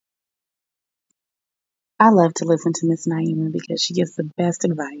I love to listen to Miss Naima because she gives the best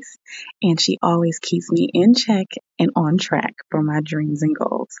advice and she always keeps me in check and on track for my dreams and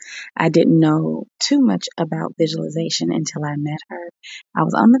goals. I didn't know too much about visualization until I met her. I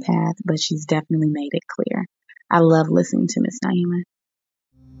was on the path, but she's definitely made it clear. I love listening to Miss Naima.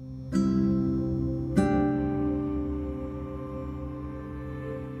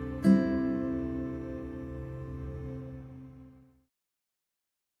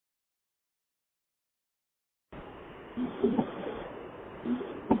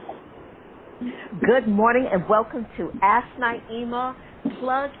 Good morning and welcome to Ask Naima.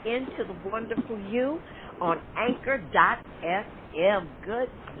 Plug into the wonderful you on Anchor.fm. Good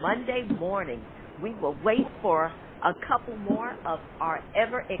Monday morning. We will wait for a couple more of our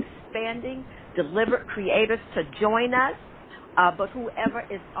ever-expanding deliberate creators to join us. But whoever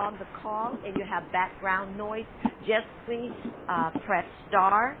is on the call and you have background noise, just please press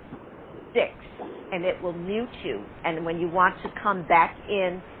 *6 and it will mute you. And when you want to come back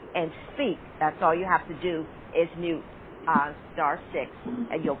in and speak, that's all you have to do is mute *6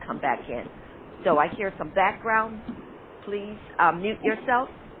 and you'll come back in. So I hear some background. Please mute yourself,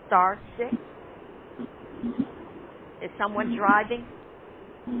 *6. Is someone driving?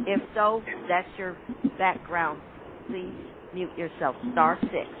 If so, that's your background. Please mute yourself,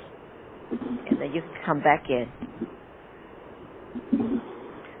 *6. And then you can come back in.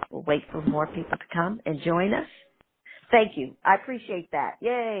 We'll wait for more people to come and join us. Thank you. I appreciate that.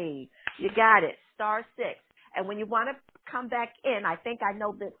 Yay. You got it. *6. And when you want to come back in, I think I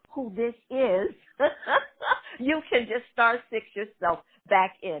know who this is. You can just *6 yourself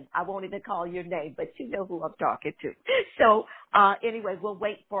back in. I won't even call your name, but you know who I'm talking to. So anyway, we'll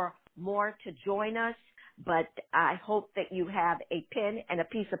wait for more to join us. But I hope that you have a pen and a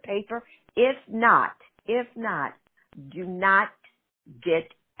piece of paper. If not, do not get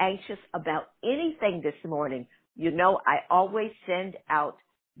anxious about anything this morning. You know, I always send out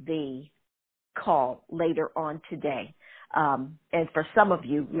the call later on today, and for some of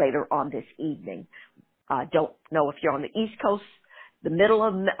you later on this evening. Don't know if you're on the East Coast, the middle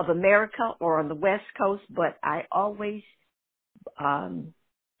of America, or on the West Coast, but I always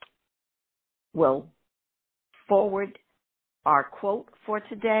will forward our quote for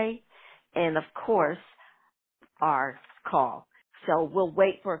today and, of course, our call. So we'll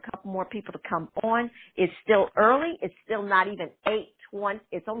wait for a couple more people to come on. It's still early. It's still not even 8:20.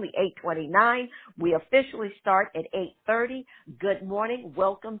 It's only 8:29. We officially start at 8:30. Good morning.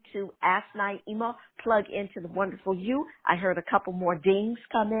 Welcome to Ask Naima. Plug into the wonderful you. I heard a couple more dings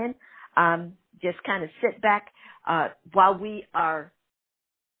come in. Just kind of sit back while we are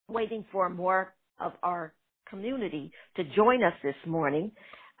waiting for more of our community to join us this morning.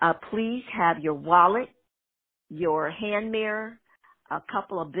 Please have your wallet, your hand mirror, a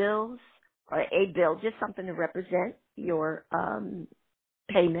couple of bills, or a bill, just something to represent your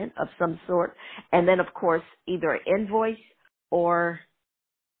payment of some sort. And then, of course, either an invoice or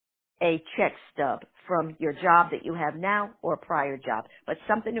a check stub from your job that you have now or a prior job, but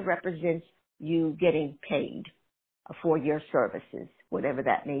something that represents you getting paid for your services, whatever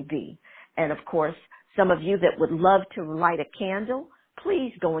that may be. And, of course, some of you that would love to light a candle,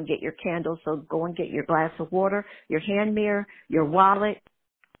 please go and get your candle. So go and get your glass of water, your hand mirror, your wallet,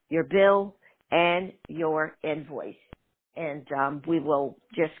 your bill, and your invoice. And we will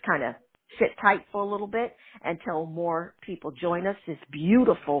just kind of sit tight for a little bit until more people join us this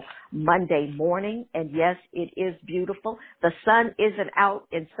beautiful Monday morning. And yes, it is beautiful. The sun isn't out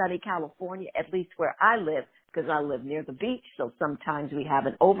in sunny California, at least where I live, because I live near the beach, so sometimes we have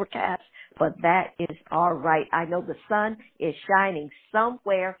an overcast, but that is all right. I know the sun is shining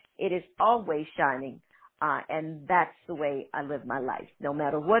somewhere. It is always shining, and that's the way I live my life. No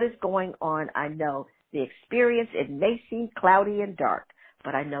matter what is going on, I know the experience, it may seem cloudy and dark,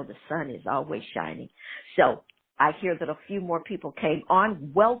 but I know the sun is always shining. So I hear that a few more people came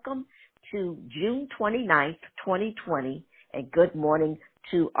on. Welcome to June 29th, 2020, and good morning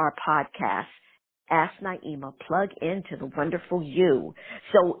to our podcast. Ask Naima, plug into the wonderful you.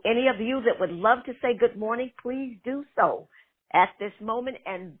 So any of you that would love to say good morning, please do so at this moment.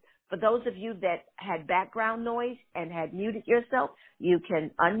 And for those of you that had background noise and had muted yourself, you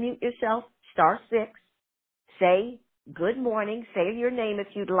can unmute yourself, *6, say good morning, say your name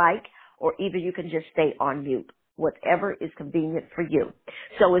if you'd like, or either you can just stay on mute, whatever is convenient for you.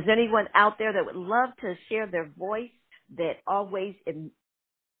 So is anyone out there that would love to share their voice that always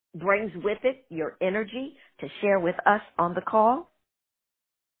brings with it your energy to share with us on the call?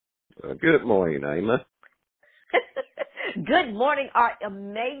 Good morning, Naima. Good morning, our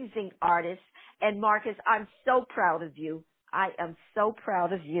amazing artist. And Marcus, I'm so proud of you. I am so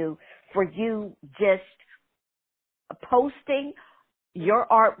proud of you for you just posting your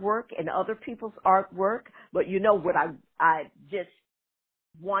artwork and other people's artwork, but you know what, I just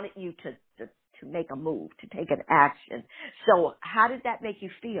wanted you to make a move, to take an action. So how did that make you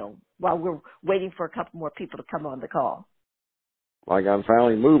feel while we're waiting for a couple more people to come on the call? Like I'm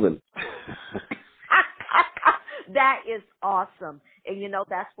finally moving. That is awesome. And you know,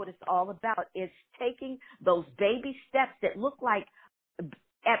 that's what it's all about. It's taking those baby steps that look like,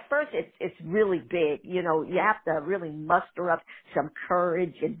 at first it's really big. You know, you have to really muster up some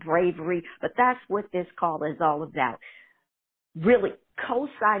courage and bravery, but that's what this call is all about. Really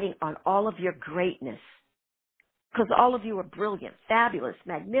co-signing on all of your greatness, because all of you are brilliant, fabulous,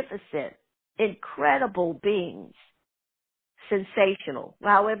 magnificent, incredible beings. Sensational,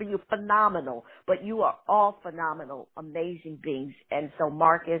 however, you're phenomenal, but you are all phenomenal, amazing beings. And so,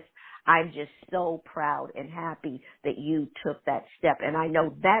 Marcus, I'm just so proud and happy that you took that step. And I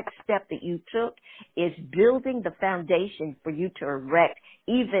know that step that you took is building the foundation for you to erect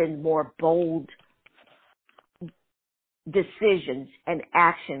even more bold decisions and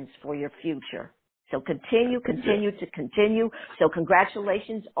actions for your future. So continue. So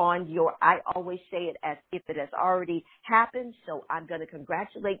congratulations on your, I always say it as if it has already happened. So I'm going to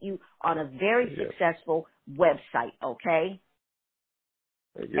congratulate you on a very successful website, okay?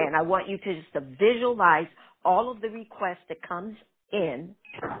 And I want you to just to visualize all of the requests that comes in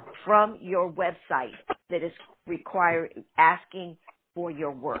from your website that is asking for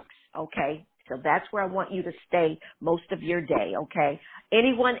your works, okay? So that's where I want you to stay most of your day, okay?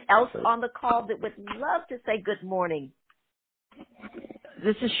 Anyone else on the call that would love to say good morning?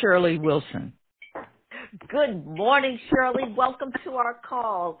 This is Shirley Wilson. Good morning, Shirley. Welcome to our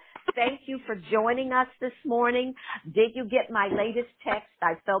call. Thank you for joining us this morning. Did you get my latest text?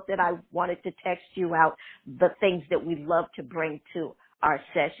 I felt that I wanted to text you out the things that we love to bring to our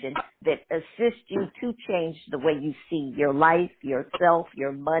session that assist you to change the way you see your life, yourself,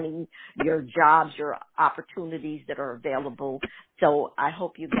 your money, your jobs, your opportunities that are available. So I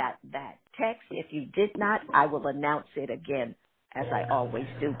hope you got that text. If you did not, I will announce it again, as I always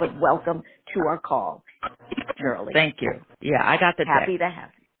do. But welcome to our call, Shirley. Thank you. Yeah, I got the text. Happy to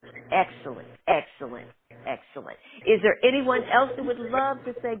have you. Excellent. Is there anyone else that would love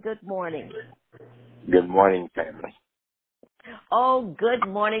to say good morning? Good morning, family. Oh, good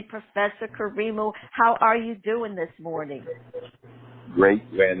morning, Professor Karimu. How are you doing this morning? Great,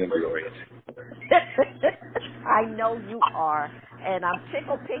 grand, and glorious. I know you are. And I'm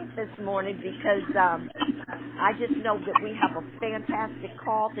tickled pink this morning because I just know that we have a fantastic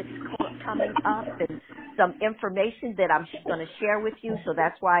call that's coming up and some information that I'm going to share with you. So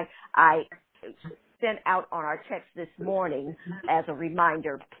that's why I sent out on our text this morning as a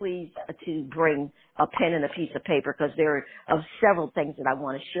reminder, please, to bring a pen and a piece of paper, because there are several things that I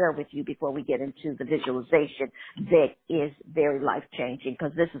want to share with you before we get into the visualization that is very life-changing,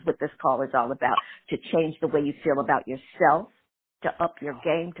 because this is what this call is all about, to change the way you feel about yourself, to up your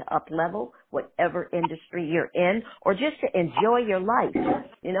game, to up level, whatever industry you're in, or just to enjoy your life.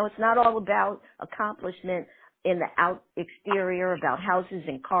 You know, it's not all about accomplishment in the out exterior, about houses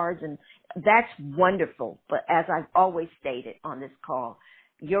and cars, and that's wonderful. But as I've always stated on this call,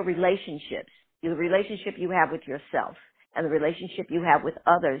 your relationships, the relationship you have with yourself and the relationship you have with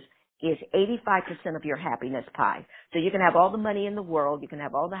others is 85% of your happiness pie. So you can have all the money in the world, you can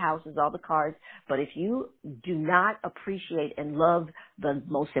have all the houses, all the cars, but if you do not appreciate and love the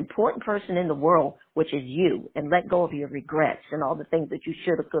most important person in the world, which is you, and let go of your regrets and all the things that you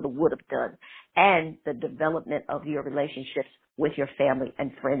should have, could have, would have done, and the development of your relationships with your family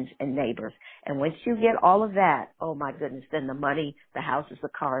and friends and neighbors. And once you get all of that, oh my goodness, then the money, the houses, the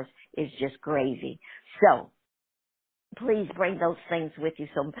cars is just gravy. So please bring those things with you.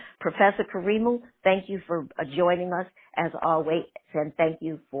 So, Professor Karimu, thank you for joining us as always, and thank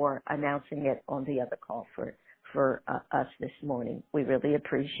you for announcing it on the other call for us this morning. We really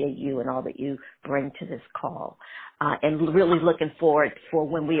appreciate you and all that you bring to this call, and really looking forward for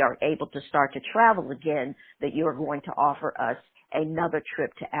when we are able to start to travel again, that you are going to offer us another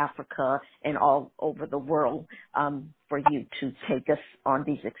trip to Africa and all over the world, for you to take us on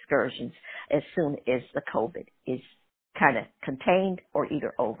these excursions as soon as the COVID is kind of contained or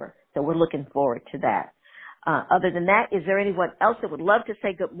either over. So we're looking forward to that. Other than that, is there anyone else that would love to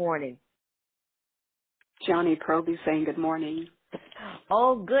say good morning? Johnny Proby saying good morning.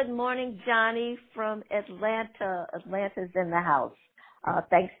 Oh, good morning, Johnny from Atlanta. Atlanta's in the house.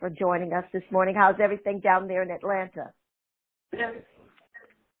 Thanks for joining us this morning. How's everything down there in Atlanta? Thank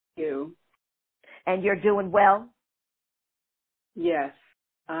you. And you're doing well? Yes.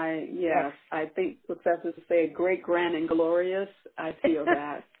 I think success is to say great, grand, and glorious. I feel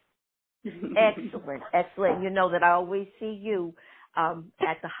that. Excellent, excellent. You know that I always see you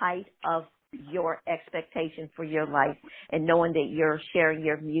at the height of your expectation for your life, and knowing that you're sharing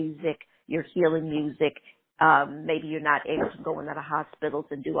your music, your healing music. Maybe you're not able to go into the hospitals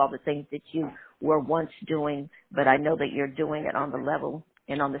and do all the things that you were once doing, but I know that you're doing it on the level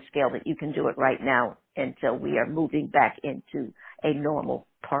and on the scale that you can do it right now until we are moving back into a normal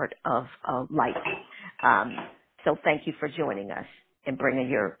part of life. So thank you for joining us and bringing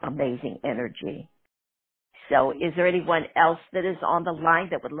your amazing energy. So is there anyone else that is on the line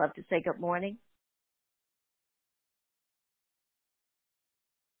that would love to say good morning?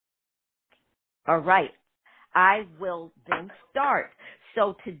 All right. I will then start.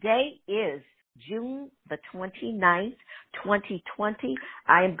 So today is June the 29th, 2020.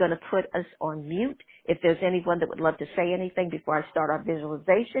 I am going to put us on mute. If there's anyone that would love to say anything before I start our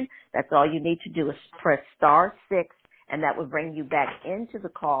visualization, that's all you need to do is press *6, and that would bring you back into the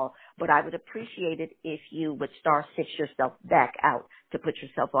call. But I would appreciate it if you would *6 yourself back out to put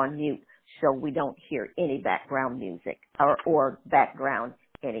yourself on mute so we don't hear any background music or background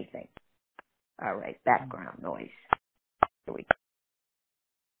anything. All right, background noise. Here we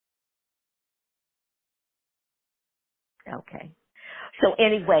go. Okay. So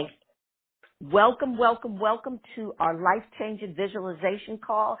anyway, welcome to our life-changing visualization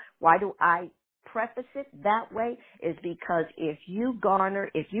call. Why do I preface it that way? Is because if you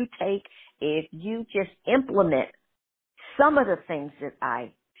just implement some of the things that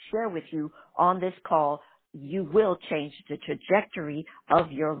I share with you on this call, you will change the trajectory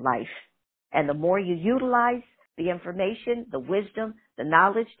of your life. And the more you utilize the information, the wisdom, the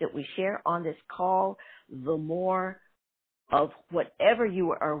knowledge that we share on this call, the more of whatever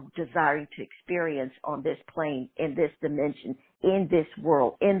you are desiring to experience on this plane, in this dimension, in this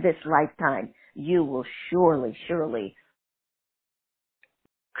world, in this lifetime, you will surely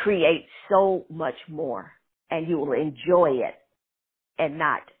create so much more, and you will enjoy it and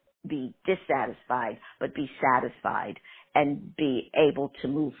not be dissatisfied, but be satisfied and be able to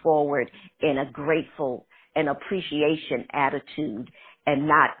move forward in a grateful and appreciation attitude and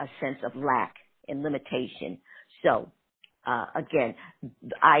not a sense of lack and limitation. So, again,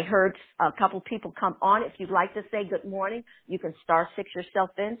 I heard a couple people come on. If you'd like to say good morning, you can *6 yourself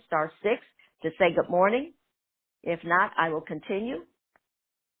in, *6 to say good morning. If not, I will continue.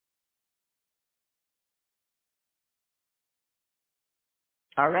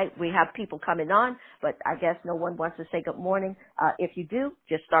 All right, we have people coming on, but I guess no one wants to say good morning. If you do,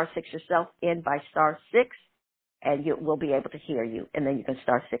 just *6 yourself in by *6, and we'll be able to hear you, and then you can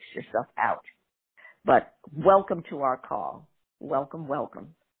 *6 yourself out. But welcome to our call. Welcome.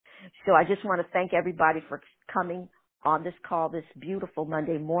 So I just want to thank everybody for coming on this call this beautiful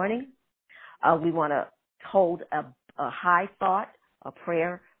Monday morning. We want to hold a high thought, a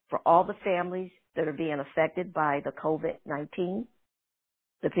prayer for all the families that are being affected by the COVID-19.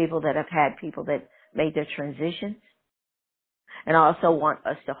 The people that have had people that made their transitions. And I also want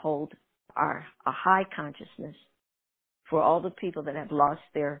us to hold a high consciousness for all the people that have lost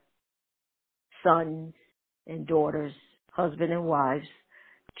their sons and daughters, husband and wives,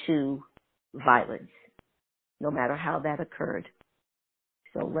 to violence, no matter how that occurred.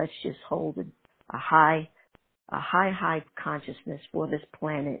 So let's just hold a high consciousness for this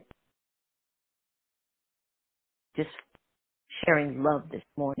planet. Just sharing love this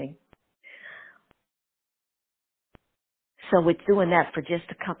morning. So we're doing that for just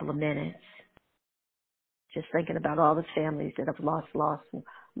a couple of minutes. Just thinking about all the families that have lost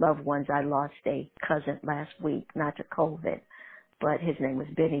loved ones. I lost a cousin last week, not to COVID, but his name was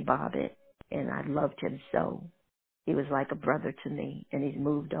Benny Bobbitt, and I loved him so. He was like a brother to me, and he's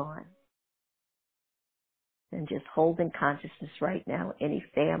moved on. And just holding consciousness right now, any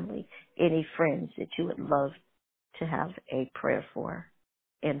family, any friends that you would love to have a prayer for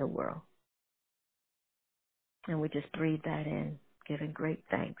in the world. And we just breathe that in, giving great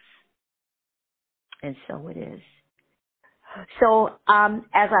thanks. And so it is. So,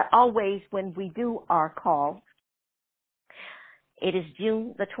 as I always, when we do our call, it is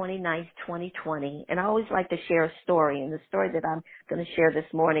June the 29th, 2020, and I always like to share a story, and the story that I'm going to share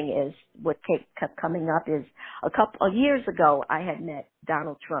this morning is what kept coming up is a couple of years ago, I had met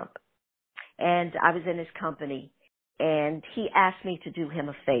Donald Trump, and I was in his company, and he asked me to do him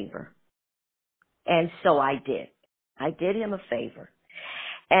a favor. And so I did. I did him a favor.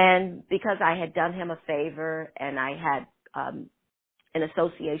 And because I had done him a favor and I had an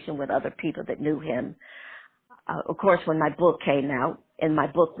association with other people that knew him, of course, when my book came out, and my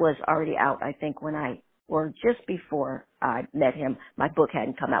book was already out, I think, or just before I met him, my book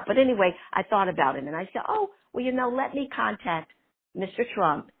hadn't come out. But anyway, I thought about him, and I said, let me contact Mr.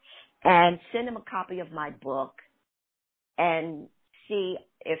 Trump and send him a copy of my book and see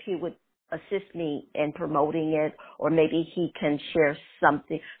if he would assist me in promoting it, or maybe he can share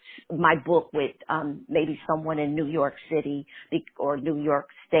my book with maybe someone in New York City or New York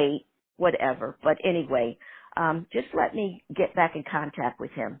State, whatever. But anyway, just let me get back in contact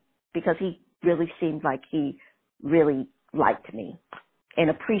with him, because he really seemed like he really liked me and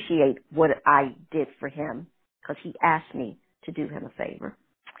appreciate what I did for him, because he asked me to do him a favor.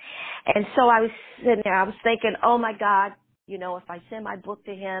 And so I was sitting there, I was thinking, oh my God, if I send my book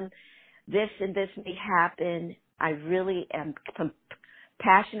to him, this and this may happen. I really am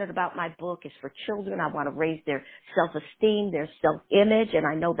passionate about my book. It's for children. I want to raise their self-esteem, their self-image, and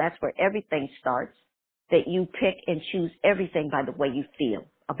I know that's where everything starts, that you pick and choose everything by the way you feel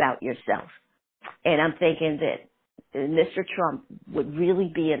about yourself. And I'm thinking that Mr. Trump would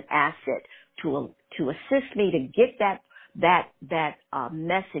really be an asset to assist me to get that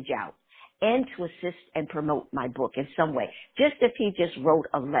message out, and to assist and promote my book in some way. Just if he just wrote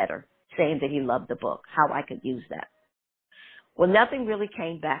a letter saying that he loved the book, how I could use that. Well, nothing really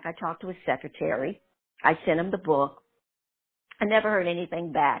came back. I talked to his secretary. I sent him the book. I never heard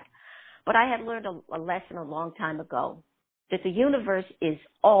anything back. But I had learned a lesson a long time ago, that the universe is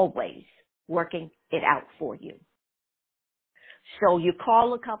always working it out for you. So you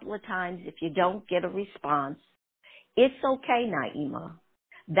call a couple of times. If you don't get a response, it's okay, Naima.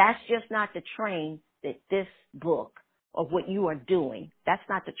 That's just not the train that this book or what you are doing, that's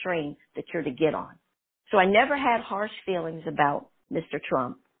not the train that you're to get on. So I never had harsh feelings about Mr.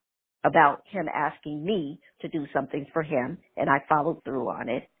 Trump, about him asking me to do something for him, and I followed through on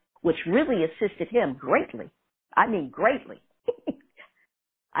it, which really assisted him greatly. I mean, greatly.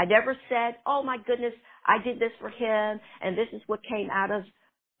 I never said, oh my goodness, I did this for him, and this is what came out of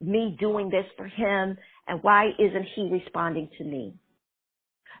me doing this for him, and why isn't he responding to me?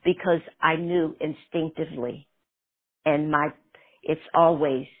 Because I knew instinctively, and it's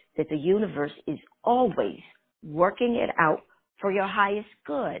always that the universe is always working it out for your highest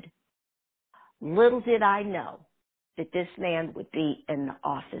good. Little did I know that this man would be in the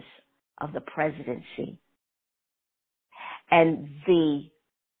office of the presidency. And the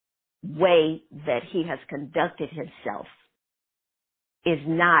way that he has conducted himself is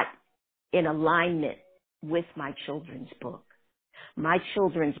not in alignment with my children's book. My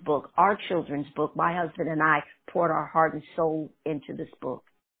children's book, our children's book, my husband and I poured our heart and soul into this book,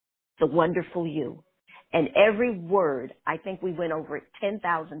 The Wonderful You. And every word, I think we went over it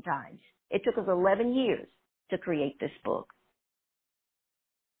 10,000 times. It took us 11 years to create this book.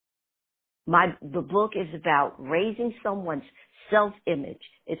 The book is about raising someone's self-image.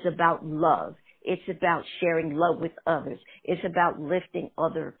 It's about love. It's about sharing love with others. It's about lifting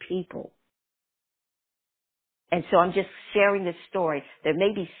other people. And so I'm just sharing this story. There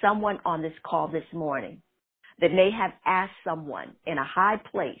may be someone on this call this morning that may have asked someone in a high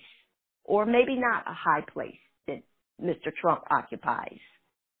place, or maybe not a high place that Mr. Trump occupies,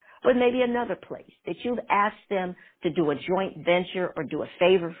 but maybe another place that you've asked them to do a joint venture or do a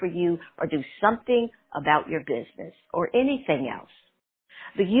favor for you or do something about your business or anything else.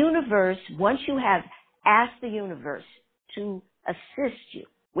 The universe, once you have asked the universe to assist you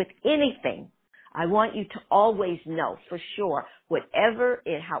with anything, I want you to always know for sure, however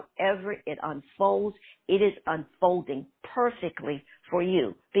it unfolds, it is unfolding perfectly for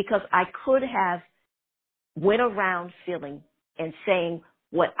you. Because I could have went around feeling and saying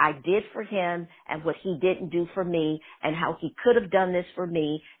what I did for him and what he didn't do for me and how he could have done this for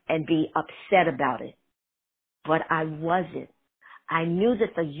me and be upset about it. But I wasn't. I knew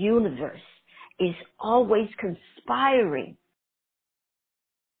that the universe is always conspiring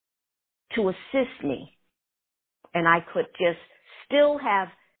to assist me, and I could just still have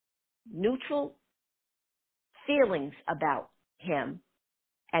neutral feelings about him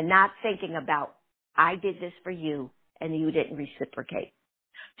and not thinking about, I did this for you and you didn't reciprocate.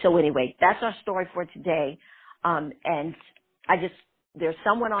 So anyway, that's our story for today. And there's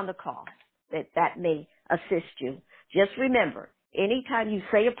someone on the call that may assist you. Just remember, anytime you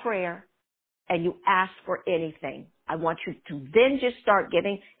say a prayer and you ask for anything, I want you to then just start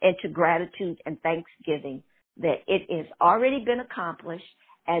getting into gratitude and thanksgiving that it has already been accomplished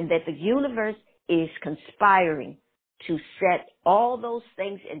and that the universe is conspiring to set all those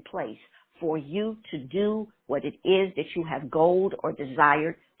things in place for you to do what it is that you have goaled or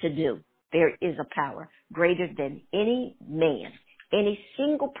desired to do. There is a power greater than any man, any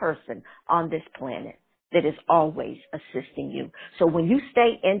single person on this planet that is always assisting you. So when you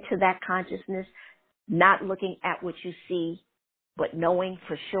stay into that consciousness, not looking at what you see, but knowing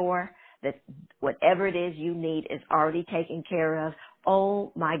for sure that whatever it is you need is already taken care of,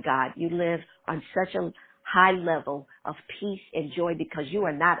 Oh my God, you live on such a high level of peace and joy because you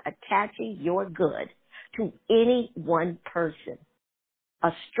are not attaching your good to any one person. A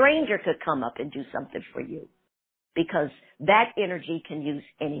stranger could come up and do something for you because that energy can use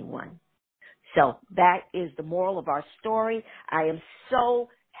anyone. So that is the moral of our story. I am so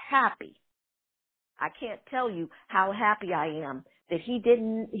happy. I can't tell you how happy I am that he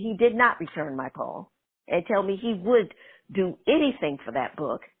did not return my call and tell me he would do anything for that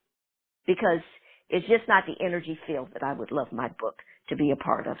book, because it's just not the energy field that I would love my book to be a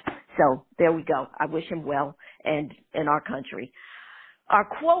part of. So there we go. I wish him well and in our country. Our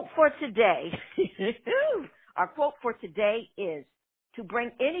quote for today, is to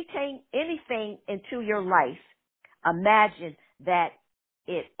bring anything into your life, imagine that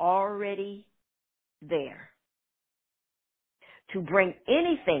it already there. To bring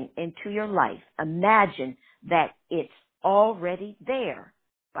anything into your life, imagine that it's already there,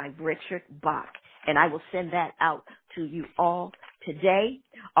 by Richard Bach. And I will send that out to you all today.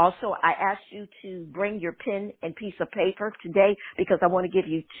 Also, I asked you to bring your pen and piece of paper today because I want to give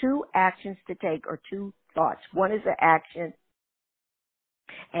you 2 actions to take, or 2 thoughts. One is an action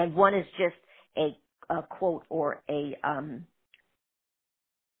and one is just a quote or a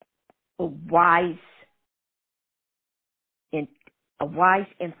wise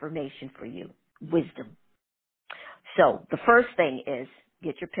information for you, wisdom. So the first thing is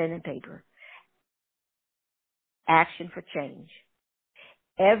get your pen and paper. Action for change.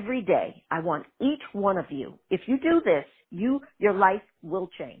 Every day, I want each one of you, if you do this, your life will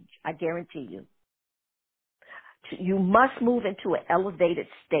change. I guarantee you. You must move into an elevated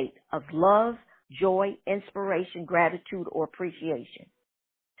state of love, joy, inspiration, gratitude, or appreciation.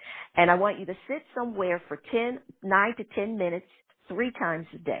 And I want you to sit somewhere for 9 to 10 minutes, 3 times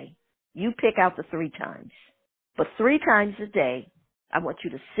a day. You pick out the 3 times. But 3 times a day, I want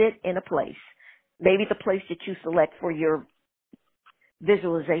you to sit in a place, maybe the place that you select for your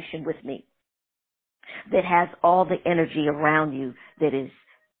visualization with me, that has all the energy around you that is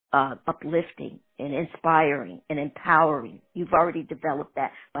uplifting and inspiring and empowering. You've already developed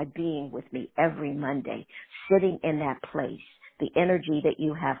that by being with me every Monday, sitting in that place. The energy that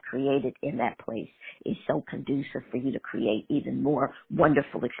you have created in that place is so conducive for you to create even more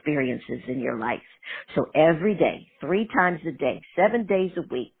wonderful experiences in your life. So every day, 3 times a day, 7 days a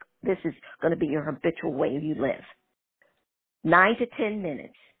week, this is going to be your habitual way you live. 9 to 10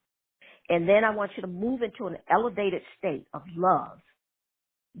 minutes. And then I want you to move into an elevated state of love,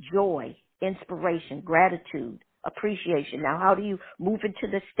 joy, inspiration, gratitude, appreciation. Now, how do you move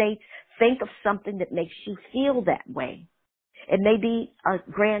into this state? Think of something that makes you feel that way. It may be a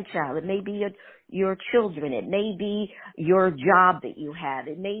grandchild. It may be your children. It may be your job that you have.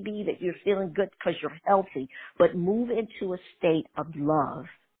 It may be that you're feeling good because you're healthy. But move into a state of love,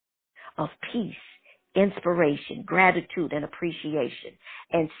 of peace, inspiration, gratitude, and appreciation.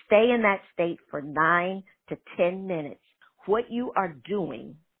 And stay in that state for 9 to 10 minutes. What you are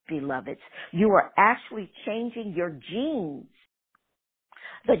doing, beloveds, you are actually changing your genes.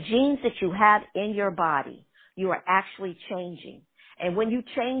 The genes that you have in your body, you are actually changing. And when you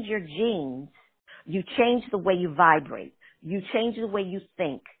change your genes, you change the way you vibrate. You change the way you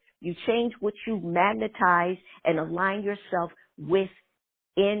think. You change what you magnetize and align yourself with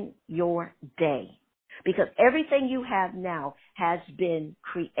in your day. Because everything you have now has been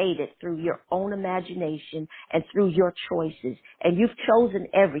created through your own imagination and through your choices. And you've chosen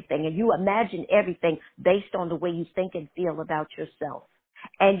everything, and you imagine everything based on the way you think and feel about yourself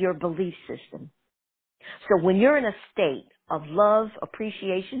and your belief system. So when you're in a state of love,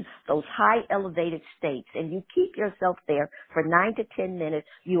 appreciation, those high elevated states, and you keep yourself there for 9 to 10 minutes,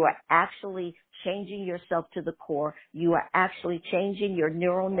 you are actually changing yourself to the core. You are actually changing your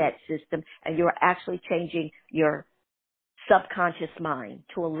neural net system, and you are actually changing your subconscious mind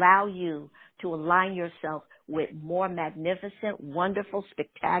to allow you to align yourself with more magnificent, wonderful,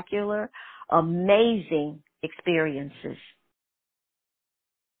 spectacular, amazing experiences.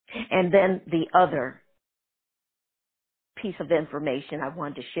 And then the other piece of information I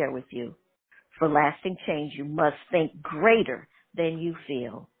wanted to share with you. For lasting change, you must think greater than you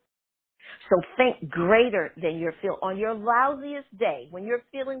feel. So think greater than you feel. On your lousiest day, when you're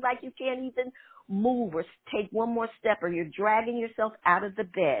feeling like you can't even move or take one more step, or you're dragging yourself out of the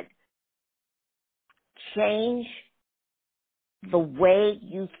bed, change the way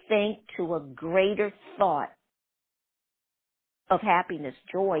you think to a greater thought of happiness,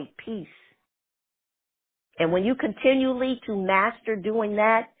 joy, peace. And when you continually to master doing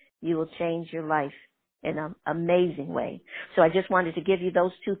that, you will change your life in an amazing way. So I just wanted to give you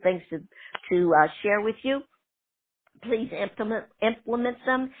those 2 things to share with you. please implement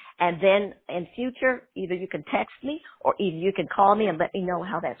them. And then in future, either you can text me or either you can call me and let me know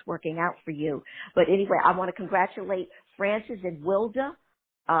how that's working out for you. But anyway, I want to congratulate Frances and Wilda.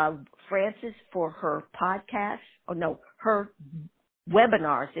 Frances for her podcast, her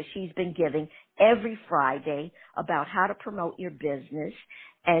webinars that she's been giving every Friday about how to promote your business.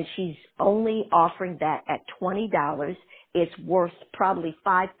 And she's only offering that at $20. It's worth probably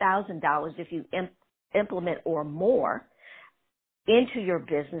 $5,000 if you implement or more into your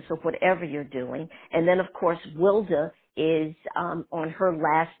business or whatever you're doing. And then, of course, Wilda is on her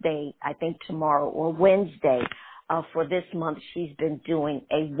last day, I think tomorrow or Wednesday for this month. She's been doing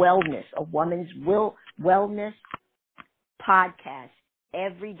a woman's wellness podcast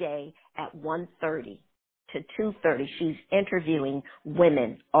every day at 1:30 to 2:30. She's interviewing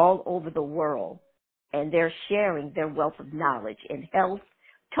women all over the world, and they're sharing their wealth of knowledge in health,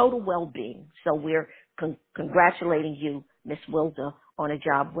 total well-being. So we're congratulating you, Miss Wilda, on a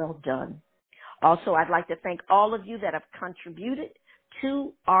job well done. Also, I'd like to thank all of you that have contributed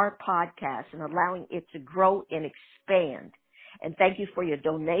to our podcast and allowing it to grow and expand. And thank you for your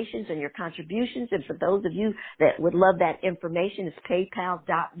donations and your contributions. And for those of you that would love that information, it's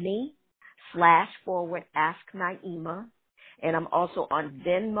paypal.me/@AskNaima. And I'm also on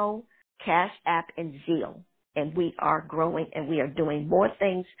Venmo, Cash App, and Zelle. And we are growing and we are doing more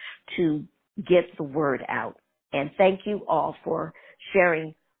things to get the word out. And thank you all for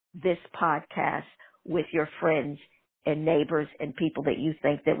sharing this podcast with your friends and neighbors and people that you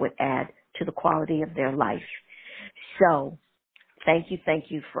think that would add to the quality of their life. So thank you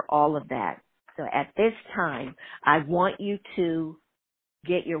for all of that. So at this time, I want you to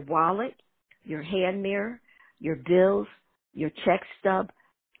get your wallet, your hand mirror, your bills, your check stub,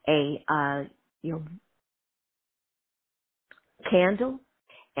 your candle,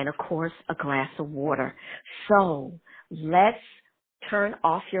 and of course a glass of water. So let's turn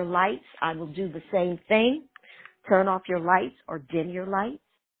off your lights. I will do the same thing. Turn off your lights or dim your lights.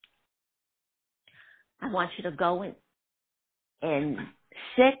 I want you to go and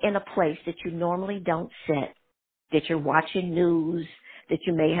sit in a place that you normally don't sit, that you're watching news, that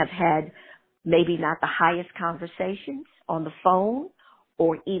you may have had maybe not the highest conversations on the phone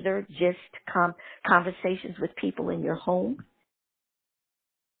or either just conversations with people in your home.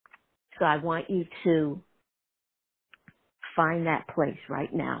 So I want you to find that place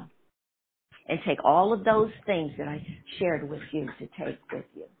right now and take all of those things that I shared with you to take with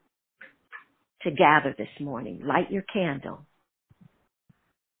you, to gather this morning. Light your candle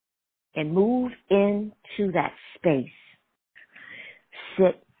and move into that space.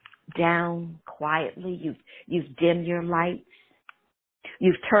 Sit down quietly. You've dimmed your lights.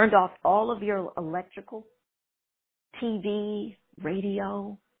 You've turned off all of your electrical, TV,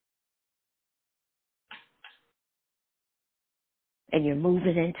 radio. And you're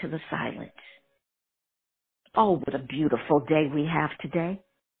moving into the silence. Oh, what a beautiful day we have today.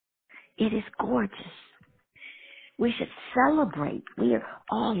 It is gorgeous. We should celebrate. We are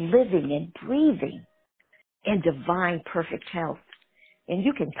all living and breathing in divine perfect health. And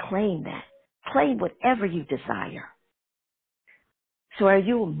you can claim that. Claim whatever you desire. So are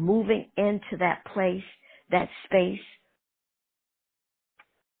you moving into that place, that space?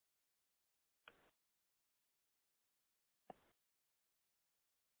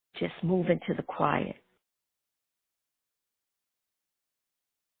 Just move into the quiet.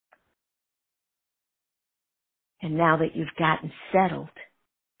 And now that you've gotten settled,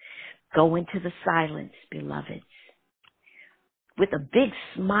 go into the silence, beloveds, with a big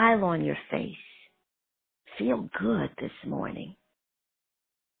smile on your face. Feel good this morning.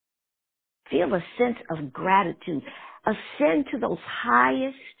 Feel a sense of gratitude. Ascend to those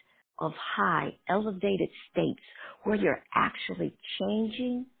highest of high, elevated states where you're actually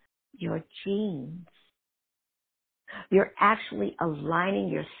changing your genes. You're actually aligning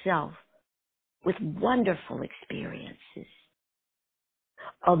yourself with wonderful experiences,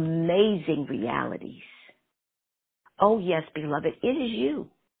 amazing realities. Oh yes, beloved, it is you.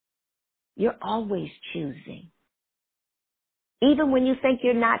 You're always choosing. Even when you think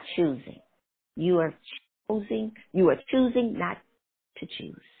you're not choosing, you are choosing not to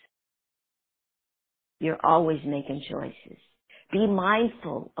choose. You're always making choices. Be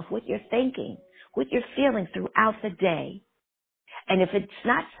mindful of what you're thinking, what you're feeling throughout the day. And if it's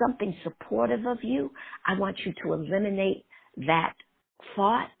not something supportive of you, I want you to eliminate that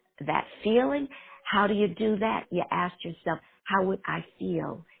thought, that feeling. How do you do that? You ask yourself, how would I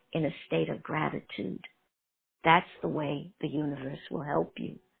feel in a state of gratitude? That's the way the universe will help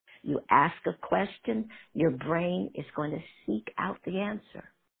you. You ask a question, your brain is going to seek out the answer.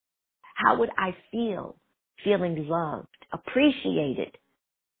 How would I feel feeling loved, appreciated,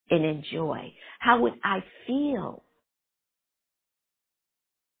 and enjoy? How would I feel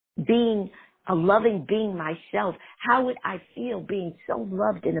being a loving being myself? How would I feel being so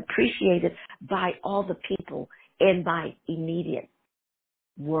loved and appreciated by all the people in my immediate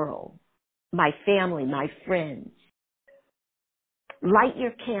world, my family, my friends? Light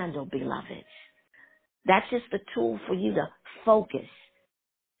your candle, beloveds. That's just a tool for you to focus,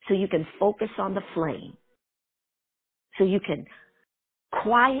 so you can focus on the flame, so you can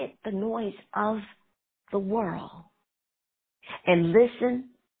quiet the noise of the world and listen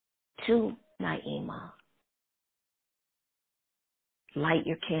to Naima. Light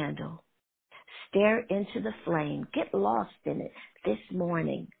your candle. Stare into the flame. Get lost in it this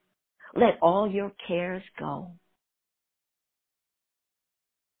morning. Let all your cares go.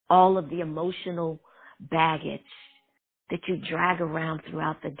 All of the emotional baggage that you drag around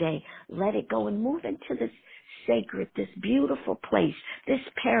throughout the day, let it go and move into this sacred, this beautiful place, this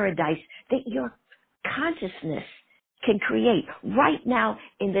paradise that your consciousness can create right now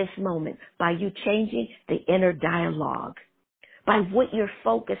in this moment by you changing the inner dialogue, by what you're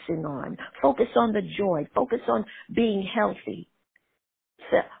focusing on. Focus on the joy. Focus on being healthy.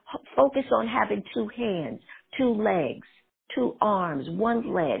 Focus on having 2 hands, 2 legs, 2 arms,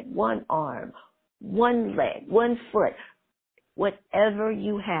 1 leg, 1 arm, 1 leg, 1 foot. Whatever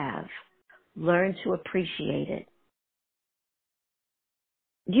you have, learn to appreciate it.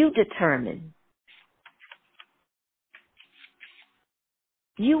 You determine.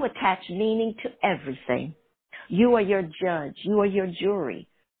 You attach meaning to everything. You are your judge. You are your jury.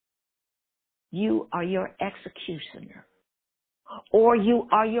 You are your executioner. Or you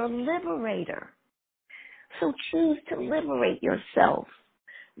are your liberator. So choose to liberate yourself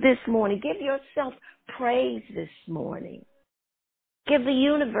this morning. Give yourself praise this morning. Give the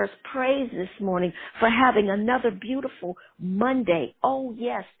universe praise this morning for having another beautiful Monday. Oh,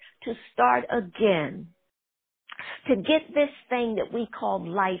 yes, to start again. To get this thing that we call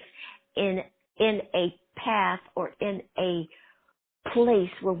life in a path or in a place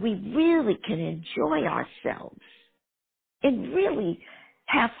where we really can enjoy ourselves and really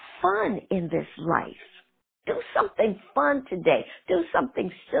have fun in this life. Do something fun today. Do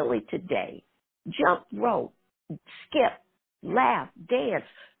something silly today. Jump rope, skip, laugh, dance.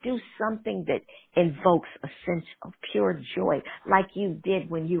 Do something that invokes a sense of pure joy like you did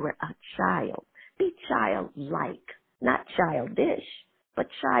when you were a child. Be childlike, not childish, but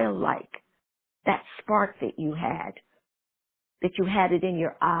childlike. That spark that you had it in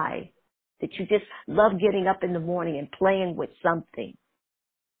your eye, that you just love getting up in the morning and playing with something.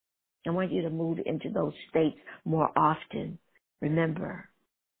 I want you to move into those states more often. Remember,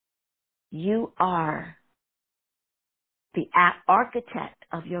 you are the architect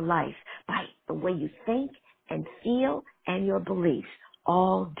of your life by the way you think and feel and your beliefs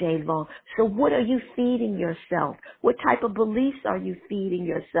all day long. So what are you feeding yourself? What type of beliefs are you feeding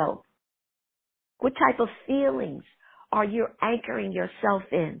yourself? What type of feelings are you anchoring yourself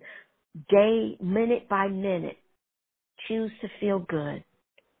in? Day, minute by minute, choose to feel good.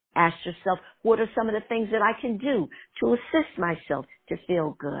 Ask yourself, what are some of the things that I can do to assist myself to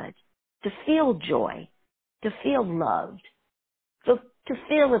feel good, to feel joy, to feel loved, to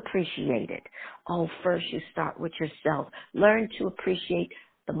feel appreciated? Oh, first you start with yourself. Learn to appreciate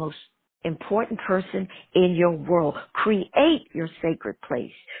the most important person in your world. Create your sacred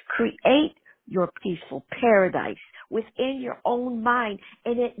place. Create your peaceful paradise within your own mind,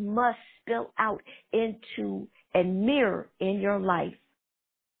 and it must spill out into and mirror in your life.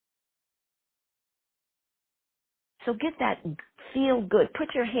 So get that feel good.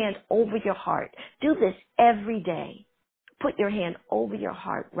 Put your hand over your heart. Do this every day. Put your hand over your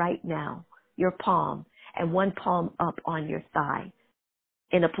heart right now, your palm, and one palm up on your thigh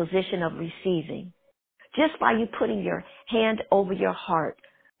in a position of receiving. Just by you putting your hand over your heart,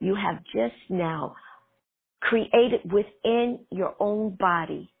 you have just now created within your own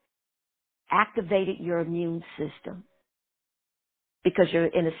body, activated your immune system, because you're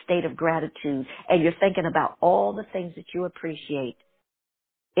in a state of gratitude and you're thinking about all the things that you appreciate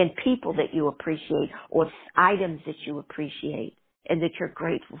in people that you appreciate or items that you appreciate and that you're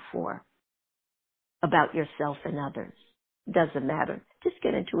grateful for about yourself and others. Doesn't matter. Just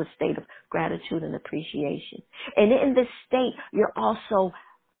get into a state of gratitude and appreciation. And in this state, you're also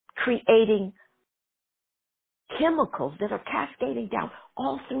creating chemicals that are cascading down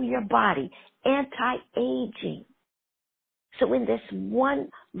all through your body, anti-aging. So in this one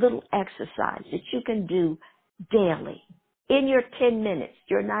little exercise that you can do daily, in your 10 minutes,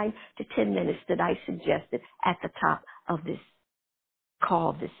 your 9 to 10 minutes that I suggested at the top of this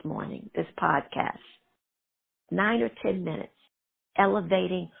call this morning, this podcast, 9 or 10 minutes,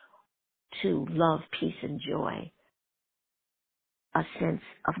 elevating to love, peace, and joy, a sense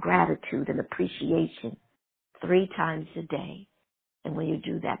of gratitude and appreciation 3 times a day. And when you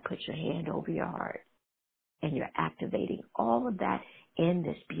do that, put your hand over your heart, and you're activating all of that in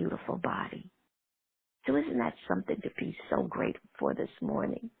this beautiful body. So isn't that something to be so grateful for this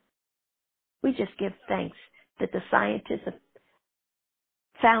morning? We just give thanks that the scientists have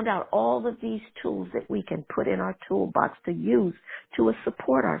found out all of these tools that we can put in our toolbox to use to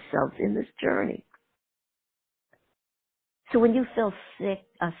support ourselves in this journey. So when you feel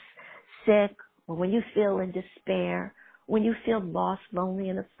sick, or when you feel in despair, when you feel lost, lonely,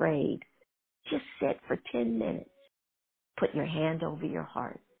 and afraid, just sit for 10 minutes. Put your hand over your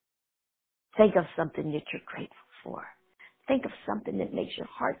heart. Think of something that you're grateful for. Think of something that makes your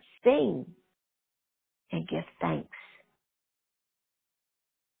heart sing, and give thanks.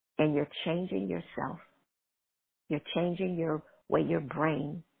 And you're changing yourself. You're changing your way your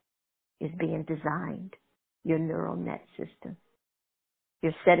brain is being designed, your neural net system.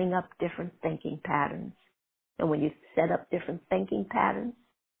 You're setting up different thinking patterns. And when you set up different thinking patterns,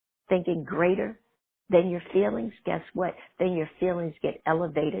 thinking greater than your feelings, guess what? Then your feelings get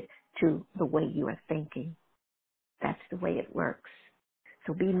elevated to the way you are thinking. That's the way it works.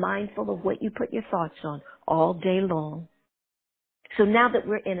 So be mindful of what you put your thoughts on all day long. So now that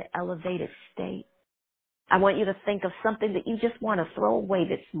we're in an elevated state, I want you to think of something that you just want to throw away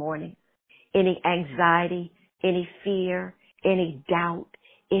this morning. Any anxiety, any fear, any doubt,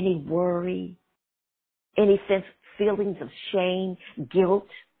 any worry, any feelings of shame, guilt,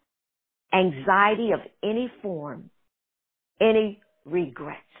 anxiety of any form, any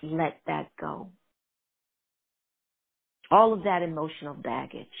regrets. Let that go. All of that emotional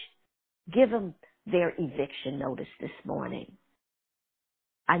baggage. Give them their eviction notice this morning.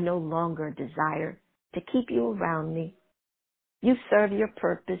 I no longer desire to keep you around me. You serve your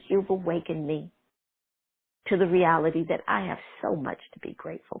purpose. You've awakened me to the reality that I have so much to be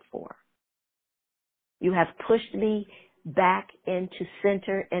grateful for. You have pushed me back into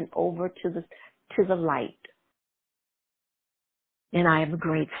center and over to the light. And I am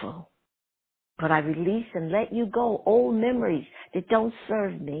grateful. But I release and let you go. Old memories that don't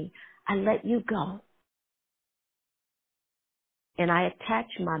serve me, I let you go. And I attach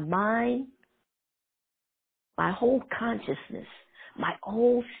my mind, my whole consciousness, my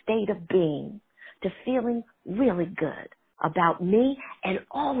whole state of being to feeling really good about me and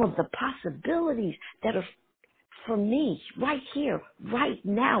all of the possibilities that are for me right here, right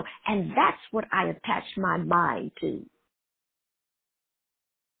now. And that's what I attach my mind to.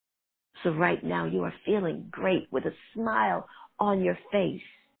 So right now you are feeling great with a smile on your face.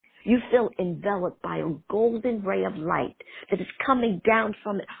 You feel enveloped by a golden ray of light that is coming down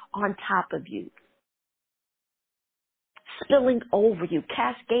from it on top of you, spilling over you,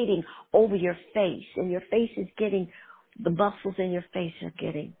 cascading over your face. And your face is getting, the muscles in your face are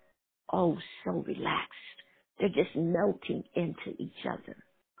getting, oh, so relaxed. They're just melting into each other.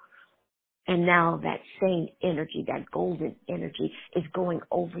 And now that same energy, that golden energy, is going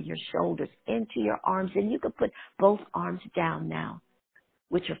over your shoulders, into your arms. And you can put both arms down now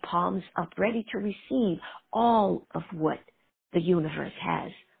with your palms up, ready to receive all of what the universe has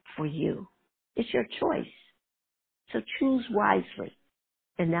for you. It's your choice. So choose wisely.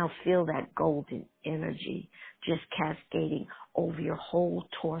 And now feel that golden energy just cascading over your whole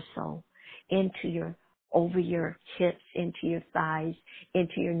torso, over your hips, into your thighs,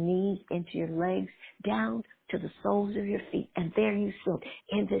 into your knees, into your legs, down to the soles of your feet. And there you sit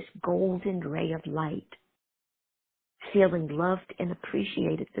in this golden ray of light, feeling loved and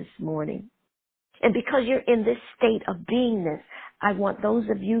appreciated this morning. And because you're in this state of beingness, I want those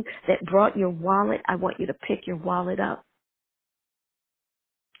of you that brought your wallet, I want you to pick your wallet up.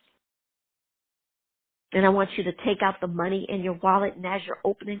 And I want you to take out the money in your wallet. And as you're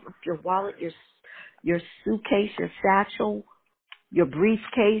opening up your wallet, your suitcase, your satchel, your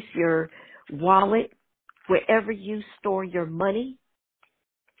briefcase, your wallet, wherever you store your money,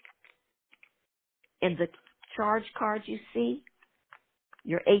 and the charge card you see,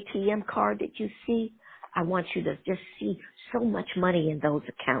 your ATM card that you see, I want you to just see so much money in those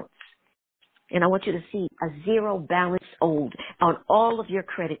accounts. And I want you to see a zero balance owed on all of your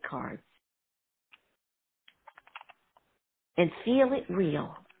credit cards. And feel it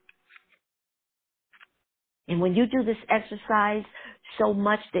real. And when you do this exercise so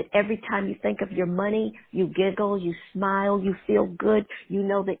much that every time you think of your money, you giggle, you smile, you feel good, you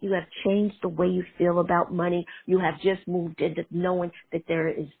know that you have changed the way you feel about money. You have just moved into knowing that there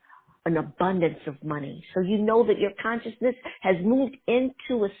is an abundance of money. So you know that your consciousness has moved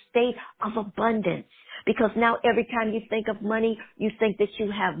into a state of abundance, because now every time you think of money, you think that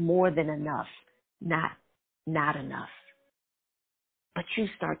you have more than enough, not enough. But you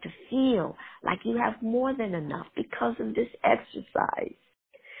start to feel like you have more than enough because of this exercise.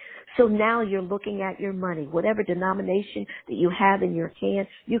 So now you're looking at your money, whatever denomination that you have in your hand,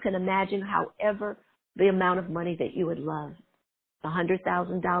 you can imagine however the amount of money that you would love.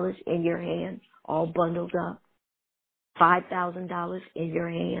 $100,000 in your hand, all bundled up. $5,000 in your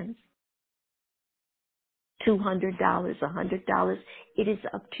hands. $200, $100. It is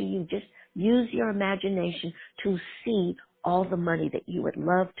up to you. Just use your imagination to see all the money that you would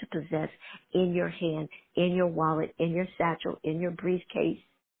love to possess in your hand, in your wallet, in your satchel, in your briefcase,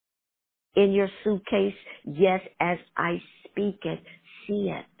 in your suitcase. Yes, as I speak it,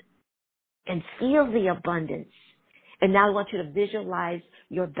 see it and feel the abundance. And now I want you to visualize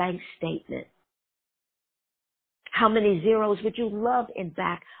your bank statement. How many zeros would you love in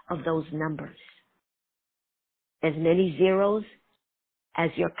back of those numbers? As many zeros as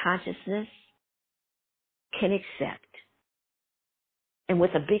your consciousness can accept. And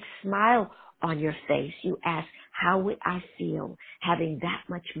with a big smile on your face, you ask, how would I feel having that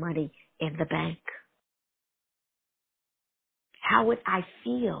much money in the bank? How would I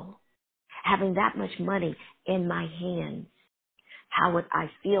feel having that much money in my hands? How would I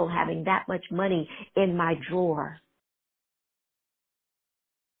feel having that much money in my drawer,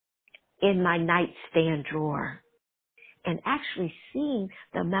 in my nightstand drawer? And actually seeing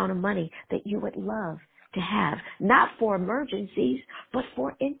the amount of money that you would love to have, not for emergencies, but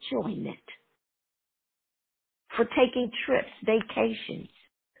for enjoyment, for taking trips, vacations,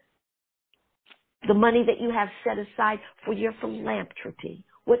 the money that you have set aside for your philanthropy,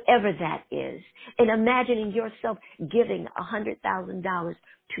 whatever that is, and imagining yourself giving $100,000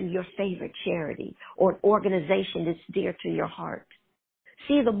 to your favorite charity or an organization that's dear to your heart.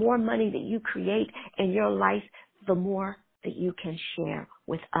 See, the more money that you create in your life, the more that you can share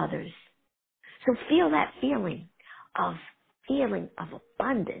with others. So feel that feeling of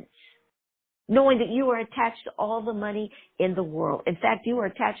abundance, knowing that you are attached to all the money in the world. In fact, you are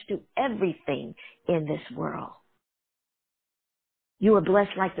attached to everything in this world. You are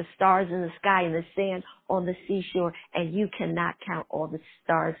blessed like the stars in the sky and the sand on the seashore, and you cannot count all the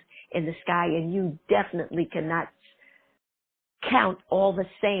stars in the sky, and you definitely cannot count all the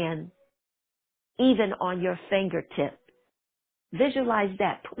sand even on your fingertip. Visualize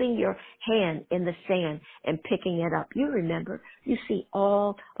that, putting your hand in the sand and picking it up. You remember, you see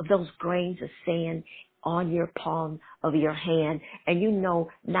all of those grains of sand on your palm of your hand, and you know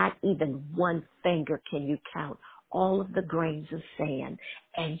not even one finger can you count all of the grains of sand,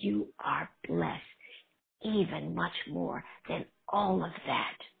 and you are blessed even much more than all of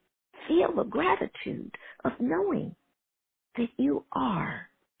that. Feel the gratitude of knowing that you are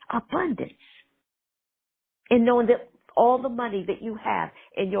abundance, and knowing that all the money that you have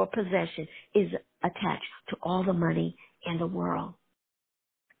in your possession is attached to all the money in the world.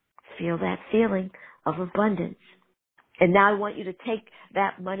 Feel that feeling of abundance. And now I want you to take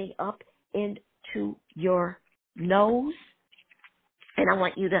that money up into your nose. And I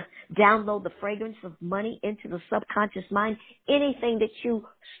want you to download the fragrance of money into the subconscious mind. Anything that you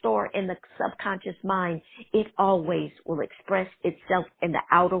store in the subconscious mind, it always will express itself in the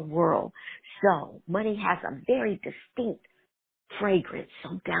outer world. So money has a very distinct fragrance.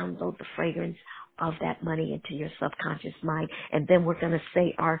 So download the fragrance of that money into your subconscious mind. And then we're going to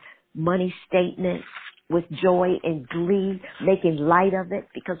say our money statement with joy and glee, making light of it.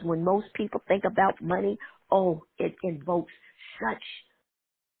 Because when most people think about money, it invokes such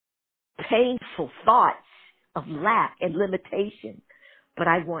painful thoughts of lack and limitation. But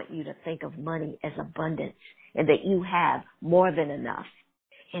I want you to think of money as abundance and that you have more than enough.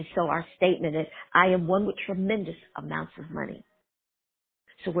 And so our statement is, I am one with tremendous amounts of money.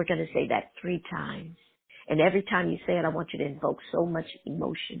 So we're going to say that 3 times. And every time you say it, I want you to invoke so much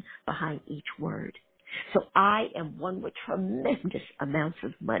emotion behind each word. So I am one with tremendous amounts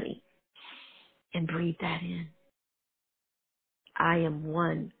of money. And breathe that in. I am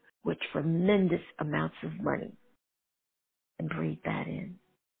one with tremendous amounts of money. And breathe that in.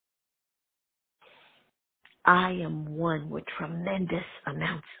 I am one with tremendous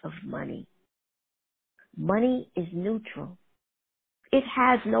amounts of money. Money is neutral. It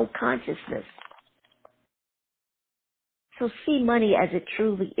has no consciousness. So see money as it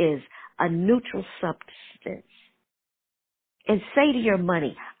truly is, a neutral substance. And say to your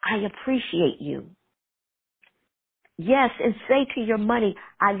money, I appreciate you. Yes, and say to your money,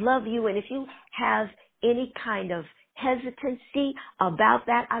 I love you. And if you have any kind of hesitancy about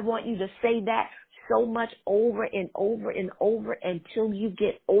that. I want you to say that so much over and over and over until you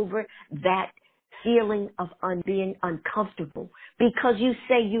get over that feeling of being uncomfortable, because you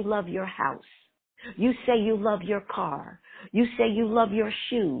say you love your house. You say you love your car. You say you love your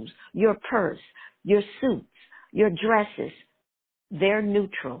shoes, your purse, your suits, your dresses. They're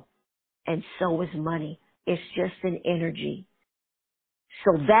neutral, and so is money. It's just an energy.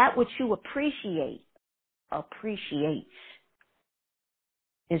 So that which you appreciate appreciates.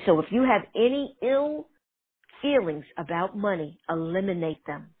 And so if you have any ill feelings about money, eliminate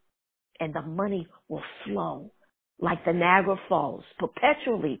them, and the money will flow like the Niagara Falls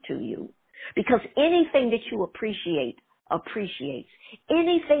perpetually to you. Because anything that you appreciate appreciates.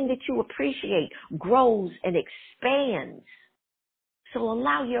 Anything that you appreciate grows and expands. So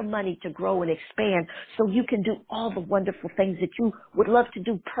allow your money to grow and expand so you can do all the wonderful things that you would love to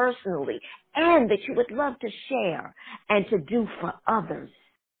do personally and that you would love to share and to do for others.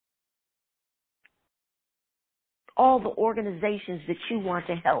 All the organizations that you want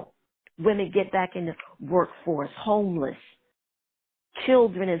to help women get back in the workforce, homeless,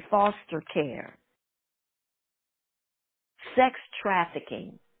 children in foster care, sex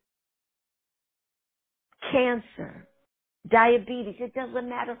trafficking, cancer, diabetes. It doesn't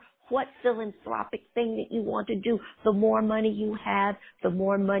matter what philanthropic thing that you want to do. The more money you have, the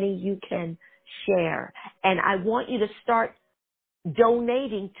more money you can share. And I want you to start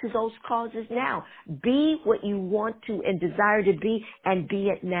donating to those causes now. Be what you want to and desire to be, and be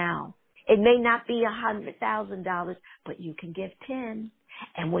it now. It may not be $100,000, but you can give 10.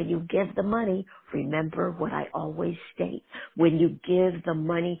 And when you give the money, remember what I always state. When you give the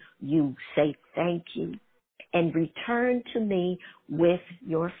money, you say thank you and return to me with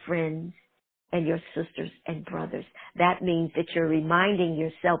your friends and your sisters and brothers. That means that you're reminding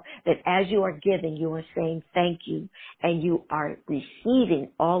yourself that as you are giving, you are saying thank you, and you are receiving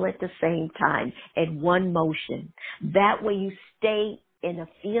all at the same time in one motion. That way you stay in a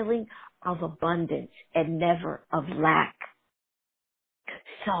feeling of abundance and never of lack.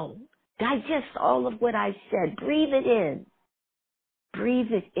 So digest all of what I said. Breathe it in.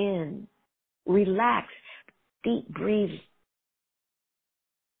 Breathe it in. Relax. Deep breathe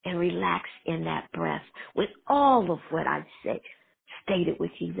and relax in that breath with all of what I've stated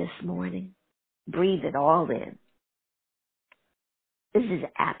with you this morning. Breathe it all in. This is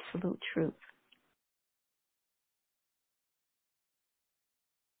absolute truth.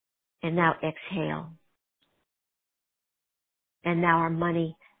 And now exhale. And now our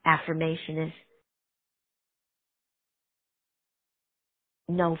money affirmation is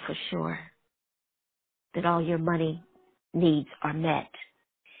know for sure that all your money needs are met.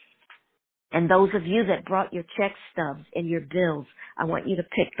 And those of you that brought your check stubs and your bills, I want you to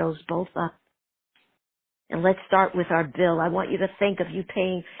pick those both up. And let's start with our bill. I want you to think of you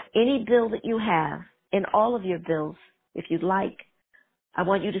paying any bill that you have, and all of your bills, if you'd like. I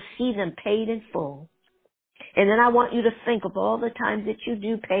want you to see them paid in full. And then I want you to think of all the times that you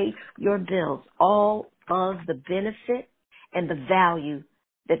do pay your bills, all of the benefit and the value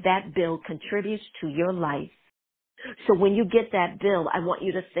that that bill contributes to your life. So when you get that bill, I want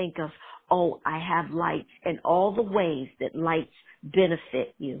you to think of, oh, I have lights, and all the ways that lights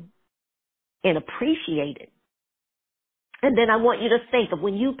benefit you, and appreciate it. And then I want you to think of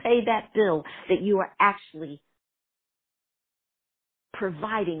when you pay that bill that you are actually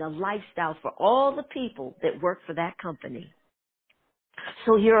providing a lifestyle for all the people that work for that company.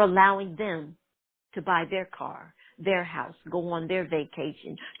 So you're allowing them to buy their car, their house, go on their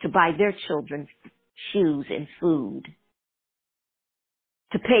vacation, to buy their children shoes and food,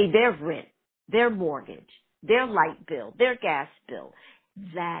 to pay their rent, their mortgage, their light bill, their gas bill.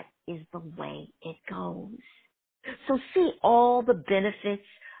 That is the way it goes. So see all the benefits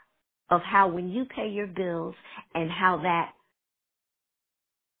of how when you pay your bills and how that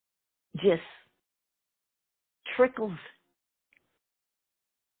just trickles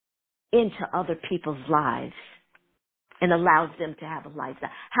into other people's lives and allows them to have a lifestyle.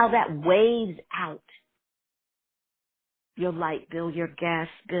 How that waves out your light bill, your gas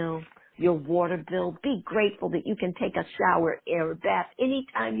bill, your water bill. Be grateful that you can take a shower or a bath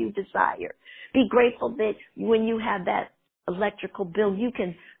anytime you desire. Be grateful that when you have that electrical bill, you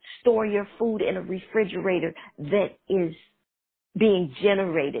can store your food in a refrigerator that is being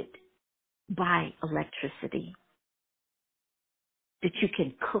generated by electricity. That you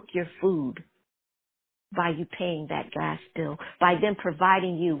can cook your food by you paying that gas bill, by them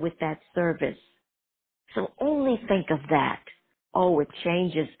providing you with that service. So only think of that. Oh, it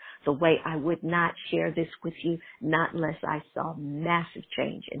changes the way I would not share this with you, not unless I saw massive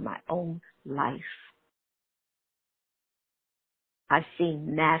change in my own life. I've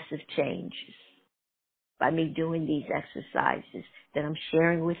seen massive changes by me doing these exercises that I'm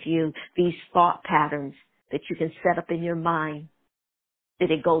sharing with you, these thought patterns that you can set up in your mind, that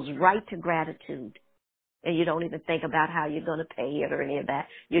it goes right to gratitude. And you don't even think about how you're going to pay it or any of that.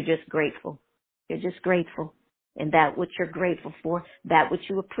 You're just grateful. You're just grateful. And that which you're grateful for, that which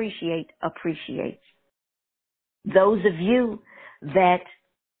you appreciate, appreciates. Those of you that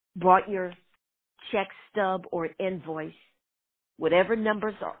brought your check stub or invoice, whatever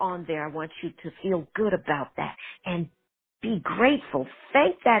numbers are on there, I want you to feel good about that and be grateful.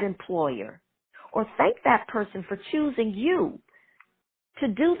 Thank that employer or thank that person for choosing you to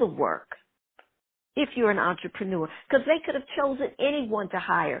do the work. If you're an entrepreneur, because they could have chosen anyone to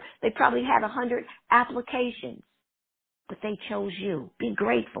hire. They probably had 100 applications, but they chose you. Be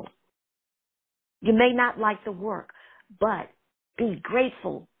grateful. You may not like the work, but be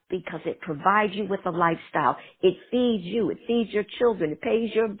grateful because it provides you with a lifestyle. It feeds you. It feeds your children. It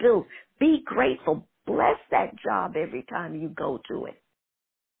pays your bills. Be grateful. Bless that job every time you go to it.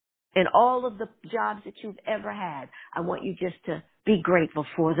 And all of the jobs that you've ever had, I want you just to be grateful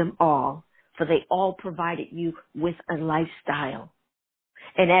for them all. For they all provided you with a lifestyle.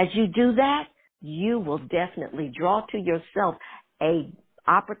 And as you do that, you will definitely draw to yourself a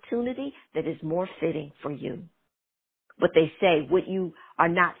opportunity that is more fitting for you. But they say, what you are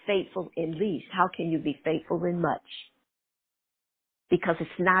not faithful in least, how can you be faithful in much? Because it's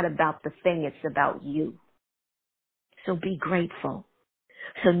not about the thing, it's about you. So be grateful.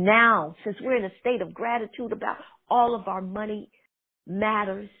 So now, since we're in a state of gratitude about all of our money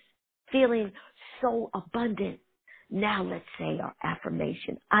matters, feeling so abundant. Now let's say our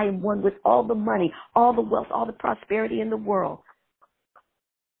affirmation. I am one with all the money, all the wealth, all the prosperity in the world.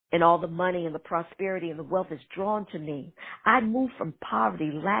 And all the money and the prosperity and the wealth is drawn to me. I move from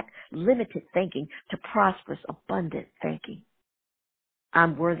poverty, lack, limited thinking to prosperous, abundant thinking.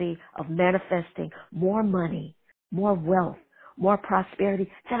 I'm worthy of manifesting more money, more wealth, more prosperity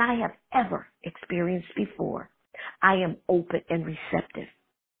than I have ever experienced before. I am open and receptive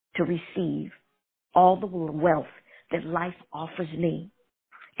to receive all the wealth that life offers me.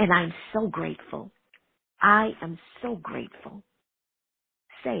 And I'm so grateful. I am so grateful.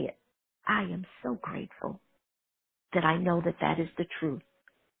 Say it. I am so grateful that I know that that is the truth.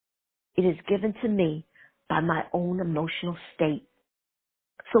 It is given to me by my own emotional state.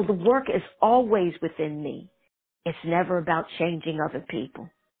 So the work is always within me. It's never about changing other people.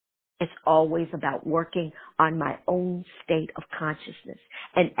 It's always about working on my own state of consciousness.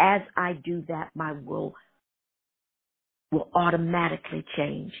 And as I do that, my will automatically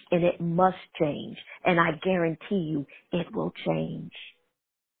change. And it must change. And I guarantee you it will change.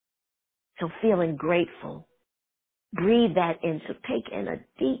 So feeling grateful. Breathe that in. So take in a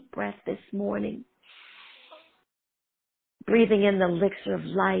deep breath this morning. Breathing in the elixir of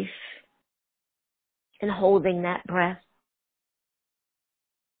life and holding that breath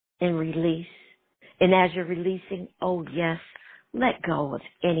and release. And as you're releasing, oh yes, let go of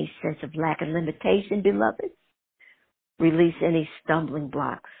any sense of lack and limitation, beloved. Release any stumbling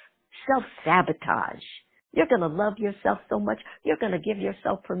blocks, self-sabotage. You're going to love yourself so much, you're going to give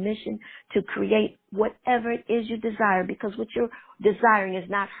yourself permission to create whatever it is you desire, because what you're desiring is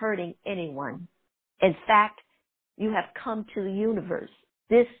not hurting anyone. In fact, you have come to the universe,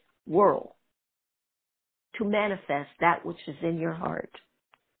 this world, to manifest that which is in your heart.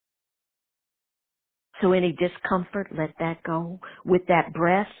 So any discomfort, let that go. With that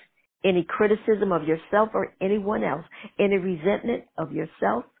breath, any criticism of yourself or anyone else, any resentment of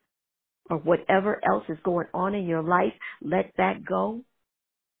yourself or whatever else is going on in your life, let that go.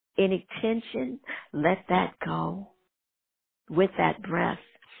 Any tension, let that go with that breath.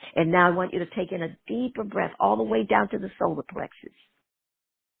 And now I want you to take in a deeper breath all the way down to the solar plexus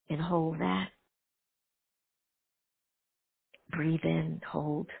and hold that. Breathe in,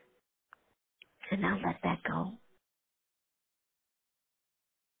 hold, and now let that go.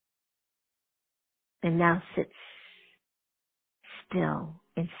 And now sit still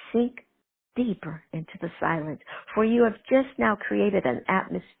and sink deeper into the silence. For you have just now created an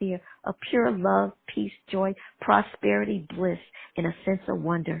atmosphere of pure love, peace, joy, prosperity, bliss, and a sense of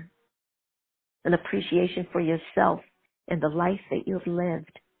wonder, an appreciation for yourself and the life that you've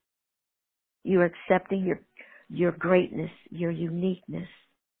lived. You're accepting your greatness, your uniqueness.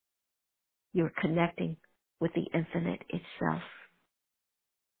 You're connecting with the infinite itself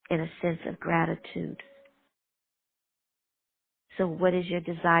in a sense of gratitude. So what is your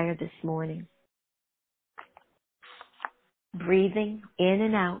desire this morning? Breathing in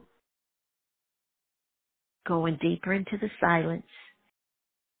and out, going deeper into the silence.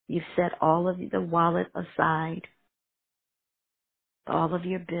 You've set all of the wallet aside. all of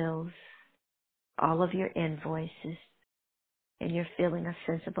your bills, all of your invoices, and you're feeling a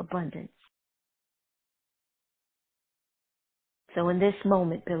sense of abundance. So in this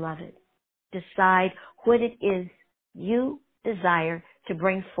moment, beloved, decide what it is you desire to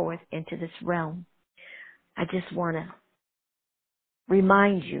bring forth into this realm. I just want to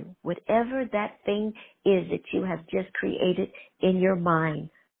remind you, whatever that thing is that you have just created in your mind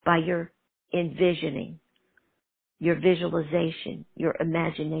by your envisioning, your visualization, your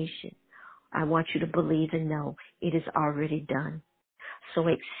imagination, I want you to believe and know it is already done. So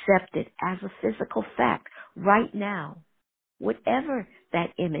accept it as a physical fact right now, whatever that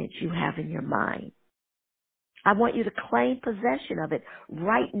image you have in your mind. I want you to claim possession of it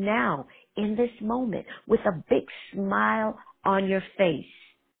right now in this moment with a big smile on your face.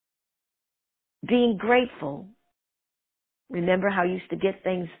 Being grateful. Remember how you used to get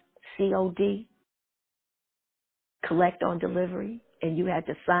things COD? Collect on delivery, and you had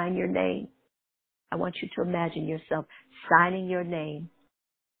to sign your name? I want you to imagine yourself signing your name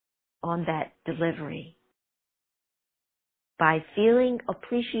on that delivery by feeling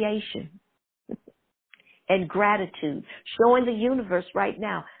appreciation and gratitude, showing the universe right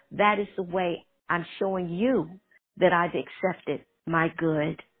now, that is the way I'm showing you that I've accepted my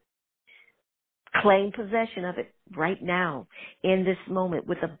good. Claim possession of it right now in this moment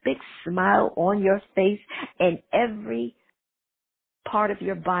with a big smile on your face, and every part of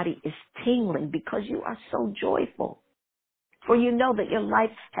your body is tingling because you are so joyful. For you know that your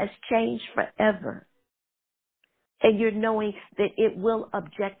life has changed forever. And you're knowing that it will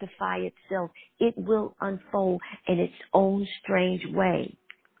objectify itself. It will unfold in its own strange way.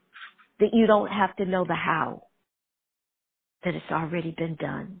 That you don't have to know the how. That it's already been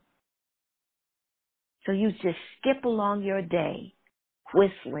done. So you just skip along your day,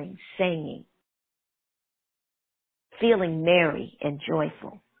 whistling, singing, feeling merry and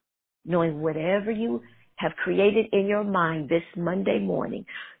joyful, knowing whatever you have created in your mind this Monday morning,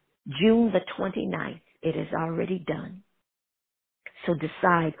 June the 29th, it is already done. So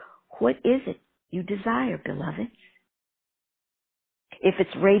decide, what is it you desire, beloved? If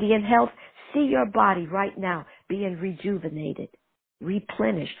it's radiant health, see your body right now being rejuvenated,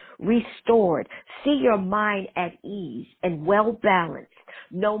 replenished, restored. See your mind at ease and well balanced.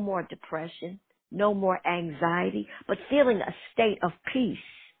 No more depression, no more anxiety, but feeling a state of peace.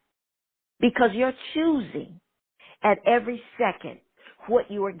 Because you're choosing at every second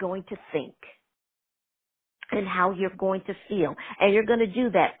what you are going to think and how you're going to feel. And you're going to do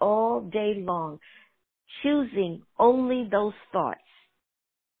that all day long, choosing only those thoughts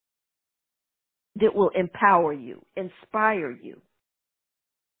that will empower you, inspire you,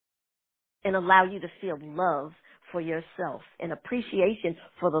 and allow you to feel love for yourself and appreciation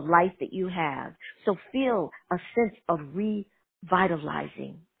for the life that you have. So feel a sense of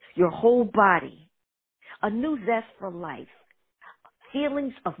revitalizing your whole body, a new zest for life,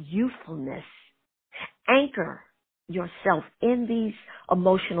 feelings of youthfulness. Anchor yourself in these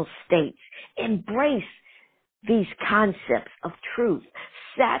emotional states. Embrace these concepts of truth.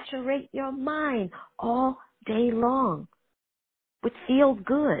 Saturate your mind all day long with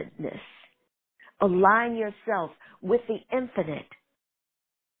feel-goodness. Align yourself with the infinite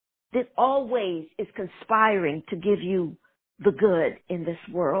that always is conspiring to give you the good in this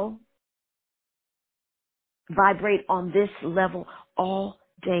world. Vibrate on this level all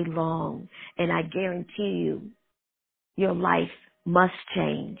day long, and I guarantee you, your life must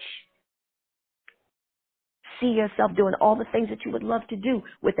change. See yourself doing all the things that you would love to do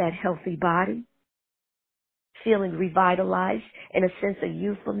with that healthy body, feeling revitalized in a sense of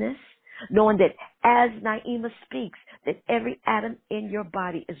youthfulness, knowing that as Naima speaks, that every atom in your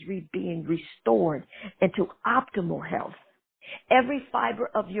body is being restored into optimal health. Every fiber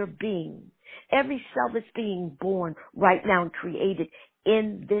of your being, every cell that's being born right now and created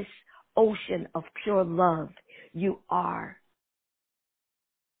in this ocean of pure love, you are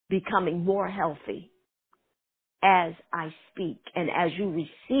becoming more healthy as I speak and as you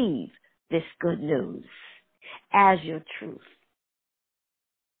receive this good news as your truth.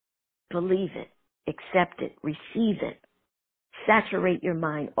 Believe it, accept it, receive it. Saturate your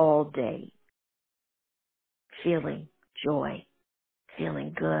mind all day, feeling joy,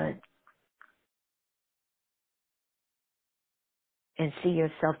 feeling good, and see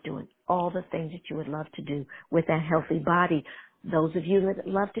yourself doing all the things that you would love to do with that healthy body. Those of you that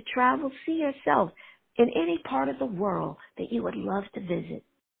love to travel, see yourself in any part of the world that you would love to visit.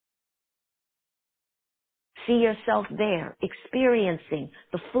 See yourself there, experiencing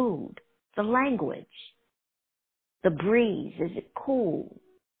the food, the language, the breeze. Is it cool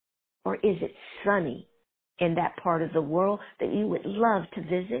or is it sunny? in that part of the world that you would love to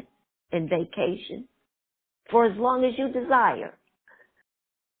visit and vacation for as long as you desire?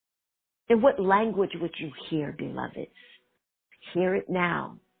 In what language would you hear, beloveds? Hear it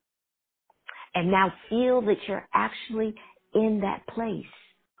now. And now feel that you're actually in that place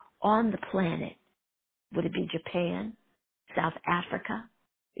on the planet. Would it be Japan, South Africa,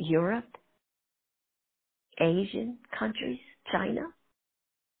 Europe, Asian countries, China,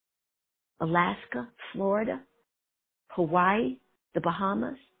 Alaska, Florida, Hawaii, the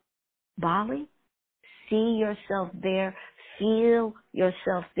Bahamas, Bali? See yourself there, feel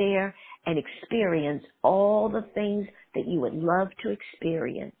yourself there, and experience all the things that you would love to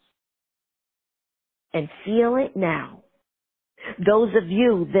experience. And feel it now. Those of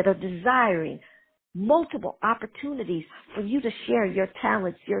you that are desiring multiple opportunities for you to share your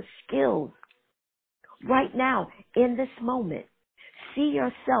talents, your skills, right now, in this moment, see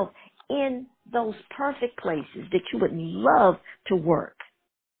yourself in those perfect places that you would love to work.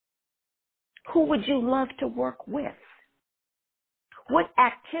 Who would you love to work with? What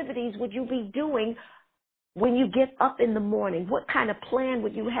activities would you be doing when you get up in the morning? What kind of plan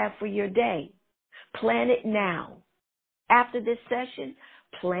would you have for your day? Plan it now. After this session,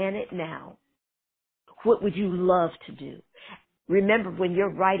 plan it now. What would you love to do? Remember, when you're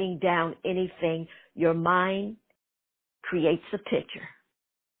writing down anything, your mind creates a picture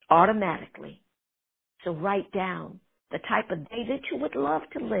automatically. So write down the type of day that you would love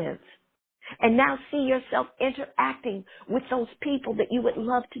to live. And now see yourself interacting with those people that you would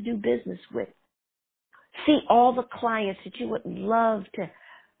love to do business with. See all the clients that you would love to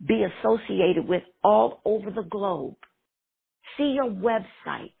be associated with all over the globe. See your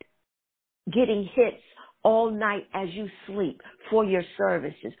website getting hits all night as you sleep for your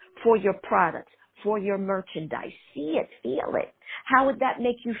services, for your products, for your merchandise. See it, feel it. How would that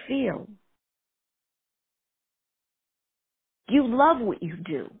make you feel? You love what you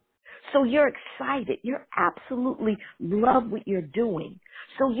do. So you're excited. You're absolutely love what you're doing.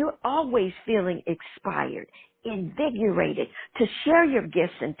 So you're always feeling inspired, invigorated to share your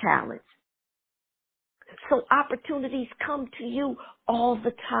gifts and talents. So opportunities come to you all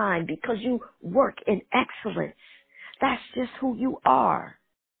the time because you work in excellence. That's just who you are.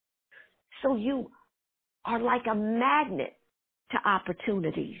 So you are like a magnet to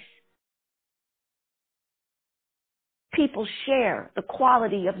opportunities. People share the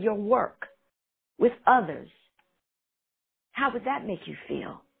quality of your work with others. How would that make you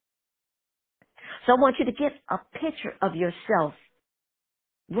feel? So I want you to get a picture of yourself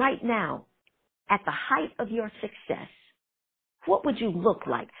right now at the height of your success. What would you look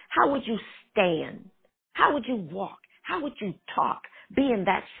like? How would you stand? How would you walk? How would you talk? Being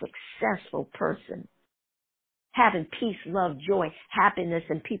that successful person. Having peace, love, joy, happiness,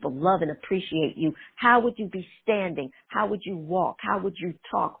 and people love and appreciate you. How would you be standing? How would you walk? How would you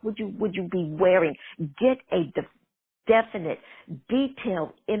talk? Would you be wearing? Get a definite,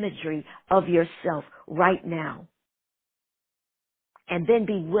 detailed imagery of yourself right now. And then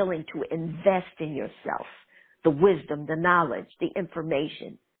be willing to invest in yourself. The wisdom, the knowledge, the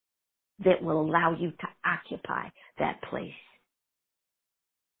information that will allow you to occupy that place.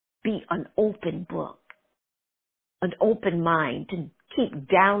 Be an open book. An open mind to keep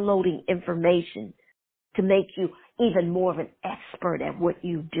downloading information to make you even more of an expert at what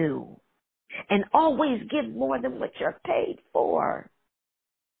you do. And always give more than what you're paid for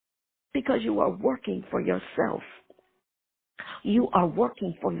because you are working for yourself. You are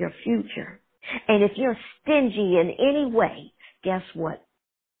working for your future. And if you're stingy in any way, guess what?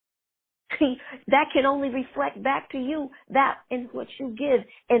 That can only reflect back to you that in what you give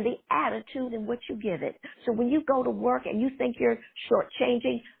and the attitude in which you give it. So when you go to work and you think you're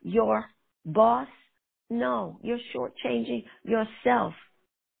shortchanging your boss, no, you're shortchanging yourself.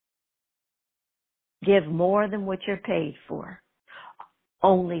 Give more than what you're paid for.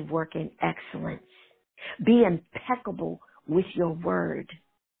 Only work in excellence. Be impeccable with your word.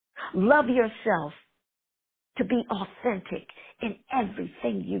 Love yourself to be authentic in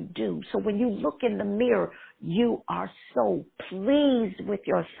everything you do. So when you look in the mirror, you are so pleased with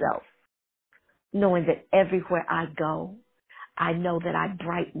yourself, knowing that everywhere I go, I know that I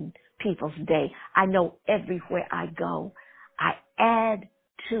brighten people's day. I know everywhere I go, I add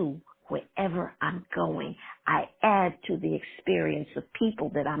to wherever I'm going. I add to the experience of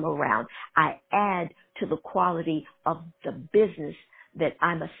people that I'm around. I add to the quality of the business that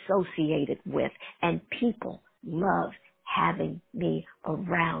I'm associated with. And people love having me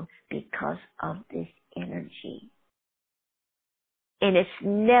around because of this energy. And it's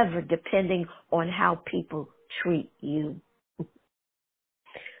never depending on how people treat you.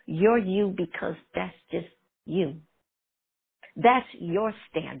 You're you because that's just you. That's your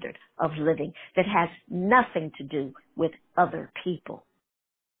standard of living that has nothing to do with other people.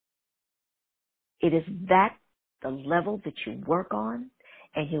 It is that the level that you work on,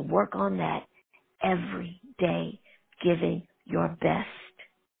 and you work on that every day, giving your best.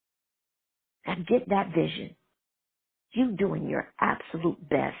 And get that vision. You doing your absolute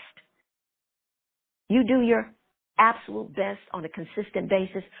best. You do your absolute best on a consistent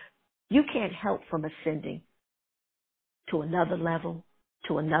basis. You can't help from ascending to another level,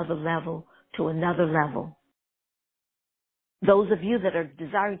 to another level, to another level. Those of you that are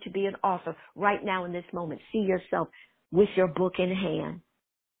desiring to be an author right now in this moment, see yourself with your book in hand.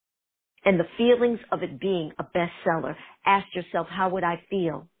 And the feelings of it being a bestseller. Ask yourself, how would I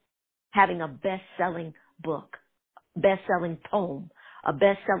feel having a best-selling book, best-selling poem, a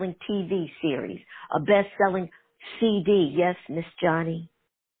best-selling TV series, a best-selling CD? Yes, Miss Johnny.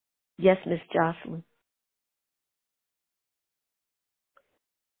 Yes, Miss Jocelyn.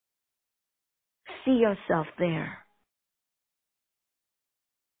 See yourself there.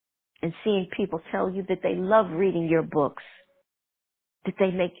 And seeing people tell you that they love reading your books, that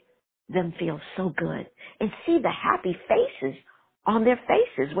they make them feel so good. And see the happy faces on their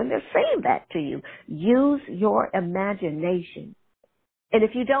faces when they're saying that to you. Use your imagination. And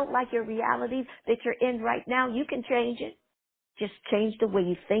if you don't like your reality that you're in right now, you can change it. Just change the way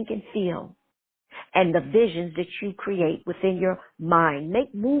you think and feel. And the visions that you create within your mind.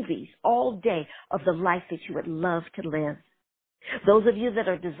 Make movies all day of the life that you would love to live. Those of you that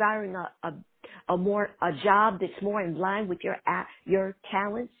are desiring a job that's more in line with your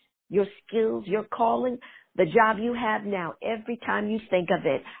talents, your skills, your calling, the job you have now, every time you think of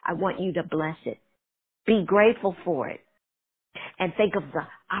it, I want you to bless it. Be grateful for it. And think of the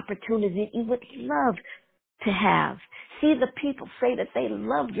opportunity that you would love to have. See the people say that they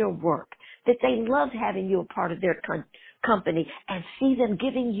love your work, that they love having you a part of their company, and see them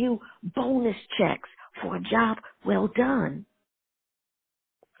giving you bonus checks for a job well done.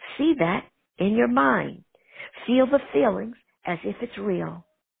 See that in your mind. Feel the feelings as if it's real.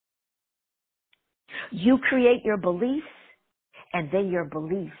 You create your beliefs, and then your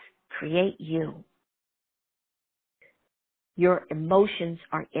beliefs create you. Your emotions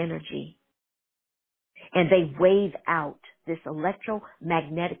are energy, and they wave out this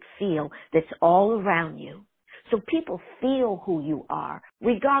electromagnetic field that's all around you. So people feel who you are,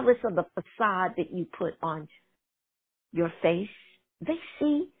 regardless of the facade that you put on your face.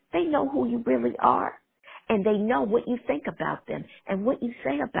 They know who you really are, and they know what you think about them and what you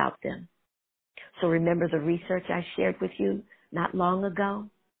say about them. So remember the research I shared with you not long ago?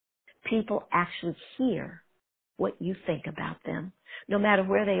 People actually hear what you think about them, no matter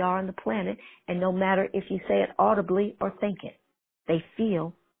where they are on the planet, and no matter if you say it audibly or think it. They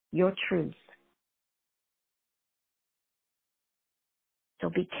feel your truth. So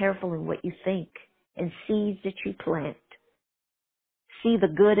be careful in what you think and seeds that you plant. See the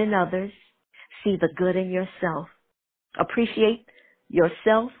good in others. See the good in yourself. Appreciate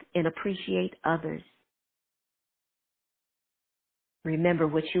yourself and appreciate others. Remember,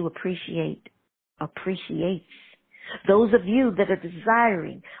 what you appreciate appreciates. Those of you that are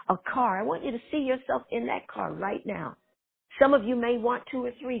desiring a car, I want you to see yourself in that car right now. Some of you may want 2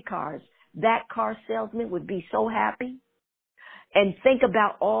 or 3 cars. That car salesman would be so happy. And think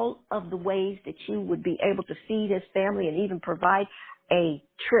about all of the ways that you would be able to feed his family and even provide a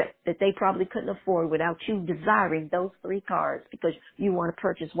trip that they probably couldn't afford without you desiring those 3 cars, because you want to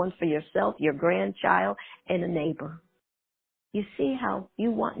purchase one for yourself, your grandchild, and a neighbor. You see how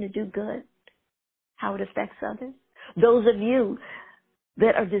you wanting to do good, how it affects others? Those of you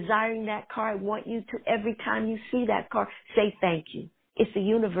that are desiring that car, I want you to, every time you see that car, say thank you. It's the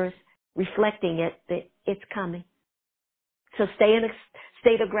universe reflecting it that it's coming. So stay in a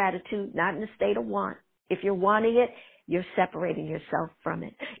state of gratitude, not in a state of want. If you're wanting it, you're separating yourself from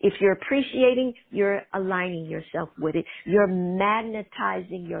it. If you're appreciating, you're aligning yourself with it. You're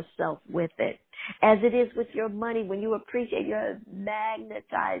magnetizing yourself with it. As it is with your money, when you appreciate, you're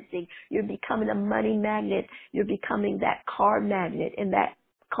magnetizing. You're becoming a money magnet. You're becoming that car magnet, and that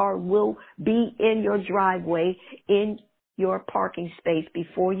car will be in your driveway, in your parking space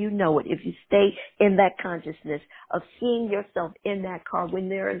before you know it. If you stay in that consciousness of seeing yourself in that car, when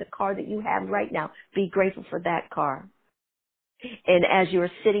they're in the car that you have right now, be grateful for that car. And as you're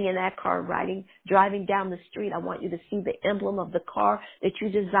sitting in that car driving down the street, I want you to see the emblem of the car that you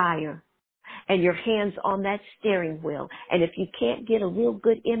desire, and your hands on that steering wheel. And if you can't get a real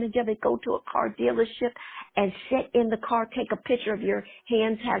good image of it, go to a car dealership and sit in the car, take a picture of your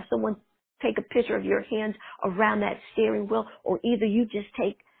hands, have someone take a picture of your hands around that steering wheel, or either you just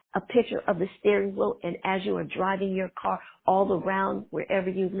take a picture of the steering wheel, and as you are driving your car all around wherever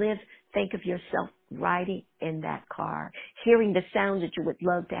you live, think of yourself riding in that car, hearing the sounds that you would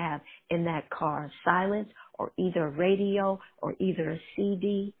love to have in that car, silence or either a radio or either a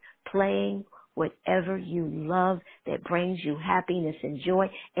CD, playing whatever you love that brings you happiness and joy,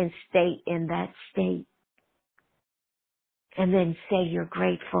 and stay in that state. And then say you're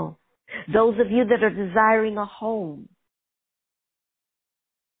grateful. Those of you that are desiring a home,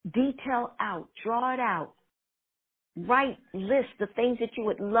 detail out, draw it out, write, list the things that you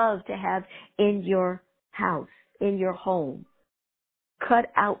would love to have in your house, in your home. Cut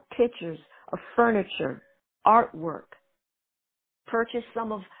out pictures of furniture, artwork. Purchase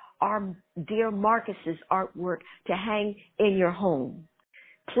some of our dear Marcus's artwork to hang in your home.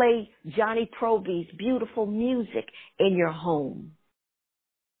 Play Johnny Proby's beautiful music in your home.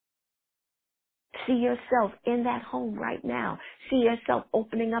 See yourself in that home right now. See yourself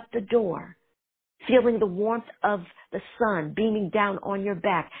opening up the door, feeling the warmth of the sun beaming down on your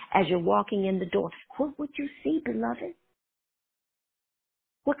back as you're walking in the door. What would you see, beloved?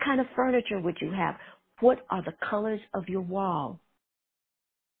 What kind of furniture would you have? What are the colors of your wall?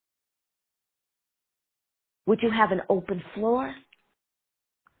 Would you have an open floor?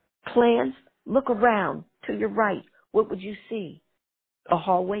 Plans? Look around to your right. What would you see? A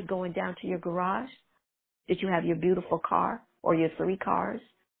hallway going down to your garage? Did you have your beautiful car or your 3 cars?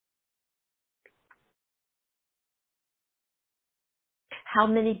 How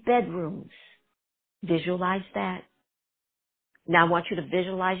many bedrooms? Visualize that. Now I want you to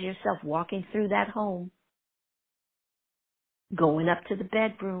visualize yourself walking through that home, going up to the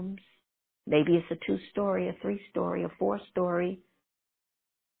bedrooms. Maybe it's a 2-story, a 3-story, a 4-story.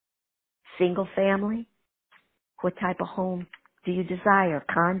 Single family? What type of home do you desire?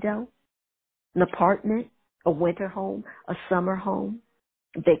 A condo? An apartment? A winter home? A summer home?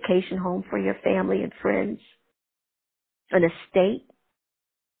 A vacation home for your family and friends? An estate?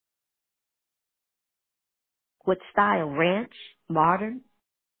 What style? Ranch? Modern?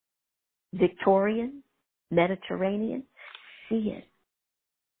 Victorian? Mediterranean? See it.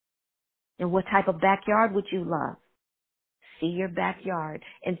 And what type of backyard would you love? See your backyard.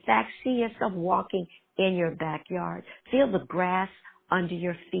 In fact, see yourself walking in your backyard. Feel the grass under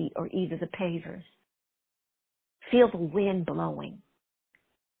your feet or either the pavers. Feel the wind blowing.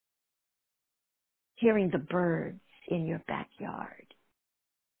 Hearing the birds in your backyard.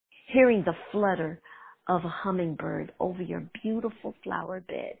 Hearing the flutter of a hummingbird over your beautiful flower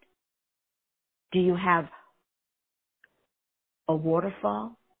bed. Do you have a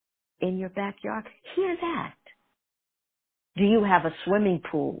waterfall in your backyard? Hear that. Do you have a swimming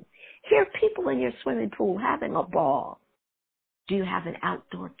pool? Hear people in your swimming pool having a ball. Do you have an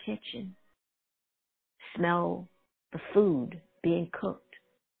outdoor kitchen? Smell the food being cooked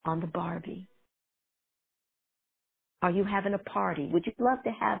on the Barbie. Are you having a party? Would you love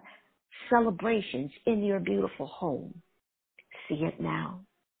to have celebrations in your beautiful home? See it now.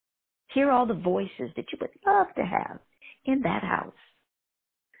 Hear all the voices that you would love to have in that house.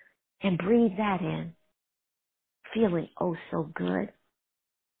 And breathe that in. Feeling oh so good.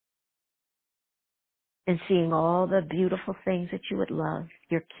 And seeing all the beautiful things that you would love.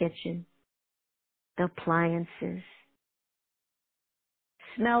 Your kitchen, the appliances.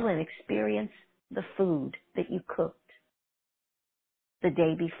 Smell and experience the food that you cooked the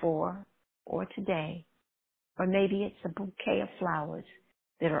day before or today. Or maybe it's a bouquet of flowers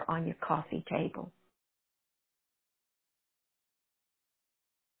that are on your coffee table.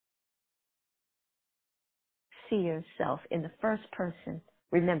 See yourself in the first person.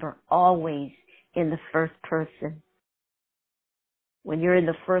 Remember, always in the first person. When you're in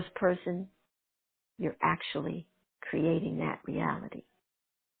the first person, you're actually creating that reality.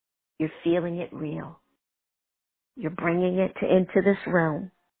 You're feeling it real. You're bringing it into this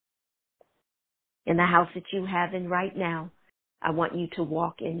realm. In the house that you have in right now, I want you to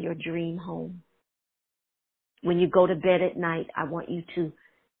walk in your dream home. When you go to bed at night, I want you to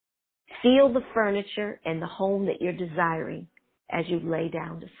feel the furniture and the home that you're desiring as you lay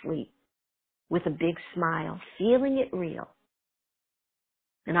down to sleep with a big smile, feeling it real.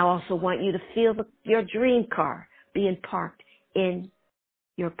 And I also want you to feel your dream car being parked in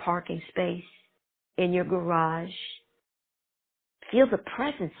your parking space, in your garage. Feel the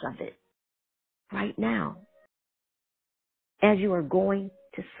presence of it right now as you are going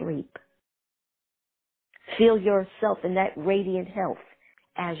to sleep. Feel yourself in that radiant health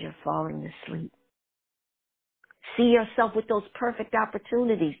as you're falling asleep. See yourself with those perfect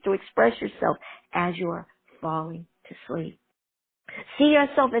opportunities to express yourself as you are falling to sleep. See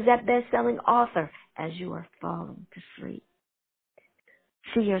yourself as that best-selling author as you are falling to sleep.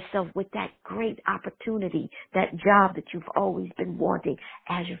 See yourself with that great opportunity, that job that you've always been wanting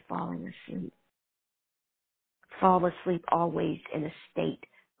as you're falling asleep. Fall asleep always in a state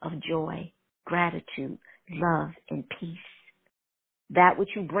of joy, gratitude, love, and peace. That which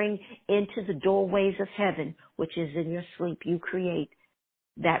you bring into the doorways of heaven, which is in your sleep, you create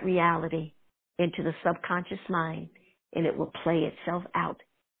that reality into the subconscious mind, and it will play itself out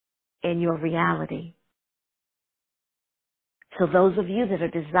in your reality. So those of you that are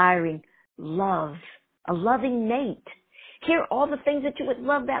desiring love, a loving mate, hear all the things that you would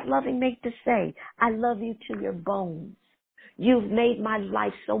love that loving mate to say. I love you to your bones. You've made my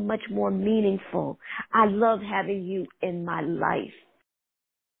life so much more meaningful. I love having you in my life.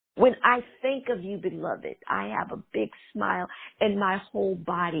 When I think of you, beloved, I have a big smile and my whole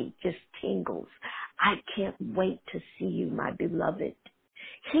body just tingles. I can't wait to see you, my beloved.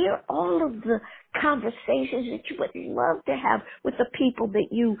 Hear all of the conversations that you would love to have with the people that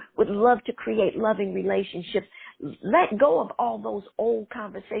you would love to create loving relationships. Let go of all those old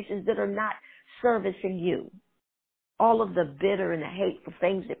conversations that are not servicing you. All of the bitter and the hateful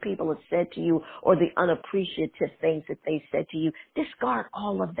things that people have said to you, or the unappreciative things that they said to you. Discard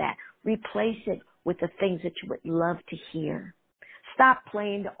all of that. Replace it with the things that you would love to hear. Stop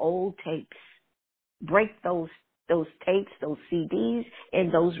playing the old tapes. Break those tapes, those CDs,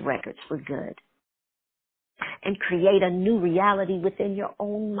 and those records for good. And create a new reality within your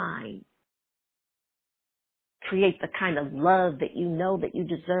own mind. Create the kind of love that you know that you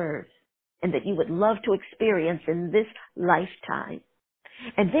deserve and that you would love to experience in this lifetime.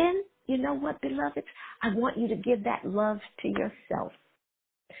 And then, you know what, beloveds? I want you to give that love to yourself.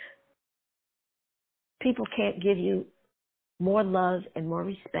 People can't give you more love and more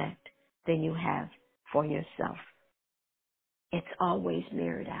respect than you have for yourself. It's always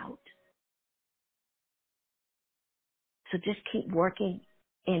mirrored out. So just keep working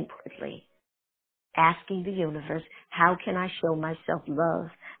inwardly, asking the universe, how can I show myself love?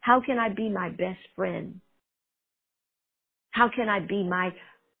 How can I be my best friend? How can I be my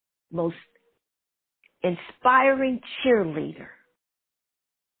most inspiring cheerleader?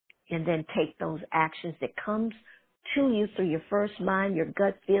 And then take those actions that comes to you through your first mind, your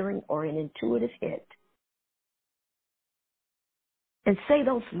gut feeling, or an intuitive hit. And say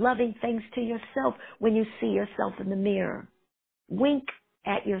those loving things to yourself when you see yourself in the mirror. Wink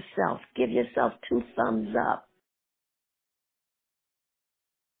at yourself. Give yourself 2 thumbs up.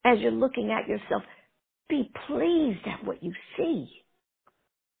 As you're looking at yourself, be pleased at what you see.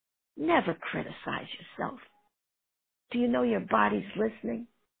 Never criticize yourself. Do you know your body's listening?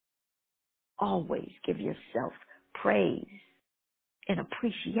 Always give yourself praise and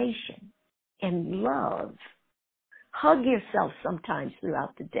appreciation and love. Hug yourself sometimes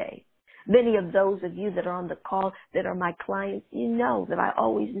throughout the day. Many of those of you that are on the call that are my clients, you know that I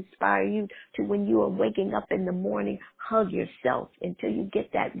always inspire you to, when you are waking up in the morning, hug yourself until you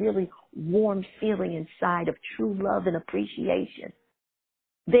get that really warm feeling inside of true love and appreciation.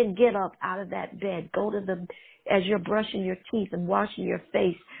 Then get up out of that bed, as you're brushing your teeth and washing your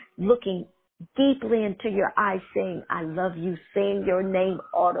face, looking deeply into your eyes, saying, I love you, saying your name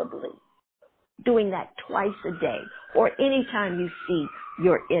audibly. Doing that twice a day, or anytime you see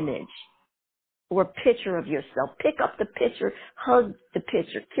your image or picture of yourself. Pick up the picture, hug the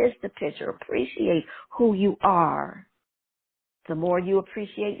picture, kiss the picture, appreciate who you are. The more you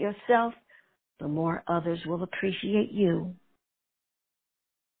appreciate yourself, the more others will appreciate you.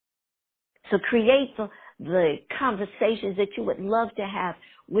 So create the conversations that you would love to have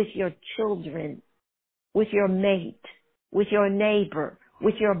with your children, with your mate, with your neighbor,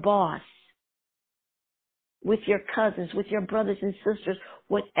 with your boss, with your cousins, with your brothers and sisters,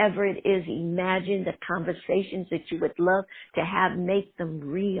 whatever it is. Imagine the conversations that you would love to have. Make them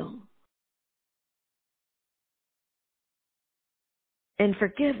real. And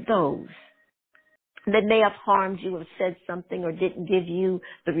forgive those that may have harmed you or said something or didn't give you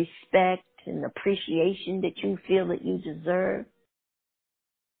the respect and appreciation that you feel that you deserve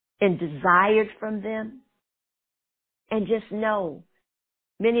and desired from them. And just know,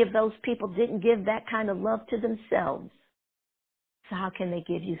 many of those people didn't give that kind of love to themselves. So how can they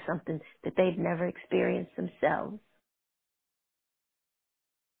give you something that they've never experienced themselves?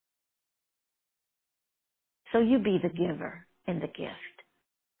 So you be the giver and the gift.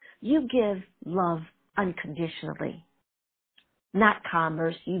 You give love unconditionally. Not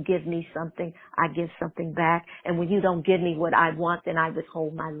commerce. You give me something, I give something back. And when you don't give me what I want, then I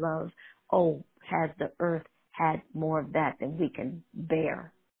withhold my love. Oh, has the earth had more of that than we can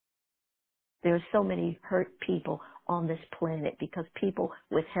bear? There are so many hurt people on this planet because people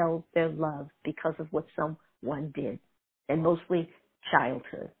withheld their love because of what someone did. And mostly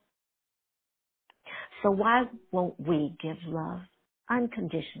childhood. So why won't we give love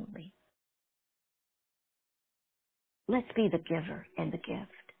unconditionally? Let's be the giver and the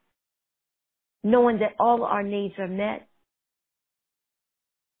gift. Knowing that all our needs are met.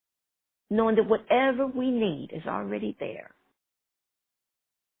 Knowing that whatever we need is already there.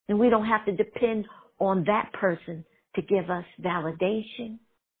 And we don't have to depend on that person to give us validation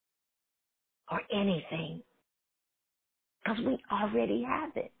or anything. Because we already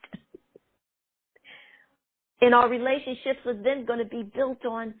have it. And our relationships are then going to be built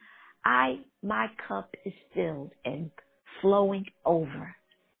on, my cup is filled and flowing over.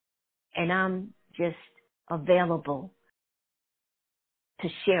 And I'm just available to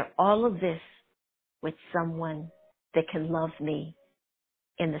share all of this with someone that can love me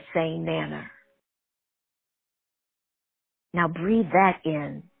in the same manner. Now breathe that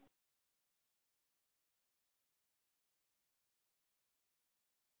in.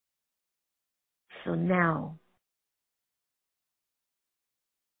 So now,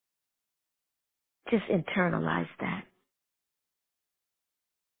 just internalize that.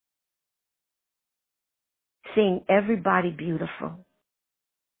 Seeing everybody beautiful.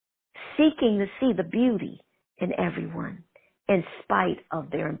 Seeking to see the beauty in everyone in spite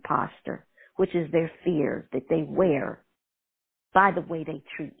of their imposter, which is their fear that they wear by the way they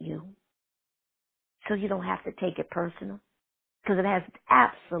treat you. So you don't have to take it personal because it has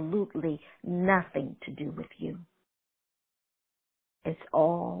absolutely nothing to do with you. It's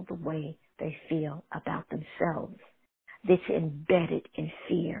all the way they feel about themselves that's embedded in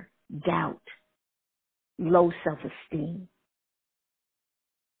fear, doubt, low self-esteem.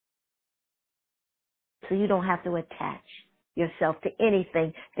 So you don't have to attach yourself to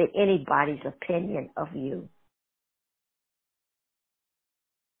anything that anybody's opinion of you.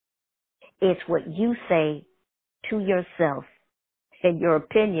 It's what you say to yourself and your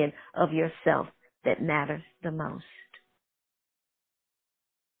opinion of yourself that matters the most.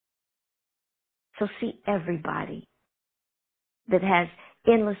 So see everybody that has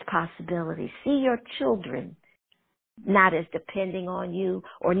endless possibilities. See your children not as depending on you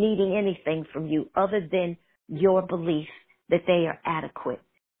or needing anything from you other than your belief that they are adequate,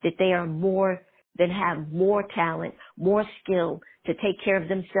 that they are have more talent, more skill to take care of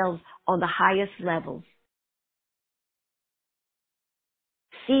themselves on the highest levels.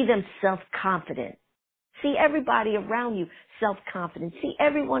 See them self-confident. See everybody around you self-confident. See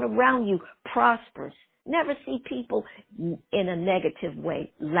everyone around you prosperous. Never see people in a negative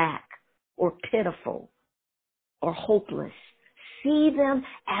way, lack or pitiful or hopeless. See them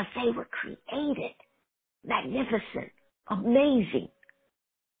as they were created. Magnificent, amazing,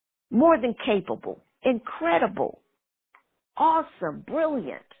 more than capable, incredible, awesome,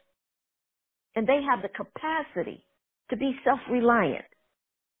 brilliant. And they have the capacity to be self-reliant.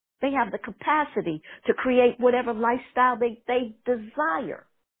 They have the capacity to create whatever lifestyle they desire.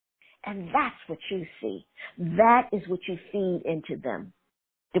 And that's what you see. That is what you feed into them.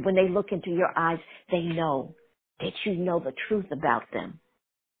 That when they look into your eyes, they know that you know the truth about them.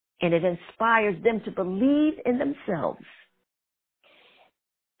 And it inspires them to believe in themselves.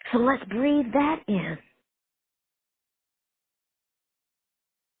 So let's breathe that in.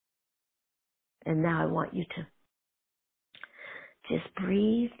 And now I want you to just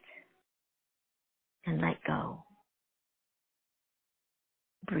breathe and let go.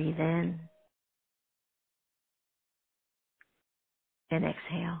 Breathe in and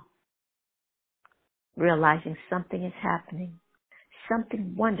exhale. Realizing something is happening.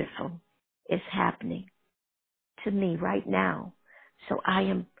 Something wonderful is happening to me right now. So I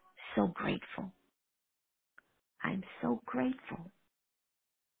am so grateful. I'm so grateful.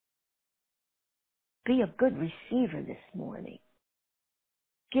 Be a good receiver this morning.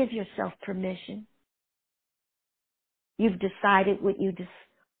 Give yourself permission. You've decided what you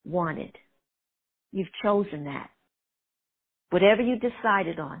wanted. You've chosen that. Whatever you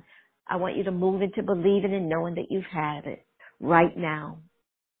decided on, I want you to move into believing and knowing that you've had it right now.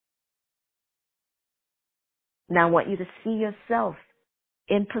 Now I want you to see yourself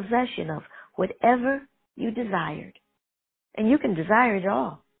in possession of whatever you desired. And you can desire it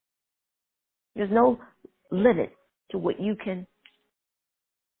all. There's no limit to what you can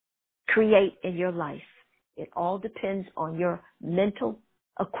create in your life. It all depends on your mental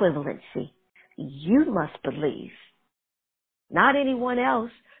equivalency. You must believe, not anyone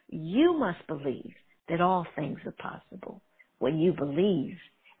else. You must believe that all things are possible when you believe,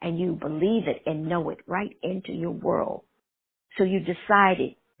 and you believe it and know it right into your world. So you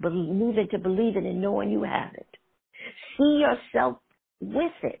decided, move into believing and knowing you have it. See yourself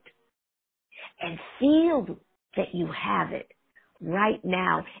with it and feel that you have it right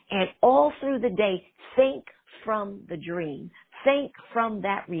now. And all through the day, think from the dream. Think from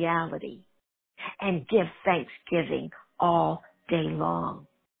that reality. And give thanksgiving all day long.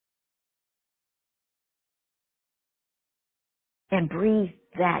 And breathe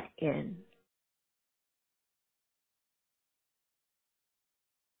that in.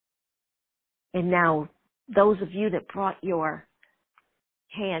 And now, those of you that brought your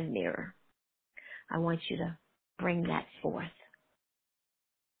hand mirror, I want you to bring that forth.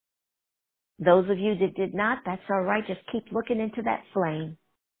 Those of you that did not, that's all right. Just keep looking into that flame.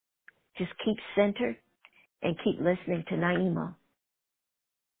 Just keep centered and keep listening to Naima.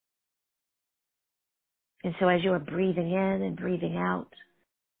 And so as you are breathing in and breathing out,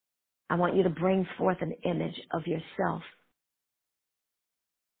 I want you to bring forth an image of yourself.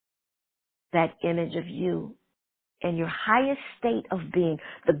 That image of you in your highest state of being,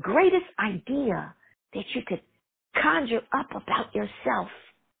 the greatest idea that you could conjure up about yourself.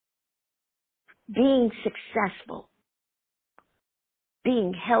 Being successful,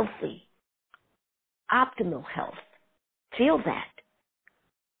 being healthy, optimal health. Feel that.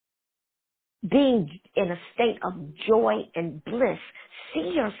 Being in a state of joy and bliss.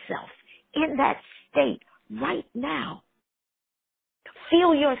 See yourself in that state right now.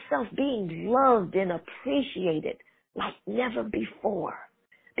 Feel yourself being loved and appreciated like never before.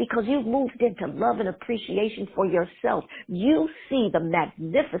 Because you've moved into love and appreciation for yourself. You see the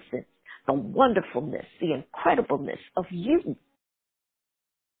magnificence, the wonderfulness, the incredibleness of you.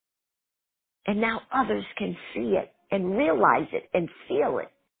 And now others can see it and realize it and feel it.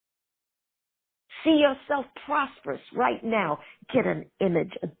 See yourself prosperous right now. Get an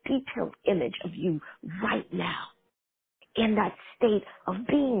image, a detailed image of you right now in that state of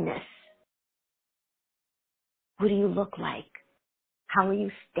beingness. What do you look like? How are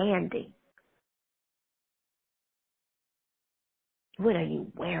you standing? What are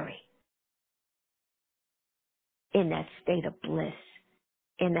you wearing? In that state of bliss,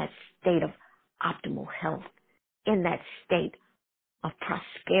 in that state of optimal health, in that state of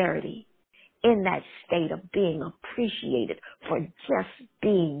prosperity, in that state of being appreciated for just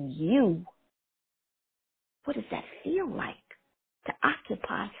being you. What does that feel like to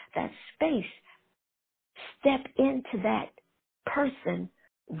occupy that space? Step into that person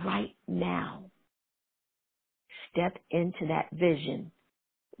right now. Step into that vision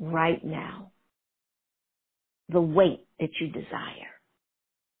right now. The weight that you desire.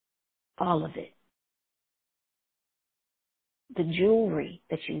 All of it. The jewelry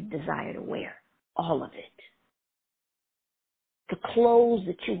that you desire to wear. All of it. The clothes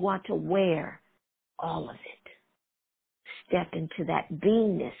that you want to wear. All of it. Step into that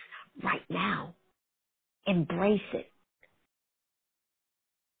beingness right now. Embrace it.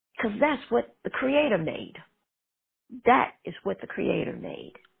 Because that's what the Creator made. That is what the Creator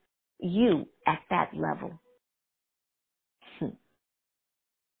made. You at that level.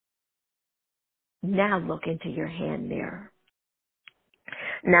 Now look into your hand mirror.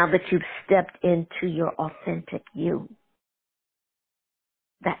 Now that you've stepped into your authentic you,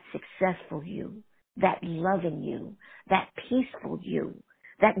 that successful you, that loving you, that peaceful you,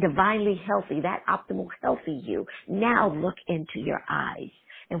 that divinely healthy, that optimal healthy you, now look into your eyes.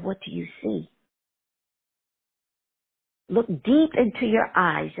 And what do you see? Look deep into your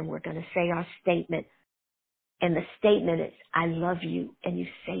eyes, and we're going to say our statement. And the statement is, I love you, and you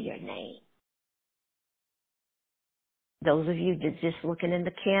say your name. Those of you that just looking in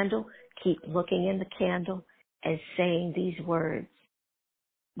the candle, keep looking in the candle and saying these words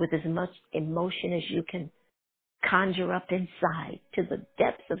with as much emotion as you can conjure up inside to the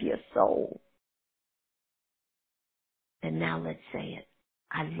depths of your soul. And now let's say it.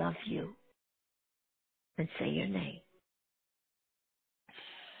 I love you. And say your name.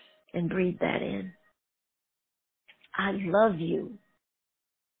 And breathe that in. I love you.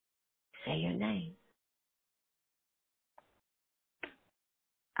 Say your name.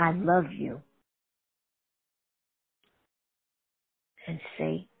 I love you. And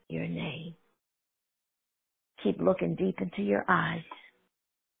say your name. Keep looking deep into your eyes.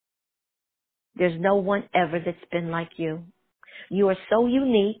 There's no one ever that's been like you. You are so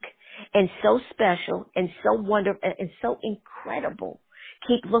unique and so special and so wonderful and so incredible.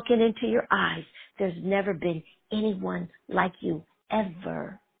 Keep looking into your eyes. There's never been anyone like you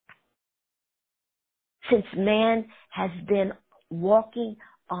ever. Since man has been walking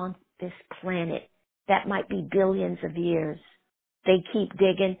on this planet, that might be billions of years. They keep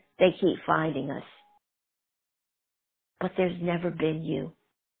digging, they keep finding us. But there's never been you.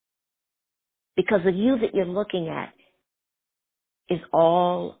 Because the you that you're looking at is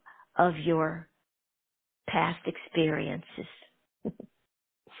all of your past experiences.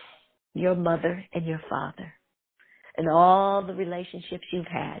 your mother and your father, and all the relationships you've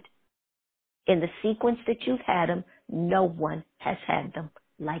had. In the sequence that you've had them, no one has had them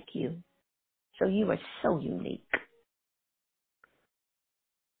like you. So you are so unique.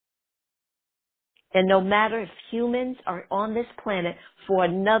 And no matter if humans are on this planet for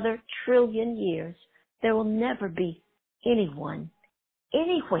another trillion years, there will never be anyone,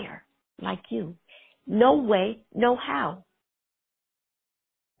 anywhere like you. No way, no how.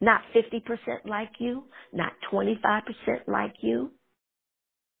 Not 50% like you, not 25% like you,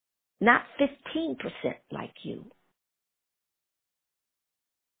 not 15% like you.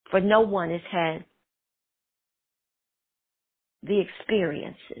 For no one has had the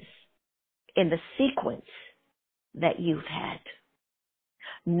experiences in the sequence that you've had.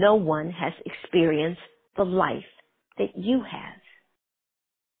 No one has experienced the life that you have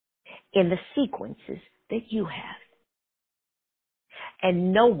in the sequences that you have.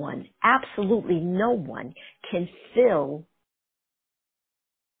 And no one, absolutely no one, can fill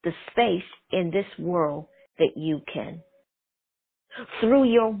the space in this world that you can. Through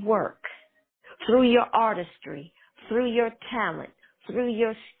your work, through your artistry, through your talent, through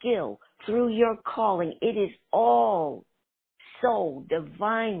your skill, through your calling, it is all so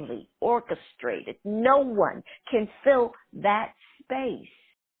divinely orchestrated. No one can fill that space,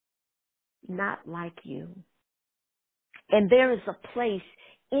 not like you. And there is a place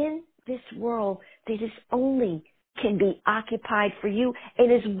in this world that is only can be occupied for you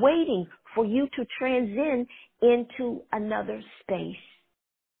and is waiting for you to transcend into another space,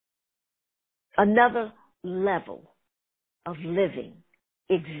 another level of living,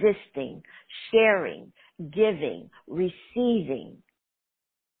 existing, sharing, giving, receiving.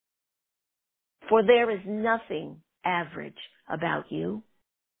 For there is nothing average about you.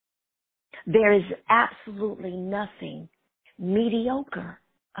 There is absolutely nothing mediocre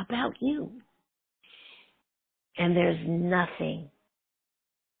about you. And there's nothing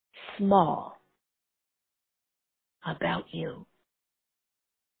small about you.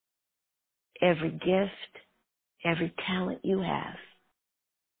 Every gift, every talent you have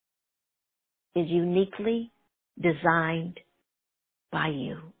is uniquely designed by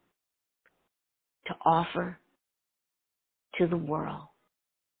you to offer to the world.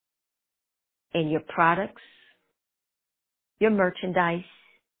 And your products, your merchandise,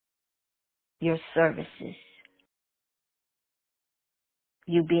 your services,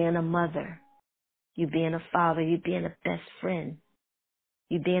 you being a mother, you being a father, you being a best friend,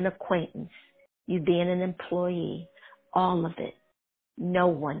 you being an acquaintance, you being an employee, all of it. No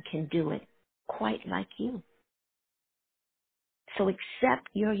one can do it quite like you. So accept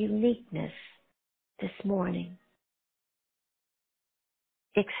your uniqueness this morning.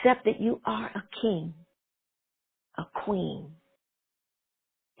 Accept that you are a king, a queen.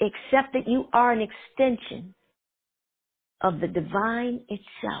 Accept that you are an extension of the divine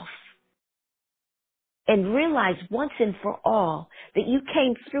itself. And realize once and for all that you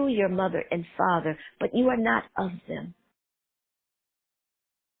came through your mother and father, but you are not of them.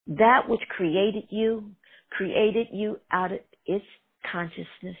 That which created you out of its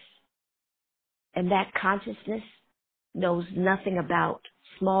consciousness. And that consciousness knows nothing about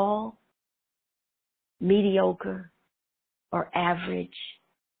small, mediocre, or average.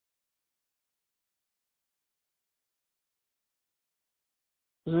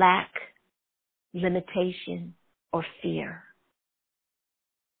 Lack, limitation, or fear.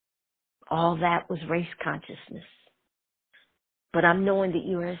 All that was race consciousness. But I'm knowing that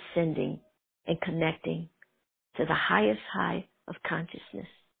you are ascending and connecting to the highest high of consciousness,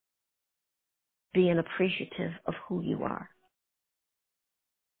 being appreciative of who you are.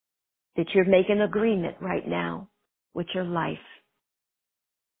 That you're making agreement right now with your life,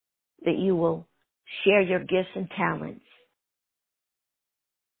 that you will share your gifts and talents,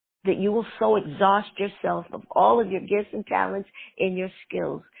 that you will so exhaust yourself of all of your gifts and talents and your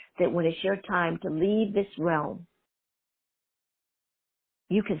skills that when it's your time to leave this realm,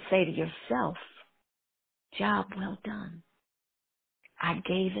 you can say to yourself, job well done. I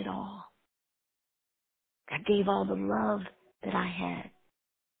gave it all. I gave all the love that I had.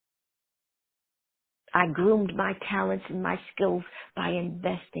 I groomed my talents and my skills by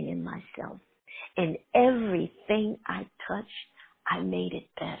investing in myself. And everything I touched, I made it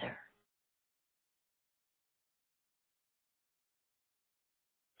better.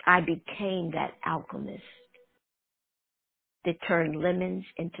 I became that alchemist that turned lemons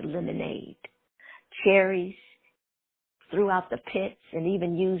into lemonade, cherries throughout the pits, and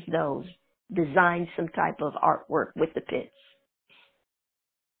even used those, designed some type of artwork with the pits.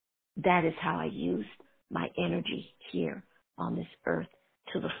 That is how I used my energy here on this earth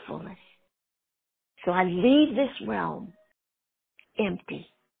to the fullest. So I leave this realm empty,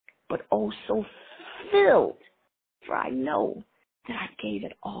 but oh so filled, for I know that I gave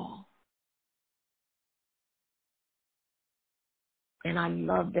it all. And I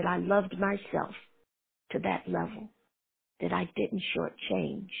loved that I loved myself to that level, that I didn't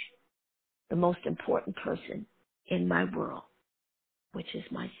shortchange the most important person in my world, which is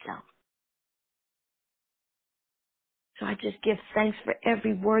myself. So I just give thanks for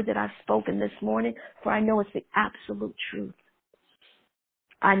every word that I've spoken this morning, for I know it's the absolute truth.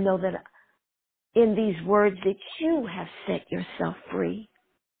 I know that in these words that you have set yourself free,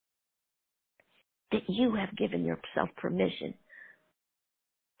 that you have given yourself permission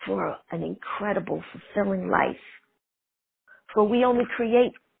for an incredible, fulfilling life. For we only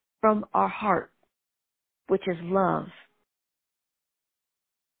create from our heart, which is love.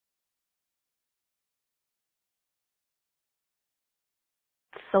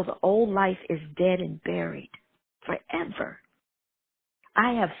 So the old life is dead and buried forever.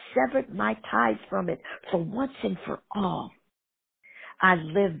 I have severed my ties from it for once and for all. I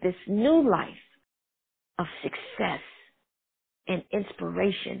live this new life of success and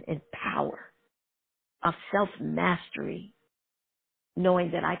inspiration and power, of self-mastery,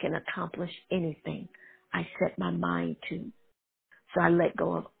 knowing that I can accomplish anything I set my mind to. So I let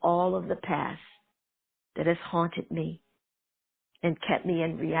go of all of the past that has haunted me and kept me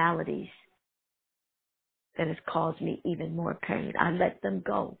in realities that has caused me even more pain. I let them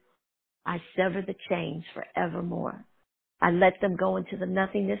go. I sever the chains forevermore. I let them go into the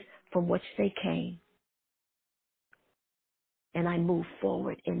nothingness from which they came. And I move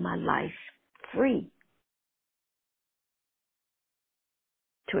forward in my life free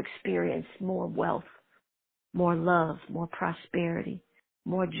to experience more wealth, more love, more prosperity,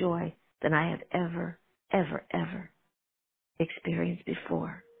 more joy than I have ever, ever experienced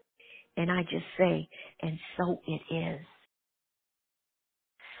before. And I just say, and so it is.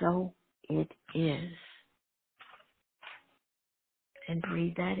 So it is. And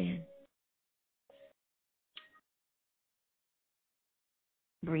breathe that in.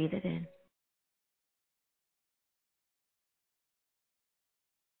 Breathe it in.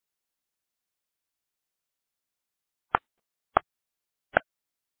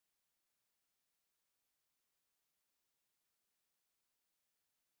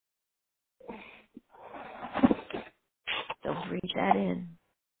 So breathe that in.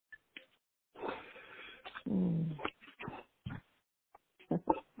 Mm.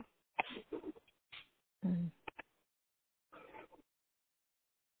 Mm.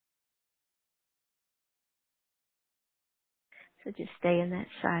 So just stay in that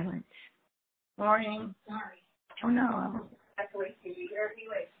silence. Morning. Oh no.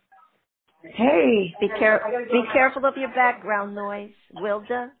 Hey, be careful of your background noise.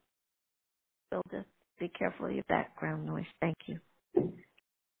 Wilda, be careful of your background noise. Thank you.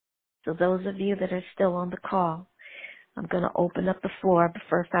 So those of you that are still on the call, I'm going to open up the floor. But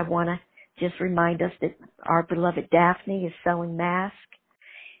first I want to just remind us that our beloved Daphne is selling masks.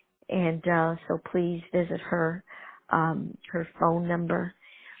 And so please visit her. Her phone number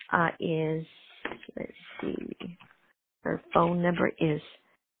is, let's see, her phone number is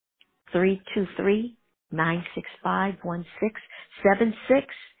 323-965-1676.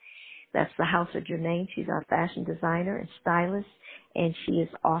 That's the house of Jermaine. She's our fashion designer and stylist, and she is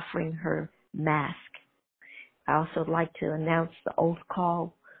offering her mask. I also like to announce the Oath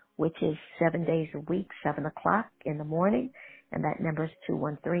Call, which is 7 days a week, 7 o'clock in the morning, and that number is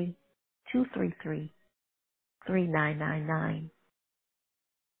 213-233-3999.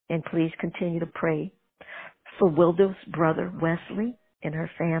 And please continue to pray for Wilda's brother Wesley and her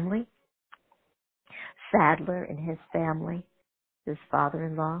family, Sadler and his family, his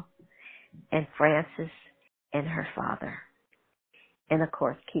father-in-law, and Frances and her father. And of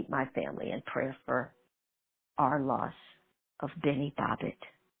course, keep my family in prayer for our loss of Benny Bobbitt.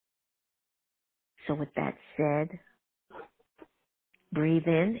 So with that said, breathe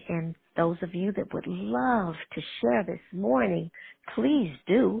in, and those of you that would love to share this morning, please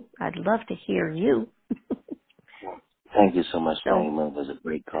do. I'd love to hear you. Thank you so much, Naima. It was a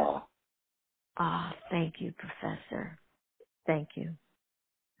great call. Thank you, Professor. Thank you.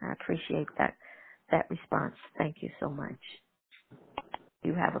 I appreciate that response. Thank you so much.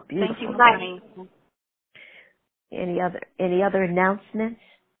 You have a beautiful night. Any other announcements?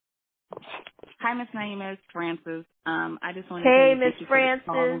 Hi, Miss Naima. It's Frances. I just wanted to say Miss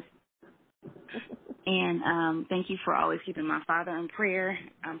Frances. And thank you for always keeping my father in prayer.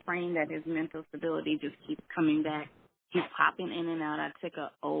 I'm praying that his mental stability just keeps coming back. He's popping in and out. I took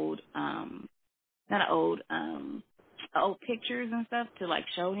old pictures and stuff to like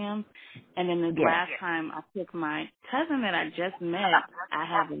show him. And then this Yeah. last time I took my cousin that I just met. I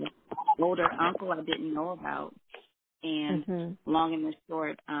have an older uncle I didn't know about. And long and the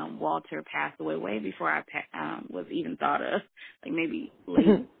short, Walter passed away way before I was even thought of, like maybe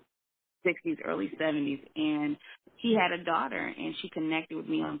late 60s, early 70s. And he had a daughter, and she connected with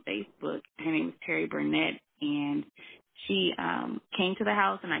me on Facebook. Her name was Terry Burnett, and she came to the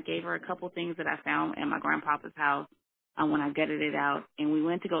house, and I gave her a couple things that I found at my grandpapa's house when I gutted it out. And we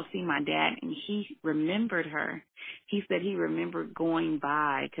went to go see my dad, and he remembered her. He said he remembered going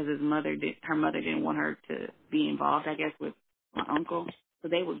by because her mother didn't want her to be involved, I guess, with my uncle. So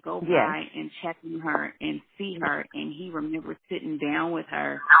they would go by and check on her and see her, and he remembered sitting down with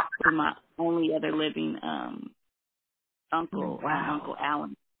her, with my only other living uncle, Uncle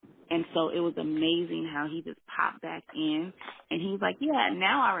Alan. And so it was amazing how he just popped back in, and he was like, yeah,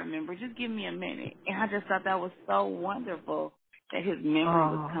 now I remember. Just give me a minute. And I just thought that was so wonderful that his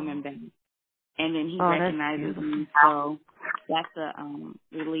memory was coming back. And then he recognizes me, so that's a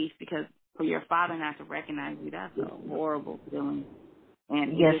relief, because for your father not to recognize you, that's a horrible feeling.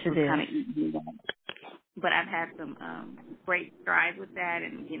 And yes, it is. Kind of eating that. But I've had some great strides with that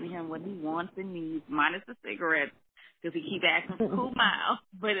and getting him what he wants and needs, minus the cigarettes, because he keeps asking for cool miles.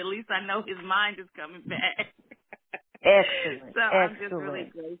 But at least I know his mind is coming back. Excellent. So I'm just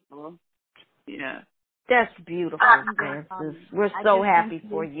really grateful. Yeah. That's beautiful, Frances. We're so happy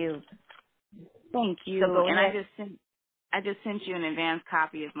for you. Thank you. So and I just sent you an advance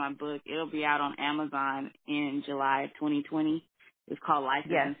copy of my book. It'll be out on Amazon in July of 2020. It's called Life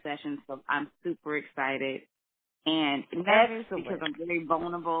is in Session, so I'm super excited and nervous because I'm very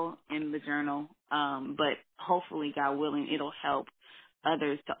vulnerable in the journal. But hopefully, God willing, it'll help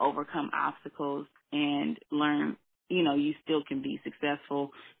others to overcome obstacles and learn, you still can be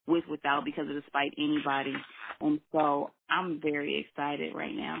successful without, because of despite anybody. And so I'm very excited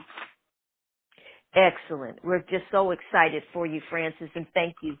right now. Excellent. We're just so excited for you, Frances, and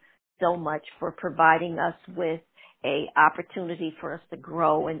thank you so much for providing us with a opportunity for us to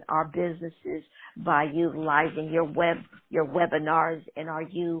grow in our businesses by utilizing your webinars. And are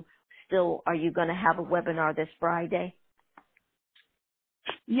you going to have a webinar this Friday?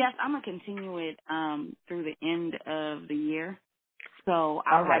 Yes, I'm going to continue it through the end of the year. So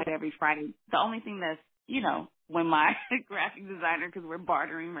I'll have it every Friday. The only thing that's, when my graphic designer, because we're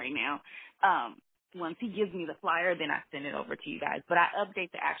bartering right now, once he gives me the flyer, then I send it over to you guys. But I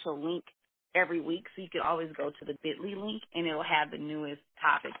update the actual link every week, so you can always go to the Bitly link, and it'll have the newest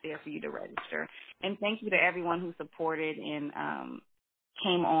topic there for you to register. And thank you to everyone who supported and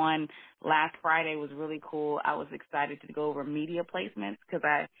came on last Friday. It was really cool. I was excited to go over media placements because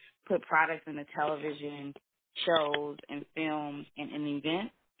I put products in the television shows and films and in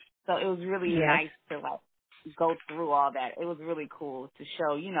events. So it was really nice to go through all that. It was really cool to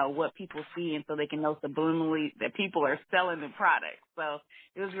show, what people see, and so they can know subliminally that people are selling the product. So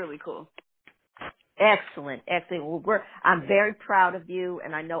it was really cool. Excellent. Well, I'm very proud of you,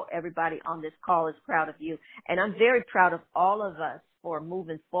 and I know everybody on this call is proud of you. And I'm very proud of all of us for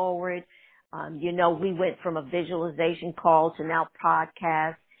moving forward. We went from a visualization call to now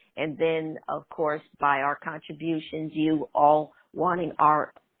podcast, and then, of course, by our contributions, you all wanting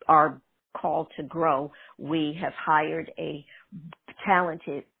our call to grow, we have hired a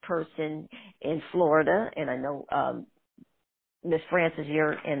talented person in Florida, and I know Miss Frances,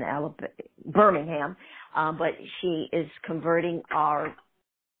 you're in Birmingham, but she is converting our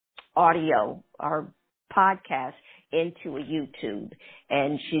audio, our podcast, into a YouTube,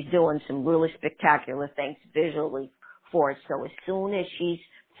 and she's doing some really spectacular things visually for us. So as soon as she's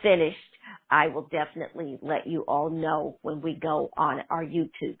finished, I will definitely let you all know when we go on our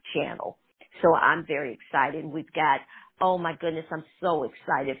YouTube channel. So I'm very excited. We've got, oh my goodness, I'm so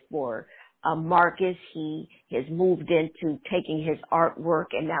excited for Marcus. He has moved into taking his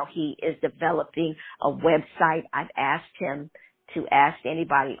artwork, and now he is developing a website. I've asked him to ask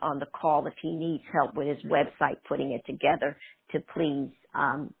anybody on the call if he needs help with his website, putting it together, to please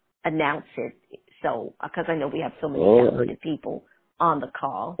announce it. So, because I know we have so many talented people on the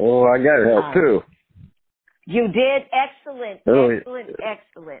call. Oh, I got help too. You did? Excellent.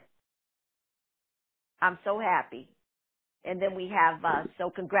 Excellent. I'm so happy. And then we have, so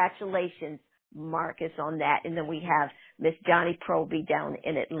congratulations, Marcus, on that. And then we have Miss Johnny Proby down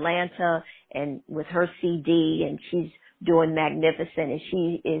in Atlanta, and with her CD, and she's doing magnificent, and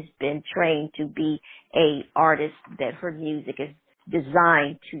she has been trained to be a artist that her music is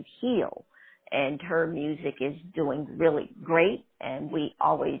designed to heal, and her music is doing really great. And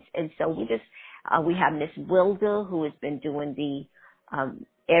so we have Miss Wilda, who has been doing the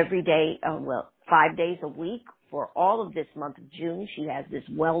every day, 5 days a week for all of this month of June. She has this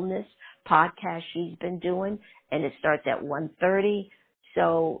wellness podcast she's been doing, and it starts at 1:30.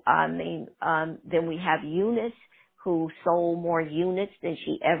 So, then we have Eunice, who sold more units than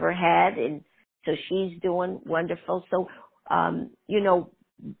she ever had, and so she's doing wonderful. So,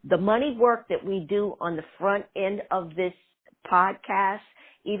 the money work that we do on the front end of this podcast,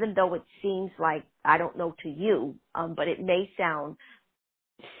 even though it seems like, I don't know to you, but it may sound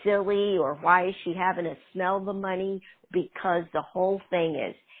silly, or why is she having to smell the money? Because the whole thing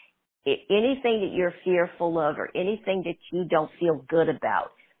is, anything that you're fearful of or anything that you don't feel good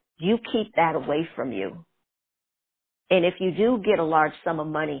about, you keep that away from you. And if you do get a large sum of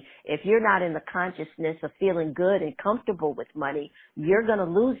money, if you're not in the consciousness of feeling good and comfortable with money, you're going to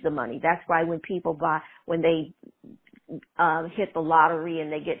lose the money. That's why when people when they hit the lottery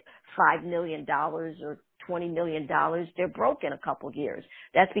and they get $5 million or $20 million, they're broke in a couple of years.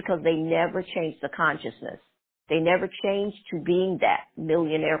 That's because they never changed the consciousness. They never changed to being that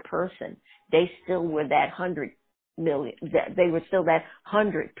millionaire person. They still were that 100 million. They were still that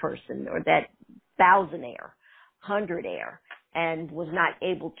 100 person, or that thousandaire, 100aire, and was not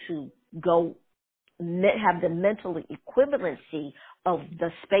able to go have the mental equivalency of the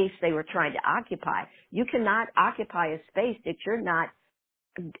space they were trying to occupy. You cannot occupy a space that you're not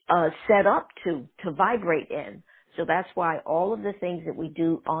set up to vibrate in. So that's why all of the things that we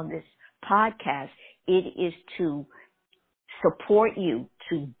do on this podcast, it is to support you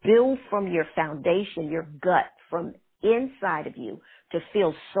to build from your foundation, your gut, from inside of you, to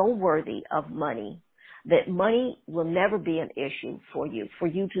feel so worthy of money that money will never be an issue for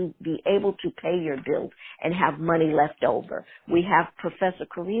you to be able to pay your bills and have money left over. We have Professor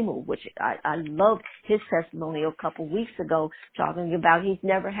Karimu, which I loved his testimonial a couple of weeks ago, talking about he's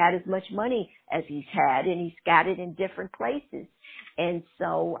never had as much money as he's had, and he's got it in different places. And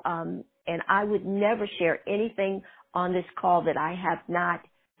so, and I would never share anything on this call that I have not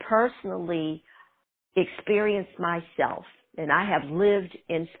personally experienced myself. And I have lived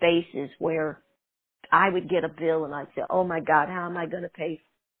in spaces where I would get a bill and I'd say, oh my God, how am I going to pay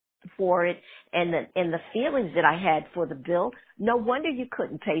for it? And the feelings that I had for the bill, no wonder you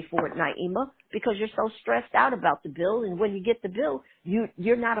couldn't pay for it, Naima, because you're so stressed out about the bill. And when you get the bill,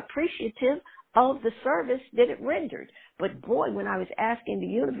 you're not appreciative of the service that it rendered. But boy, when I was asking the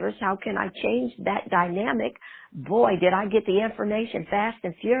universe, how can I change that dynamic? Boy, did I get the information fast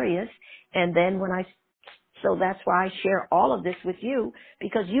and furious. And then so that's why I share all of this with you,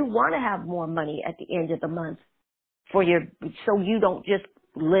 because you want to have more money at the end of the month so you don't just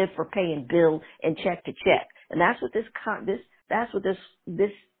live for paying bill and check to check. And that's what this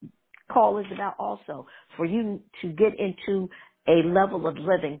call is about also, for you to get into a level of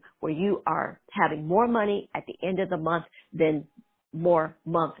living where you are having more money at the end of the month than more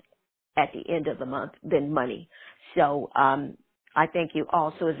month at the end of the month than money. So, I thank you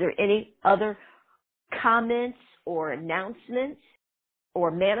all. So is there any other comments or announcements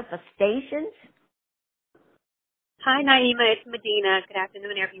or manifestations? Hi, Naima. It's Medina. Good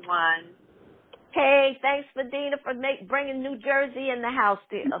afternoon, everyone. Hey, thanks, Medina, for bringing New Jersey in the house,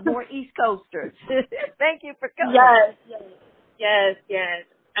 more East Coasters. Thank you for coming. Yes.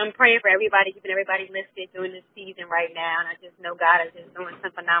 I'm praying for everybody, keeping everybody lifted during this season right now. And I just know God is just doing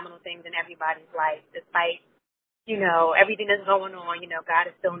some phenomenal things in everybody's life. Despite, everything that's going on,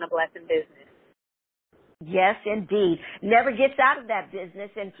 God is still in the blessing business. Yes, indeed. Never gets out of that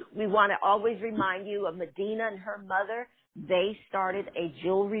business. And we want to always remind you of Medina and her mother. They started a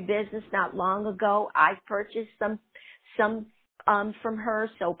jewelry business not long ago. I purchased some from her.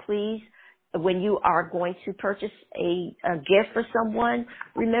 So please, when you are going to purchase a gift for someone,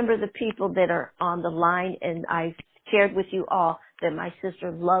 remember the people that are on the line. And I shared with you all that my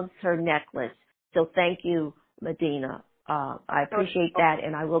sister loves her necklace. So thank you, Medina. I appreciate that.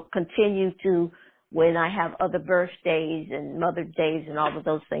 And I will continue to, when I have other birthdays and Mother's Days and all of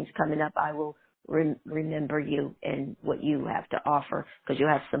those things coming up, I will remember you and what you have to offer, because you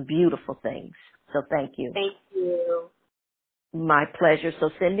have some beautiful things. So thank you. Thank you. My pleasure. So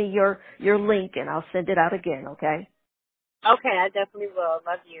send me your link and I'll send it out again, okay? Okay, I definitely will.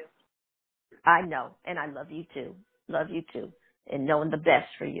 Love you. I know, and I love you too. Love you too, and knowing the best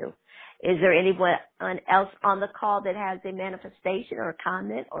for you. Is there anyone else on the call that has a manifestation or a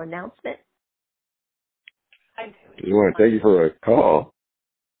comment or announcement? We want to thank you for a call.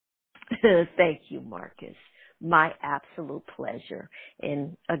 Thank you, Marcus. My absolute pleasure.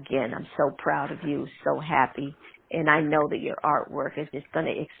 And again, I'm so proud of you, so happy. And I know that your artwork is just going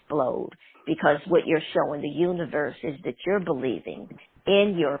to explode, because what you're showing the universe is that you're believing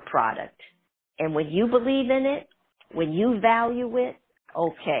in your product. And when you believe in it, when you value it,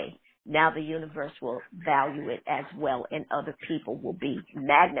 okay, now the universe will value it as well, and other people will be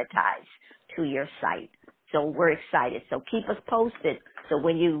magnetized to your site. So we're excited. So keep us posted. So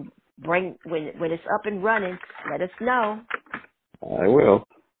when you when it's up and running, let us know. I will.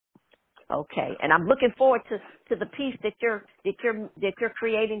 Okay, and I'm looking forward to the piece that you're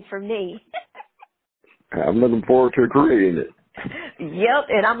creating for me. I'm looking forward to creating it. Yep,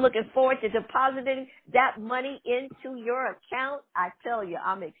 and I'm looking forward to depositing that money into your account. I tell you,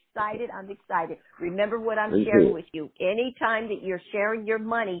 I'm excited. Remember what I'm sharing with you. Anytime that you're sharing your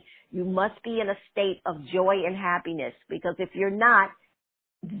money, you must be in a state of joy and happiness, because if you're not,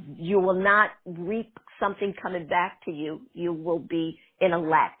 you will not reap something coming back to you. You will be in a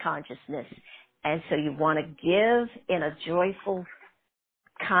lack consciousness. And so you want to give in a joyful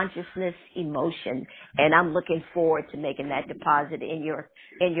consciousness emotion. And I'm looking forward to making that deposit in your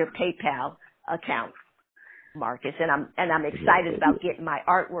PayPal account, Marcus. And I'm excited about getting my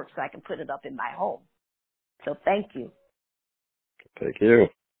artwork so I can put it up in my home. So thank you. Thank you.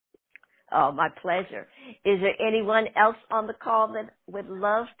 Oh, my pleasure. Is there anyone else on the call that would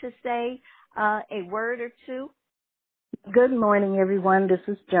love to say a word or two? Good morning, everyone. This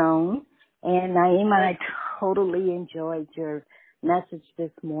is Joan. And Naima, I totally enjoyed your message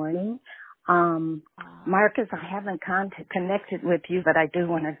this morning. Marcus, I haven't connected with you, but I do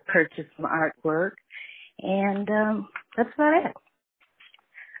want to purchase some artwork. And that's about it.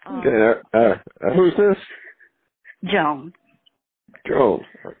 Okay. Who's this? Joan. Joan.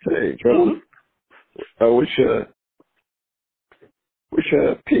 Okay, Joan. Which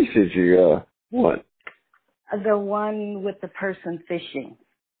piece did you want? The one with the person fishing.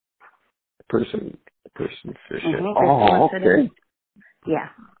 Person fishing. Mm-hmm. Oh, okay. Yeah.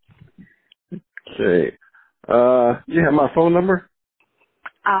 Okay. You have my phone number?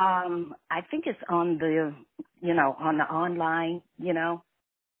 I think it's on the, on the online, the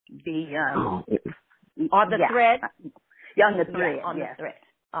on the thread. Yeah, on the thread. Yeah,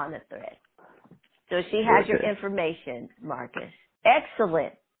 on the thread. So she has your information, Marcus.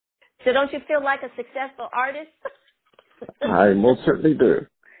 Excellent. So don't you feel like a successful artist? I most certainly do.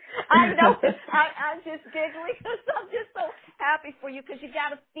 I know. I'm just giggling because I'm just so happy for you, because you got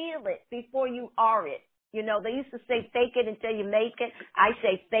to feel it before you are it. They used to say fake it until you make it. I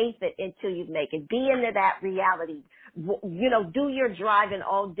say faith it until you make it. Be into that reality. Do your driving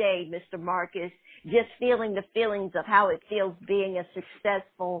all day, Mr. Marcus, just feeling the feelings of how it feels being a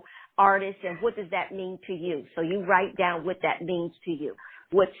successful artist, and what does that mean to you. So you write down what that means to you.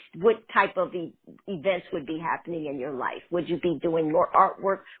 What type of events would be happening in your life? Would you be doing more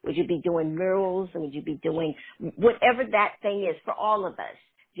artwork? Would you be doing murals? Would you be doing whatever that thing is for all of us?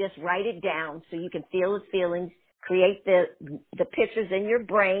 Just write it down so you can feel the feelings, create the pictures in your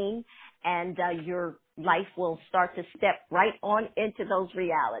brain, and your life will start to step right on into those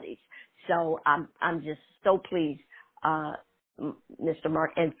realities. So I'm just so pleased, Mr.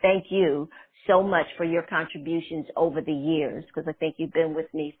 Mark, and thank you so much for your contributions over the years, because I think you've been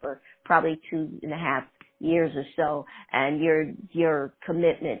with me for probably 2.5 years or so, and your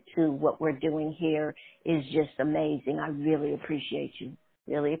commitment to what we're doing here is just amazing. I really appreciate you.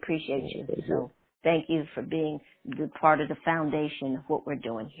 So thank you for being the part of the foundation of what we're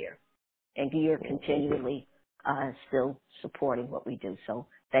doing here, and you're continually still supporting what we do. So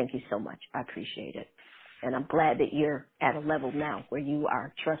thank you so much. I appreciate it. And I'm glad that you're at a level now where you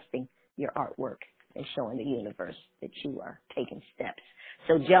are trusting your artwork and showing the universe that you are taking steps.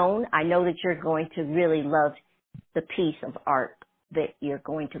 So, Joan, I know that you're going to really love the piece of art that you're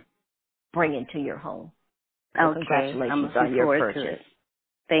going to bring into your home. So okay. Congratulations on your purchase.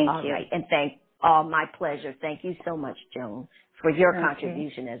 Thank All you. Right. And my pleasure. Thank you so much, Joan, for your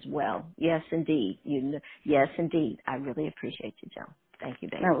contribution as well. Yes, indeed. Yes, indeed. I really appreciate you, Joan. Thank you,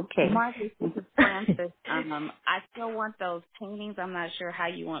 baby. Okay. Marcus, this is Francis. I still want those paintings. I'm not sure how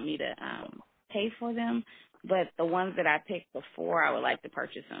you want me to pay for them, but the ones that I picked before, I would like to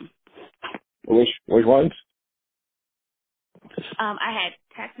purchase them. Which ones? I had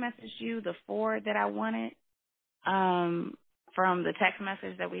text messaged you the 4 that I wanted from the text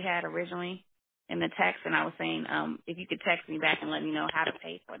message that we had originally in the text, and I was saying if you could text me back and let me know how to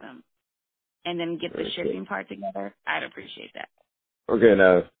pay for them and then get the shipping part together, I'd appreciate that. Okay,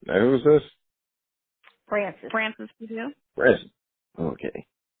 now who's this? Francis. You? Francis. Okay.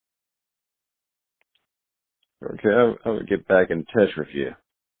 Okay, I'll get back in touch with you.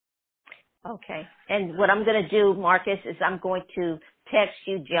 Okay. And what I'm going to do, Marcus, is I'm going to text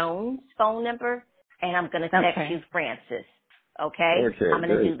you Joan's phone number, and I'm going to text you Francis. Okay? Okay. I'm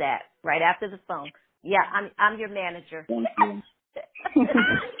going to do that right after the phone. Yeah, I'm your manager. Thank you.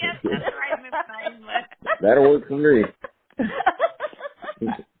 Yes, that's right, Miss Naima. That'll work for me.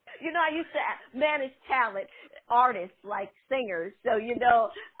 I used to manage talent, artists like singers. So,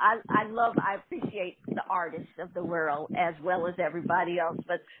 I appreciate the artists of the world as well as everybody else.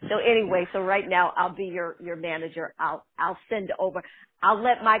 But so anyway, so right now I'll be your manager. I'll send over. I'll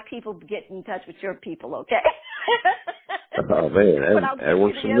let my people get in touch with your people, okay? Oh man, but I'll that give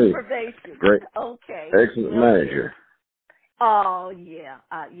works you the for me. information. Great. Okay. Excellent manager. Oh yeah,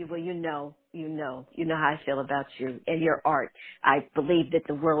 you know how I feel about you and your art. I believe that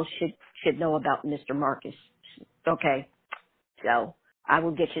the world should know about Mr. Marcus. Okay, so I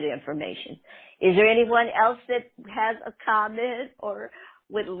will get you the information. Is there anyone else that has a comment or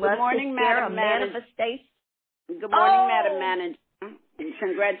would love to share a manifestation? Good morning, Madam Manager. And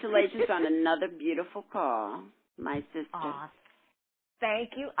congratulations on another beautiful call, my sister. Aw,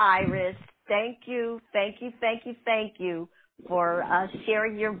 thank you, Iris. Thank you for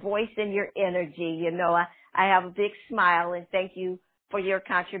sharing your voice and your energy. I have a big smile, and thank you for your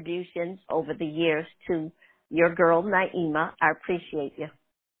contributions over the years to your girl, Naima. I appreciate you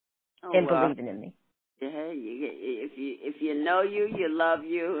and believing in me. Yeah, if you know you love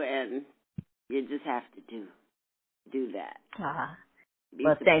you, and you just have to do that. Be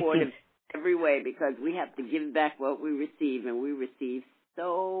supportive every way, because we have to give back what we receive, and we receive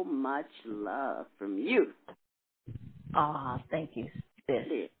so much love from you. Thank you,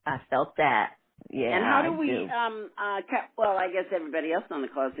 sis. I felt that. Yeah. And how do we? Well, I guess everybody else on the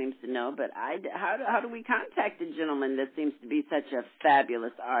call seems to know, but how do we contact the gentleman that seems to be such a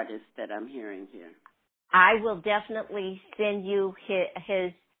fabulous artist that I'm hearing here? I will definitely send you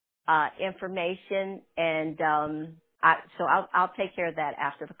his information, and so I'll take care of that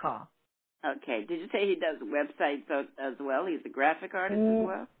after the call. Okay. Did you say he does websites as well? He's a graphic artist as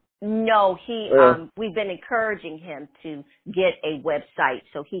well? No, we've been encouraging him to get a website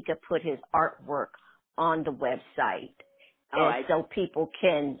so he could put his artwork on the website, so people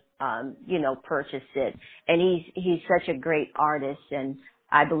can, purchase it. And he's such a great artist, and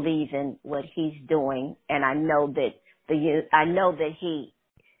I believe in what he's doing, and I know that he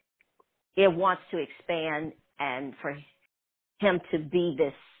wants to expand, and for him to be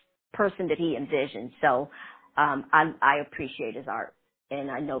this person that he envisioned. So I appreciate his art, and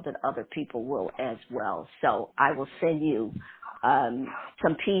I know that other people will as well. So I will send you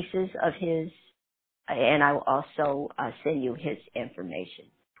some pieces of his, and I will also send you his information.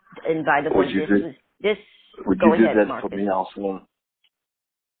 And by the way, would go you ahead, do that Marcus. for me also?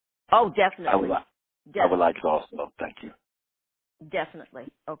 Oh, definitely. I would like to also. Thank you.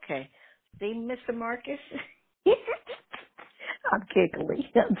 Definitely. Okay. See, Mr. Marcus? I'm giggling.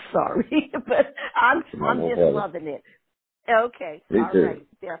 I'm sorry, but I'm just loving it. Okay. Me all too. right.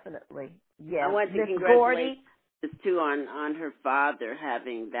 Definitely. Yeah. I want to congratulate us too on her father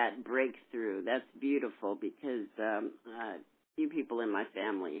having that breakthrough. That's beautiful, because few people in my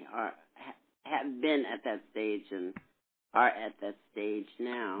family have been at that stage and are at that stage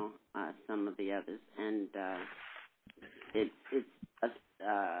now. Some of the others, and it's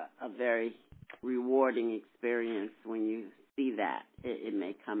a very rewarding experience when you see that. It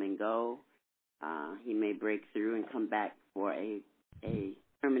may come and go. He may break through and come back for a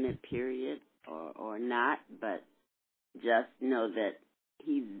permanent period or not, but just know that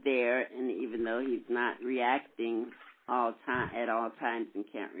he's there, and even though he's not reacting at all times and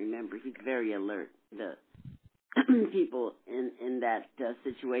can't remember, he's very alert. The people in that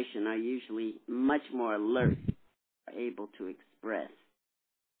situation are usually much more alert, are able to express.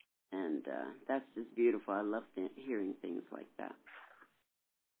 And that's just beautiful. I love hearing things like that.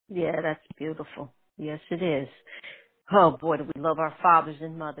 Yeah, that's beautiful. Yes, it is. Oh boy, do we love our fathers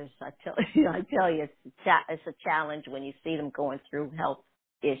and mothers! I tell you, it's a challenge when you see them going through health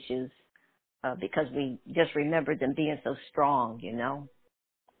issues, because we just remember them being so strong,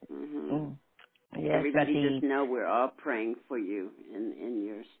 Mm-hmm. Yes, everybody indeed. Just know we're all praying for you in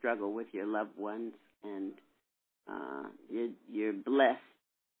your struggle with your loved ones, and you're blessed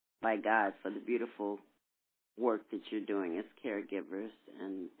by God for the beautiful work that you're doing as caregivers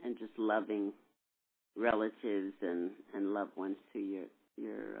and just loving relatives and loved ones to your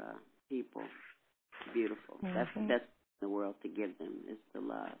people. Beautiful. Mm-hmm. That's the best in the world to give them, is the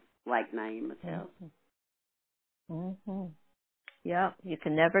love, like Naima tells. Mm-hmm. Yeah, you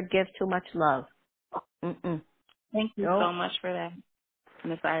can never give too much love. Mm-mm. Thank you so much for that,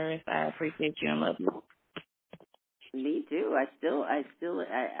 Miss Iris. I appreciate you and love you. Me too. I'm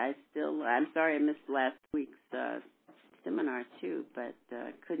sorry I missed last week's seminar too, but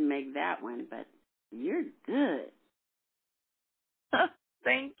couldn't make that one. But you're good.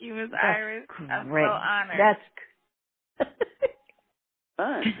 Thank you, Miss Iris. I'm so honored. That's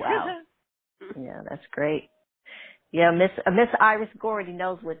fun. Wow. Yeah, that's great. Yeah, Miss Iris Gordy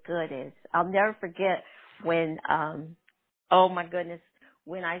knows what good is. I'll never forget when, oh my goodness,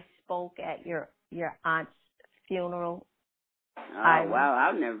 when I spoke at your aunt's funeral. Oh, wow,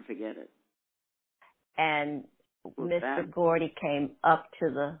 I'll never forget it. And Mr. Gordy came up to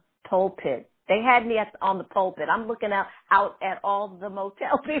the pulpit. They had me on the pulpit. I'm looking out at all the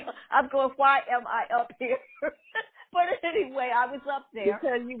motel people. I'm going, why am I up here? But anyway, I was up there.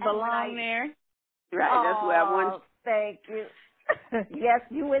 Because you belong there. Right, that's where I want. Thank you. Yes,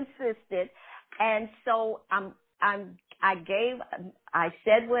 you insisted. And so I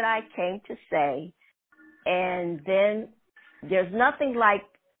said what I came to say, and then there's nothing like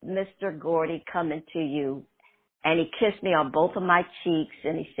Mr. Gordy coming to you, and he kissed me on both of my cheeks,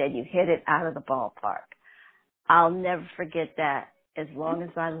 and he said, you hit it out of the ballpark. I'll never forget that as long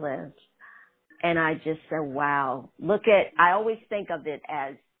as I live. And I just said, wow, I always think of it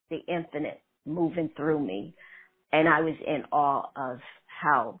as the infinite moving through me. And I was in awe of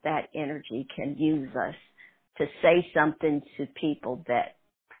how that energy can use us to say something to people that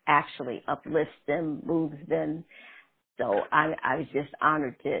actually uplifts them, moves them. So I was just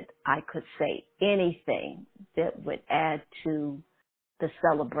honored that I could say anything that would add to the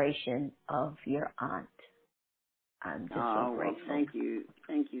celebration of your aunt. I'm just so grateful. Well,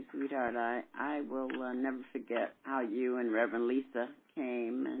 thank you, sweetheart. I will never forget how you and Reverend Lisa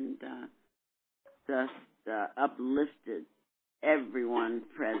came and just uplifted everyone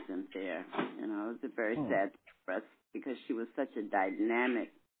present there. You know, it was a very sad for us because she was such a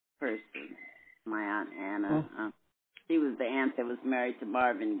dynamic person, my Aunt Anna. She was the aunt that was married to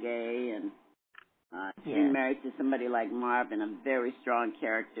Marvin Gaye, and she married to somebody like Marvin, a very strong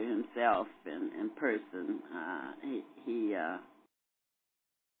character himself in person.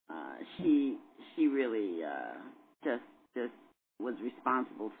 She really just was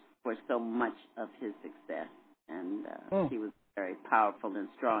responsible for so much of his success, and she was very powerful and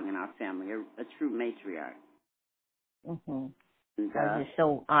strong in our family, a true matriarch. Mm-hmm. And, I was just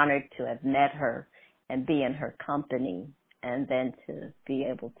so honored to have met her and be in her company, and then to be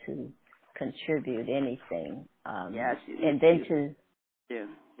able to contribute anything. She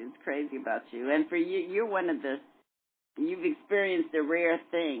was crazy about you. And for you, you've experienced a rare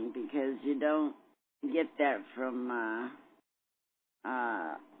thing because you don't get that from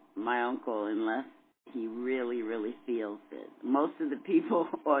my uncle unless he really, really feels it. Most of the people,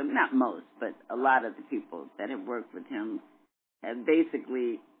 or not most, but a lot of the people that have worked with him have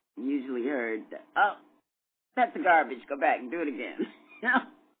basically usually heard, oh, that's the garbage, go back and do it again.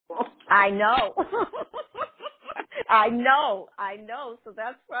 I know. I know. So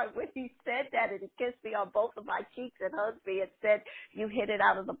that's why when he said that and he kissed me on both of my cheeks and hugged me and said, you hit it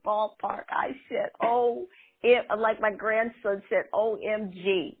out of the ballpark, I said, like my grandson said,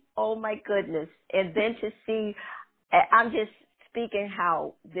 OMG, oh my goodness. And then to see, I'm just speaking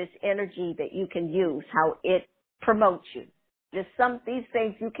how this energy that you can use, how it promotes you. There's these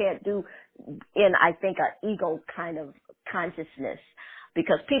things you can't do in, I think, an ego kind of consciousness,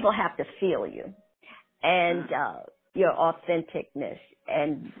 because people have to feel you and your authenticness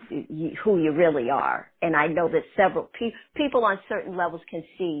and who you really are. And I know that several people on certain levels can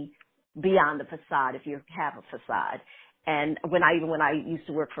see beyond the facade if you have a facade. And when I used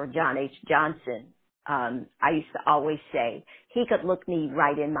to work for John H. Johnson, I used to always say he could look me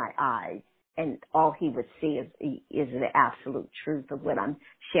right in my eyes, and all he would see is the absolute truth of what I'm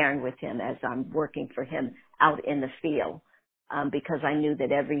sharing with him as I'm working for him out in the field. Because I knew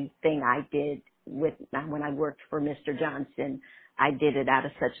that everything I did when I worked for Mr. Johnson, I did it out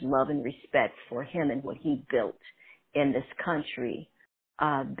of such love and respect for him and what he built in this country,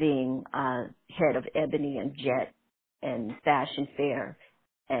 being head of Ebony and Jet and Fashion Fair,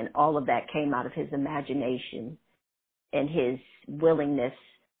 and all of that came out of his imagination and his willingness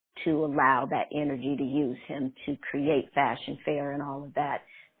to allow that energy to use him to create Fashion Fair and all of that.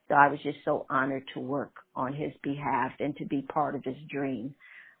 So I was just so honored to work on his behalf and to be part of his dream,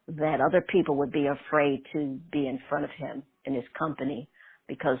 that other people would be afraid to be in front of him in his company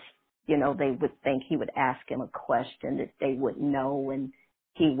because, you know, they would think he would ask him a question that they wouldn't know, and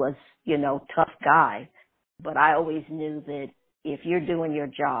he was, you know, tough guy. But I always knew that if you're doing your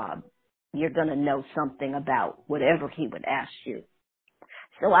job, you're going to know something about whatever he would ask you.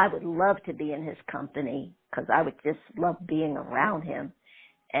 So I would love to be in his company because I would just love being around him.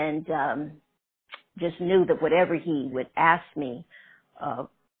 And just knew that whatever he would ask me,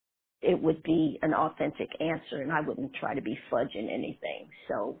 it would be an authentic answer, and I wouldn't try to be fudging anything.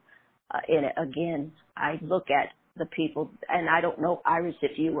 So, again, I look at the people, and I don't know, Iris,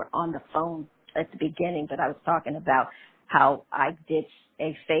 if you were on the phone at the beginning, but I was talking about how I did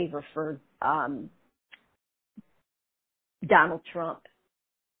a favor for Donald Trump.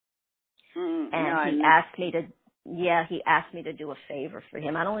 And he asked me to do a favor for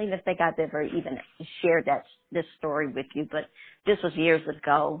him. I don't even think I've ever even shared this story with you, but this was years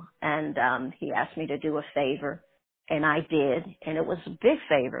ago, and he asked me to do a favor, and I did, and it was a big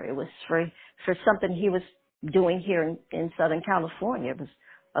favor. It was for something he was doing here in Southern California. It was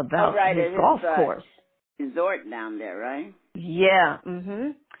about his golf course. Resort down there, right? Yeah.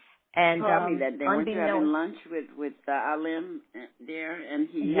 Mhm. And told me that they went having lunch with Alim there, and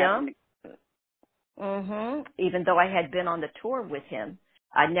he happened to. Mhm. Even though I had been on the tour with him,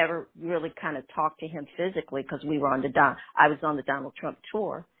 I never really kind of talked to him physically because we were on I was on the Donald Trump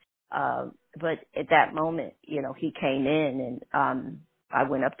tour. But at that moment, he came in, and I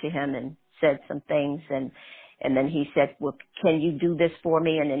went up to him and said some things, and then he said, well, can you do this for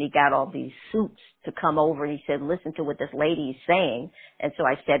me? And then he got all these suits to come over, and he said, listen to what this lady is saying. And so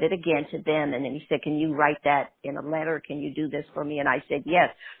I said it again to them, and then he said, can you write that in a letter? Can you do this for me? And I said,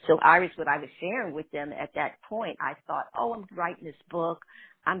 yes. So Iris, what I was sharing with them at that point, I thought, I'm writing this book.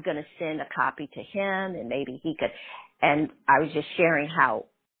 I'm going to send a copy to him, and maybe he could. And I was just sharing how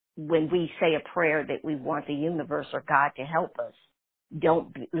when we say a prayer that we want the universe or God to help us,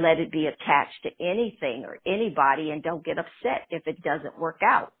 don't let it be attached to anything or anybody, and don't get upset if it doesn't work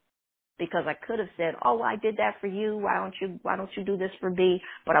out. Because I could have said, I did that for you. Why don't you do this for me?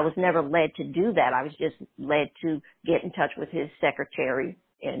 But I was never led to do that. I was just led to get in touch with his secretary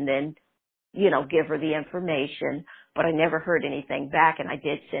and then, give her the information. But I never heard anything back, and I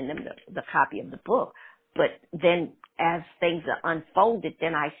did send him the copy of the book. But then as things unfolded,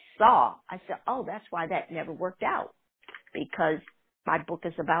 then I said, that's why that never worked out. Because my book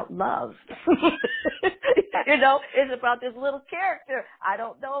is about love. It's about this little character. I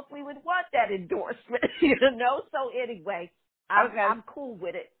don't know if we would want that endorsement, So anyway, I'm cool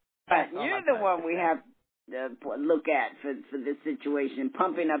with it. But you're the one we have to look at for this situation,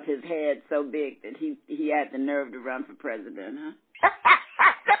 pumping up his head so big that he had the nerve to run for president, huh?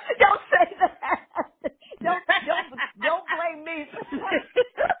 Don't say that. Don't blame me.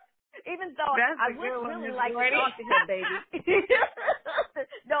 Even though I would really like to talk to him, baby.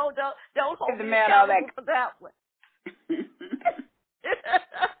 No, don't hold me accountable for that one.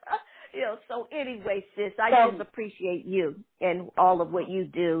 So anyway, sis, I just appreciate you and all of what you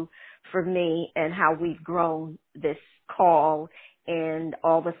do for me and how we've grown this call and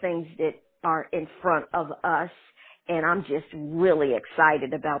all the things that are in front of us. And I'm just really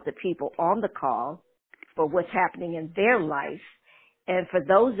excited about the people on the call for what's happening in their life. And for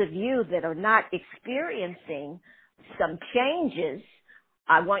those of you that are not experiencing some changes,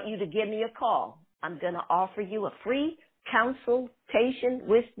 I want you to give me a call. I'm going to offer you a free consultation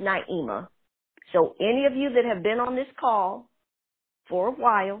with Naima. So any of you that have been on this call for a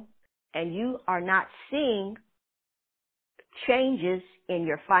while and you are not seeing changes in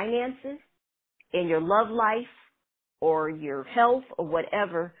your finances, in your love life, or your health or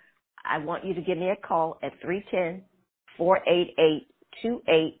whatever, I want you to give me a call at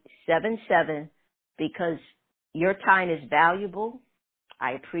 310-488-2877 because your time is valuable.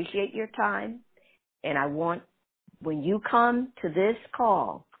 I appreciate your time. And I want, when you come to this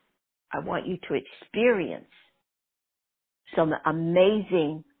call, I want you to experience some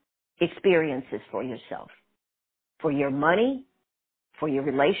amazing experiences for yourself, for your money, for your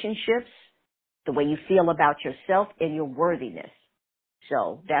relationships, the way you feel about yourself and your worthiness.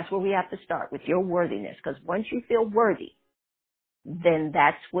 So that's where we have to start, with your worthiness, because once you feel worthy, then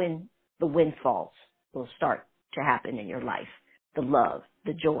that's when the windfalls will start to happen in your life. The love,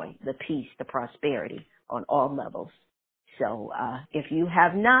 the joy, the peace, the prosperity on all levels. So if you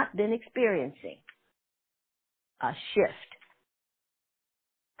have not been experiencing a shift,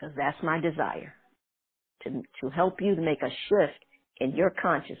 because that's my desire, to help you to make a shift in your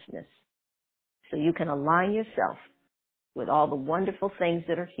consciousness so you can align yourself with all the wonderful things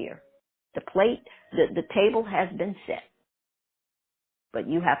that are here. The table has been set, but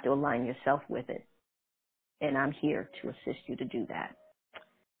you have to align yourself with it. And I'm here to assist you to do that.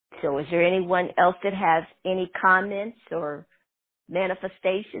 So is there anyone else that has any comments or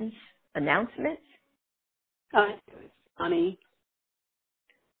manifestations, announcements? Johnny.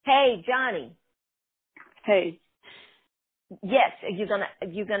 Hey, Johnny. Hey. Yes, are you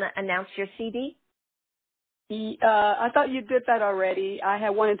gonna announce your CD? I thought you did that already. I had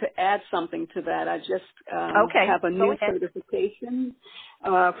wanted to add something to that. I just have a new certification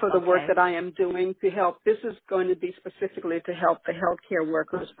for the work that I am doing to help. This is going to be specifically to help the healthcare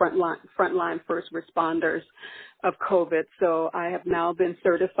workers, frontline first responders of COVID. So I have now been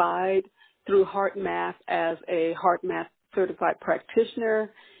certified through HeartMath as a HeartMath certified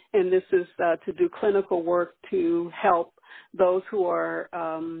practitioner, and this is to do clinical work to help those who are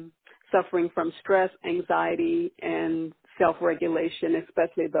suffering from stress, anxiety, and self-regulation,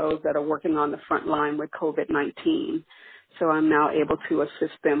 especially those that are working on the front line with COVID-19. So I'm now able to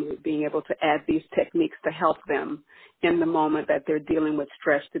assist them with being able to add these techniques to help them in the moment that they're dealing with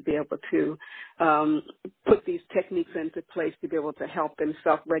stress, to be able to put these techniques into place to be able to help them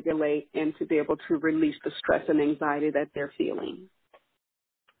self-regulate and to be able to release the stress and anxiety that they're feeling.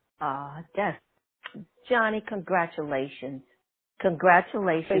 Yes. Johnny, congratulations.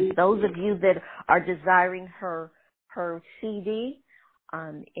 Congratulations. Those of you that are desiring her CD,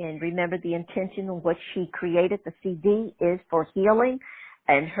 and remember the intention of what she created. The CD is for healing,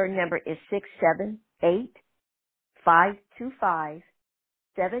 and her number is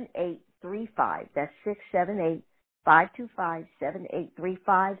 678-525-7835. That's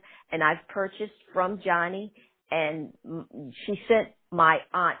 678-525-7835. And I've purchased from Johnny, and she sent my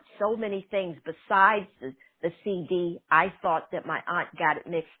aunt so many things besides the CD. I thought that my aunt got it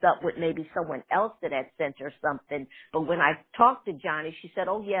mixed up with maybe someone else that had sent her something. But when I talked to Johnny, she said,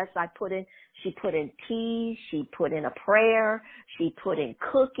 oh yes, she put in tea, she put in a prayer, she put in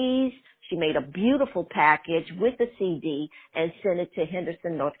cookies. She made a beautiful package with the CD and sent it to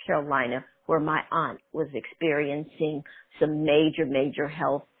Henderson, North Carolina, where my aunt was experiencing some major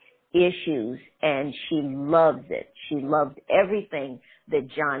health issues, and she loves it. She loved everything that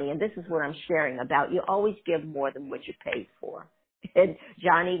Johnny, and this is what I'm sharing about. You always give more than what you paid for. And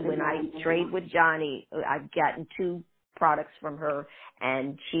Johnny, when I trade with Johnny, I've gotten 2 products from her,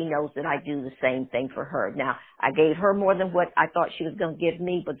 and she knows that I do the same thing for her. Now, I gave her more than what I thought she was going to give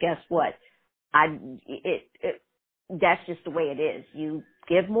me, but guess what? That's just the way it is. You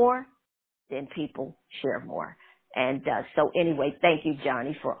give more, then people share more. And so anyway, thank you,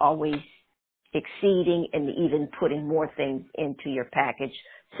 Johnny, for always exceeding and even putting more things into your package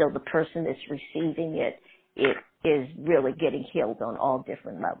so the person that's receiving it is really getting healed on all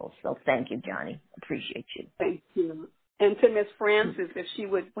different levels. So thank you, Johnny. Appreciate you. Thank you. And to Miss Francis, if she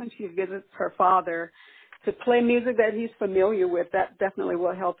would, when she visits her father, to play music that he's familiar with, that definitely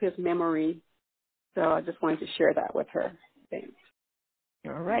will help his memory. So I just wanted to share that with her. Thanks.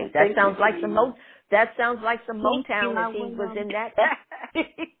 All right. That sounds like some Motown if he was in that.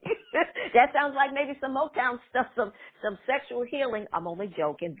 That sounds like maybe some Motown stuff, some sexual healing. I'm only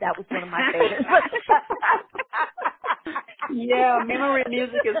joking. That was one of my favorites. Yeah, memory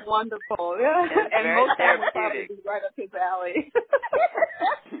music is wonderful. Yeah. And Motown would probably be right up his alley.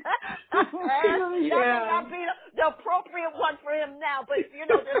 That may not be the appropriate one for him now, but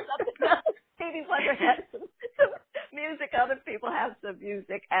there's something else. Stevie Wonder has some music. Other people have some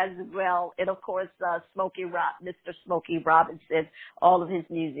music as well. And of course, Mr. Smokey Robinson, all of his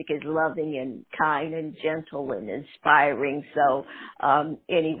music is loving and kind and gentle and inspiring. So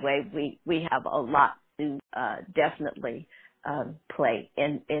anyway, we have a lot to definitely play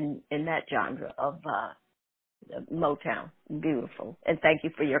in that genre of Motown. Beautiful. And thank you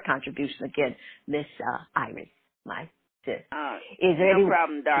for your contribution again, Miss Iris, my sis. No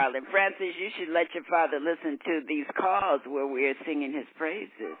problem, darling. Francis, you should let your father listen to these calls where we're singing his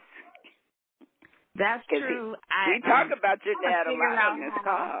praises. That's true. We talk about your dad a lot on this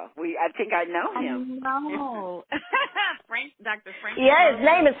call. I think I know him. No. Dr. Franklin. Yeah, his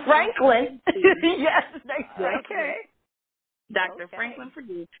name is Franklin. Yes, his name's Franklin. Okay. Dr. Franklin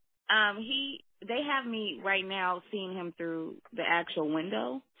Purdue. They have me right now seeing him through the actual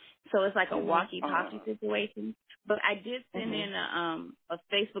window. So it's like a walkie-talkie situation. But I did send in a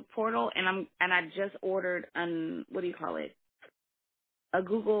Facebook portal, and I just ordered what do you call it? A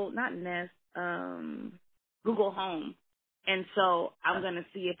Google, not Nest, Google Home. And so I'm going to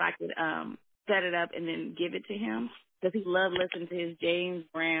see if I could set it up and then give it to him, because he loved listening to his James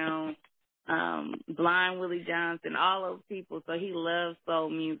Brown, Blind Willie Johnson, all those people. So he loves soul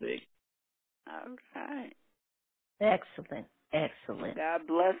music. Okay. Excellent. God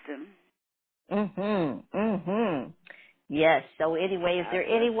bless him. Yes. So anyway, is there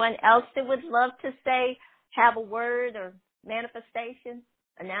anyone else that would love to have a word or manifestation,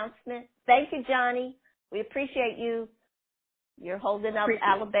 announcement? Thank you, Johnny. We appreciate you. You're holding up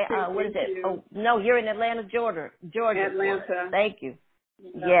Alabama. What is it? Oh, no, you're in Atlanta, Georgia. Atlanta. Thank you.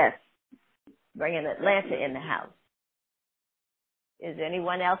 Yes. Bringing Atlanta in the house. Is there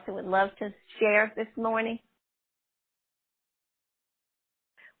anyone else who would love to share this morning?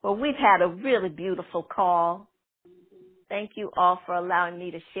 Well, we've had a really beautiful call. Thank you all for allowing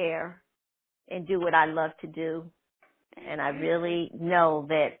me to share and do what I love to do. And I really know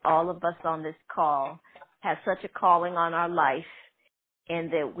that all of us on this call have such a calling on our life,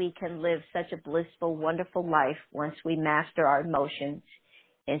 and that we can live such a blissful, wonderful life once we master our emotions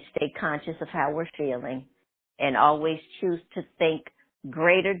and stay conscious of how we're feeling. and always choose to think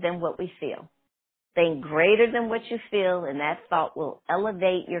greater than what we feel. Think greater than what you feel, and that thought will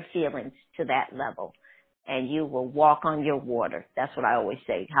elevate your feelings to that level, and you will walk on your water. That's what I always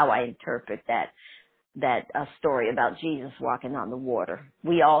say, how I interpret that story about Jesus walking on the water.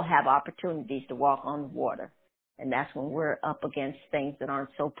 We all have opportunities to walk on the water, and that's when we're up against things that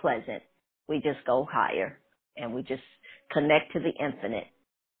aren't so pleasant. We just go higher, and we just connect to the infinite,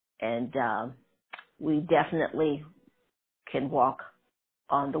 and we definitely can walk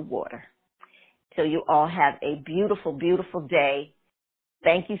on the water. So you all have a beautiful, beautiful day.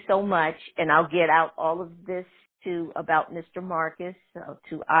 Thank you so much, and I'll get out all of this about Mr. Marcus,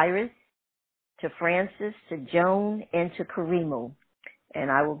 to Iris, to Francis, to Joan, and to Karimu. And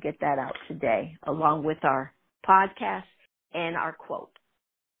I will get that out today, along with our podcast and our quote.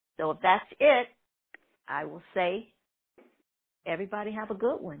 So if that's it, I will say, everybody have a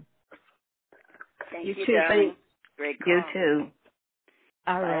good one. Thank you you, too. darling. Great call. You too.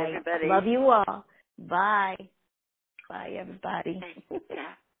 All Bye, right. everybody. Love you all. Bye. Bye, everybody.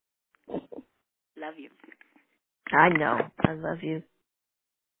 Yeah. Love you. I know. I love you.